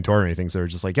 Green Day couldn't tour or anything. So they're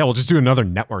just like, yeah, we'll just do another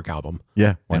Network album.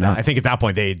 Yeah, why and not? I think at that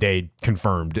point they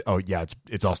confirmed, oh yeah,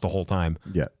 it's us the whole time.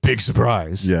 Yeah. Big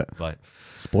surprise. Yeah. But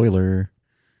spoiler.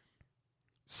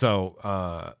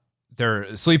 So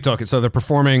they're Sleep Token. So they're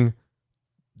performing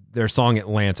their song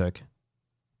Atlantic.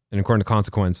 And according to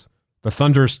Consequence, the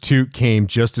thunderous toot came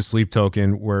just as Sleep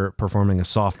Token were performing a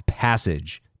soft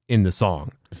passage in the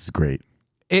song. This is great.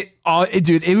 It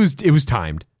was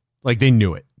timed. Like they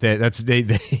knew it. They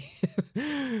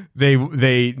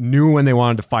knew when they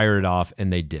wanted to fire it off,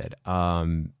 and they did.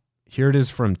 Here it is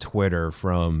from Twitter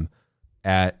from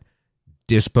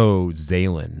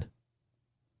 @DispoZalen.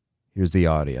 Here's the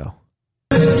audio.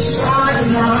 It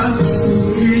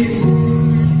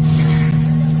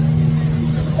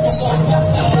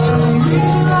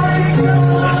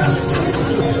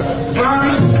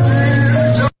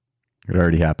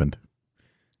already happened.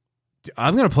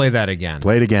 I'm going to play that again.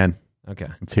 Play it again. Okay.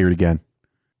 Let's hear it again.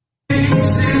 Did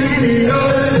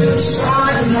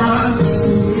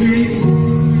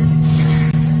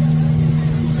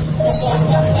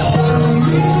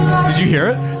you hear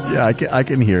it? Yeah, I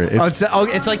can hear it.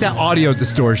 It's like that audio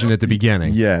distortion at the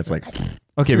beginning. Yeah, it's like...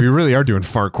 Okay, we really are doing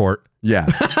fart court. Yeah,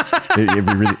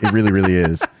 it really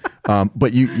is.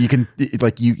 But you can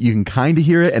kind of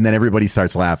hear it, and then everybody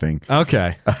starts laughing.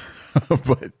 Okay.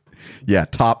 But yeah,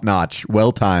 top notch,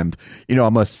 well timed.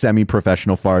 I'm a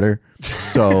semi-professional farter,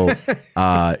 so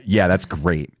yeah, that's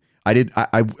great.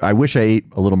 I wish I ate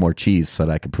a little more cheese so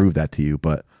that I could prove that to you,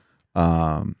 but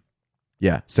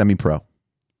yeah, semi-pro.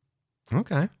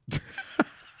 Okay.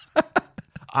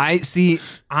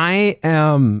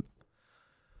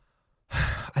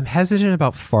 I'm hesitant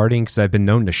about farting because I've been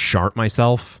known to shart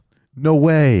myself. No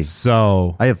way.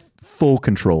 So I have full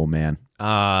control, man.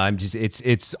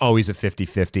 It's always a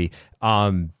 50-50.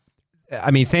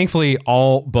 Thankfully,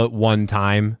 all but one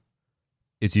time,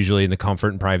 it's usually in the comfort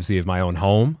and privacy of my own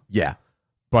home. Yeah.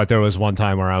 But there was one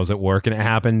time where I was at work and it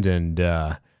happened,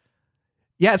 and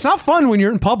yeah, it's not fun when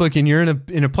you're in public and you're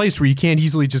in a place where you can't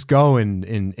easily just go and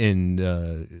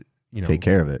take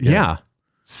care of it. Yeah.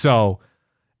 So,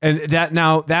 and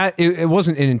it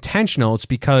wasn't intentional. It's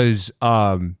because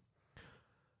at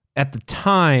the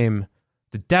time,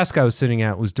 the desk I was sitting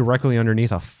at was directly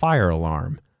underneath a fire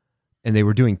alarm, and they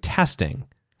were doing testing.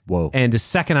 Whoa. And the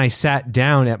second I sat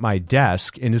down at my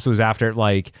desk, and this was after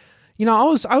I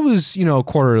was a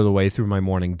quarter of the way through my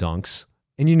morning dunks.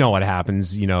 And you know what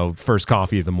happens, first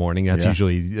coffee of the morning. That's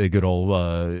usually a good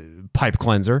old pipe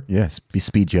cleanser. Yes,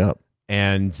 speed you up.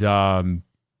 And the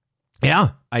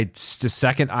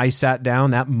second I sat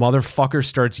down, that motherfucker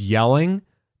starts yelling,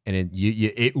 and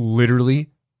it literally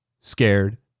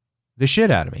scared the shit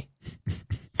out of me.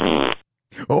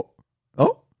 Oh,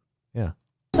 yeah.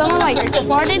 Someone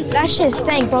farted. That shit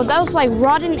stank, bro. That was like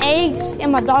rotten eggs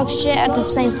and my dog's shit at the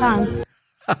same time.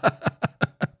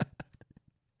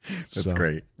 That's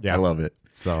great. Yeah. I love it.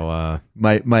 So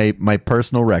my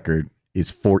personal record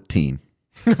is 14.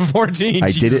 14.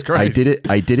 I Jesus did it. Christ.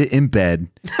 I did it in bed.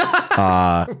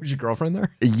 Was your girlfriend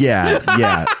there?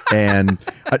 Yeah. And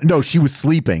no, she was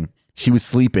sleeping.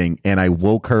 And I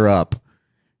woke her up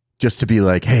just to be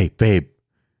like, "Hey, babe,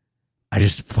 I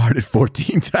just farted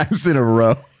 14 times in a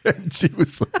row." And she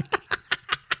was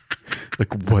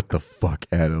like, "What the fuck,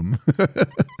 Adam?"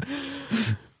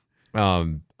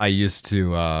 I used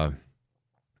to,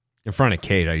 in front of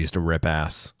Kate, I used to rip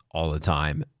ass all the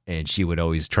time, and she would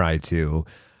always try to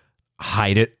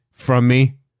hide it from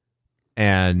me.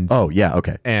 And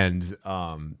okay. And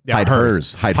hide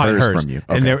hers from you.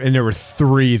 Okay. And there were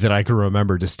 3 that I could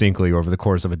remember distinctly over the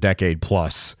course of a decade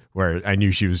plus, where I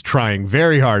knew she was trying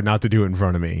very hard not to do it in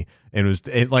front of me. And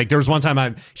there was one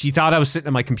time she thought I was sitting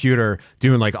at my computer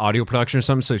doing like audio production or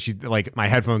something. So she my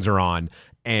headphones are on,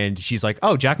 and she's like,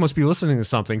 "Oh, Jack must be listening to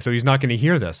something, so he's not going to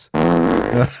hear this."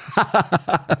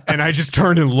 And I just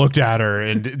turned and looked at her,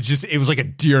 and it was like a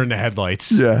deer in the headlights.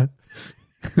 Yeah.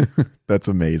 That's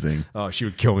amazing. Oh, she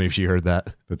would kill me if she heard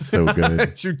that. That's so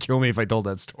good. She would kill me if I told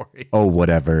that story. Oh,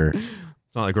 whatever.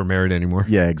 It's not like we're married anymore.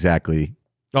 Yeah, exactly.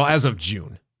 Well, as of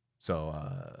June. So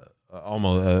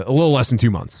almost a little less than 2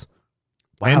 months.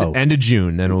 Wow. End of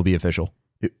June, then it will be official.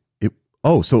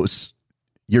 So it's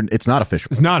not official.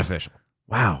 It's not official.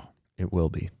 Wow. It will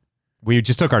be. We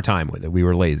just took our time with it. We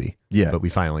were lazy. Yeah. But we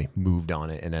finally moved on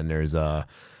it. And then there's a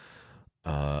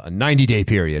 90-day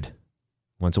period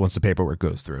once the paperwork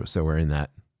goes through. So we're in that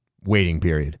waiting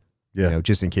period. Yeah.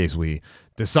 Just in case we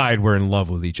decide we're in love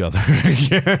with each other.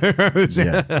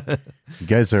 Yeah. You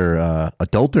guys are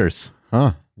adulters,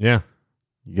 huh? Yeah.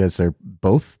 You guys are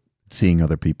both seeing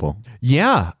other people.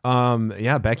 Yeah.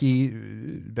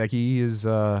 Becky is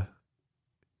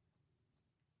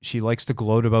she likes to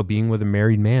gloat about being with a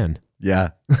married man.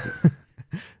 Yeah.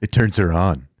 It turns her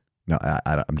on. No,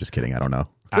 I'm just kidding. I don't know.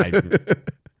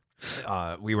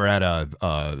 We were at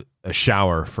a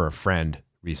shower for a friend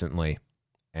recently,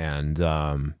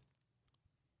 and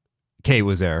Kate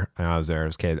was there, and I was there. It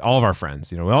was Kate. All of our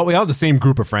friends, we all have the same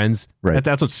group of friends. Right.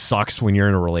 That's what sucks when you're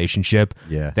in a relationship.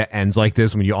 Yeah. That ends like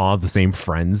this, when you all have the same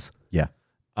friends. Yeah.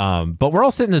 But we're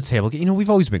all sitting at the table. We've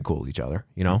always been cool with each other.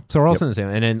 So we're all sitting at the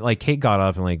table, and then Kate got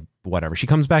up and whatever. She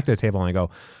comes back to the table, and I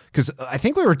go, because I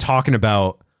think we were talking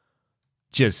about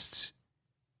just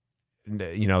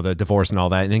the divorce and all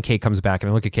that. And then Kate comes back, and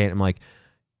I look at Kate, and I'm like,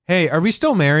 "Hey, are we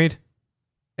still married?"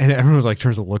 And everyone like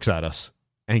turns and looks at us.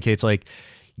 And Kate's like,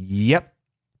 yep,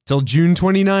 till June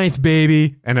 29th,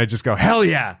 baby. And I just go, hell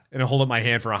yeah. And I hold up my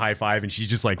hand for a high five. And she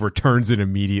just like returns it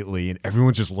immediately. And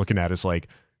everyone's just looking at us like,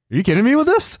 are you kidding me with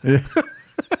this? Yeah.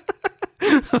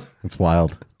 It's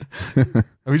wild. I don't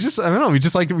know.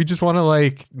 We just want to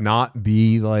like not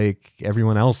be like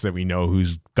everyone else that we know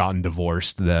who's gotten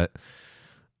divorced that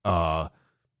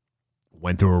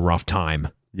went through a rough time.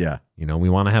 Yeah. You know, we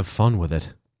want to have fun with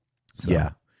it. So.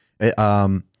 Yeah.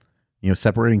 You know,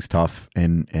 separating's tough.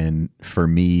 And for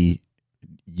me,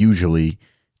 usually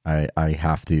I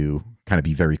have to kind of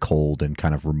be very cold and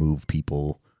kind of remove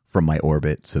people from my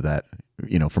orbit so that,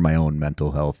 you know, for my own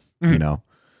mental health, you know.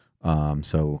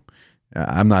 So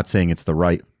I'm not saying it's the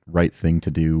right thing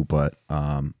to do, but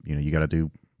you know, you got to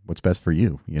do what's best for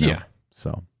you, you know. Yeah.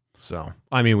 So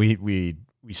I mean, we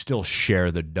still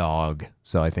share the dog.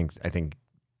 So I think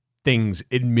things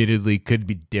admittedly could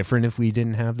be different if we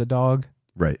didn't have the dog.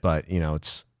 Right. But, you know,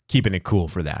 it's keeping it cool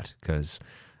for that because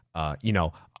you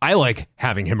know, I like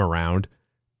having him around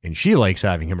and she likes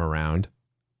having him around.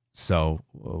 So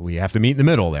we have to meet in the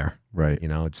middle there. Right. You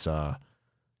know, it's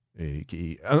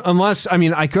unless, I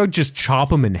mean, I could just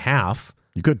chop him in half.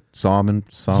 You could saw him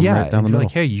right down the middle.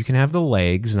 Like, hey, you can have the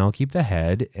legs and I'll keep the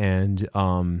head. And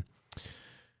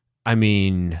I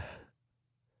mean,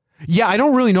 yeah, I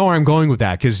don't really know where I'm going with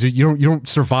that because you don't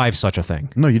survive such a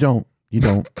thing. No, you don't.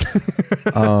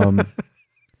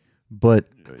 But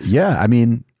yeah, I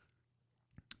mean,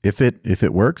 if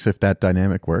it works, if that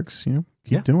dynamic works, you know,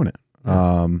 keep doing it.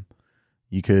 Yeah.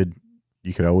 You could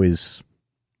always,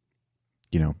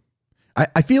 you know,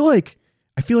 I feel like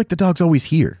the dog's always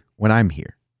here when I'm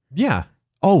here. Yeah.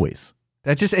 Always.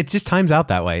 It just times out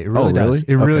that way. It really does.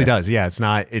 Really? It really does. Yeah.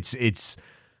 It's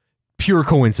pure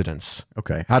coincidence.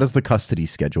 Okay. How does the custody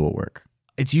schedule work?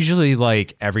 It's usually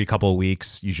like every couple of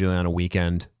weeks, usually on a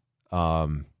weekend.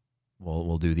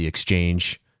 We'll do the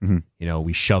exchange. Mm-hmm. You know,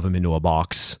 we shove him into a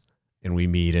box and we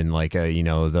meet in like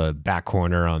the back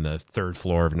corner on the third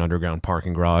floor of an underground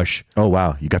parking garage. Oh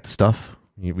wow, you got the stuff.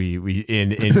 We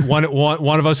in one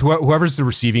of us, whoever's the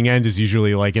receiving end is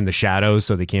usually like in the shadows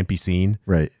so they can't be seen.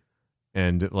 Right.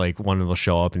 And like one of them will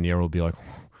show up and the other will be like,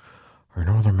 I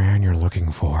know the man you're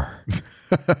looking for.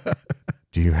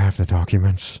 Do you have the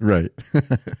documents? Right.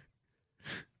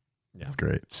 Yeah. That's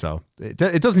great. So it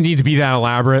doesn't need to be that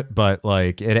elaborate, but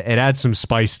like it adds some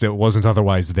spice that wasn't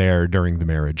otherwise there during the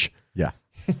marriage. Yeah.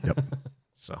 Yep.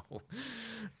 So,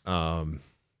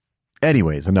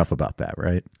 anyways, enough about that,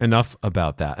 right? Enough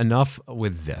about that. Enough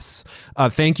with this.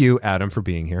 Thank you, Adam, for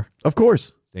being here. Of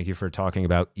course. Thank you for talking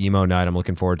about Emo Night. I'm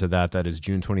looking forward to that. That is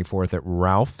June 24th at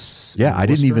Ralph's. Yeah, I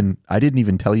didn't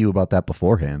even tell you about that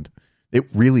beforehand. It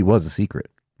really was a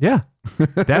secret. Yeah.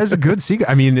 That is a good secret.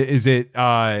 I mean, is this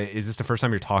the first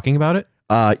time you're talking about it?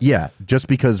 Yeah, just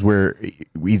because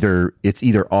it's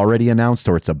either already announced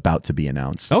or it's about to be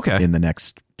announced. Okay. In the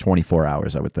next 24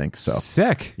 hours, I would think. So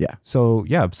sick. Yeah. So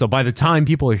by the time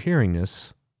people are hearing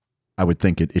this, I would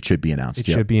think it should be announced. It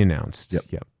should be announced.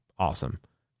 Yep. Awesome.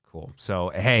 Cool.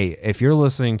 So, hey, if you're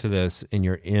listening to this and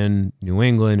you're in New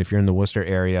England, if you're in the Worcester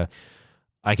area,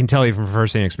 I can tell you from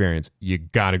firsthand experience, you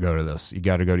got to go to this. You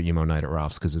got to go to Emo Night at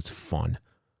Ralph's because it's fun.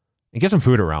 And get some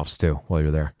food at Ralph's too while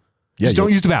you're there. Yeah, just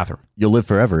don't use the bathroom. You'll live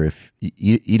forever. If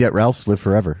you eat at Ralph's, live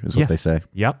forever is what they say.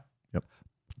 Yep.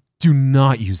 Do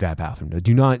not use that bathroom.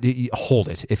 Do not hold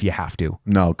it if you have to.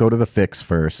 No, go to the Fix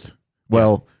first.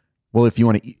 Well, if you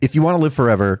want to live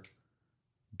forever,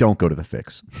 don't go to the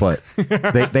Fix. But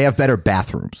they have better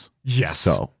bathrooms. Yes.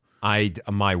 So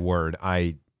my word,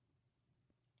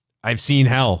 I've seen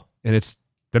hell, and it's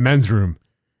the men's room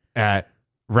at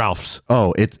Ralph's.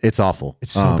 Oh, it's awful.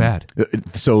 It's so bad.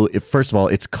 So first of all,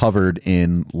 it's covered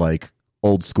in like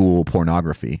old school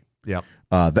pornography. Yep.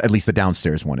 At least the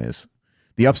downstairs one is.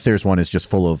 The upstairs one is just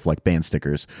full of like band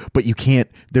stickers. But you can't.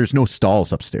 There's no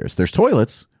stalls upstairs. There's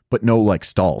toilets, but no like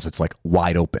stalls. It's like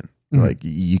wide open. Mm-hmm. Like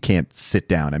you can't sit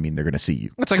down. I mean, they're going to see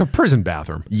you. It's like a prison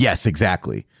bathroom. Yes,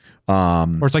 exactly.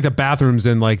 Or it's like the bathrooms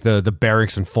in like the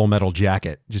barracks in Full Metal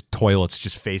Jacket, just toilets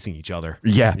just facing each other.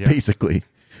 Yeah, basically.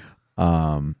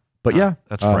 But yeah,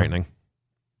 that's frightening.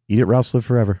 Eat at Ralph's, live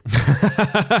forever.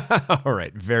 All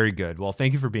right, very good. Well,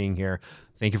 thank you for being here.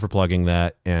 Thank you for plugging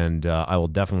that, and I will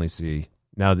definitely see.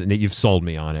 Now that you've sold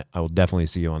me on it, I will definitely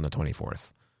see you on the 24th.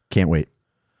 Can't wait.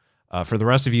 For the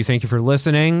rest of you, thank you for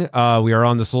listening. We are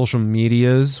on the social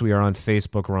medias. We are on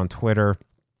Facebook. We're on Twitter,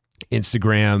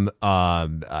 Instagram,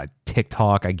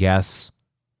 TikTok, I guess.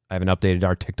 I haven't updated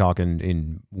our TikTok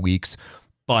in weeks,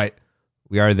 but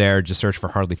we are there. Just search for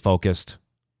Hardly Focused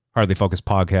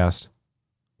Podcast.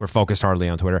 We're Focused Hardly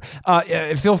on Twitter.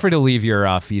 Feel free to leave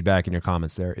your feedback and your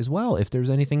comments there as well. If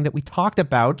there's anything that we talked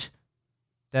about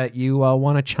that you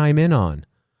want to chime in on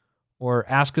or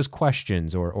ask us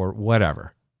questions or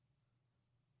whatever.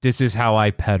 This is how I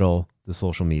peddle the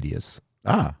social medias.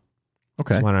 Okay.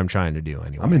 That's what I'm trying to do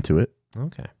anyway. I'm into it.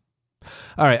 Okay.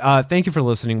 All right. Thank you for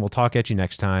listening. We'll talk at you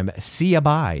next time. See ya.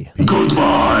 Bye.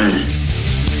 Goodbye.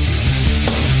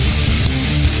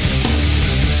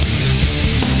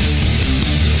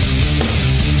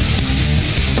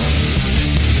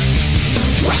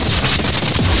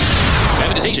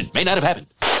 May not have happened.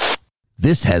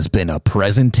 This has been a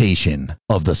presentation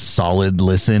of the Solid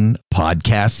Listen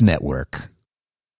Podcast Network.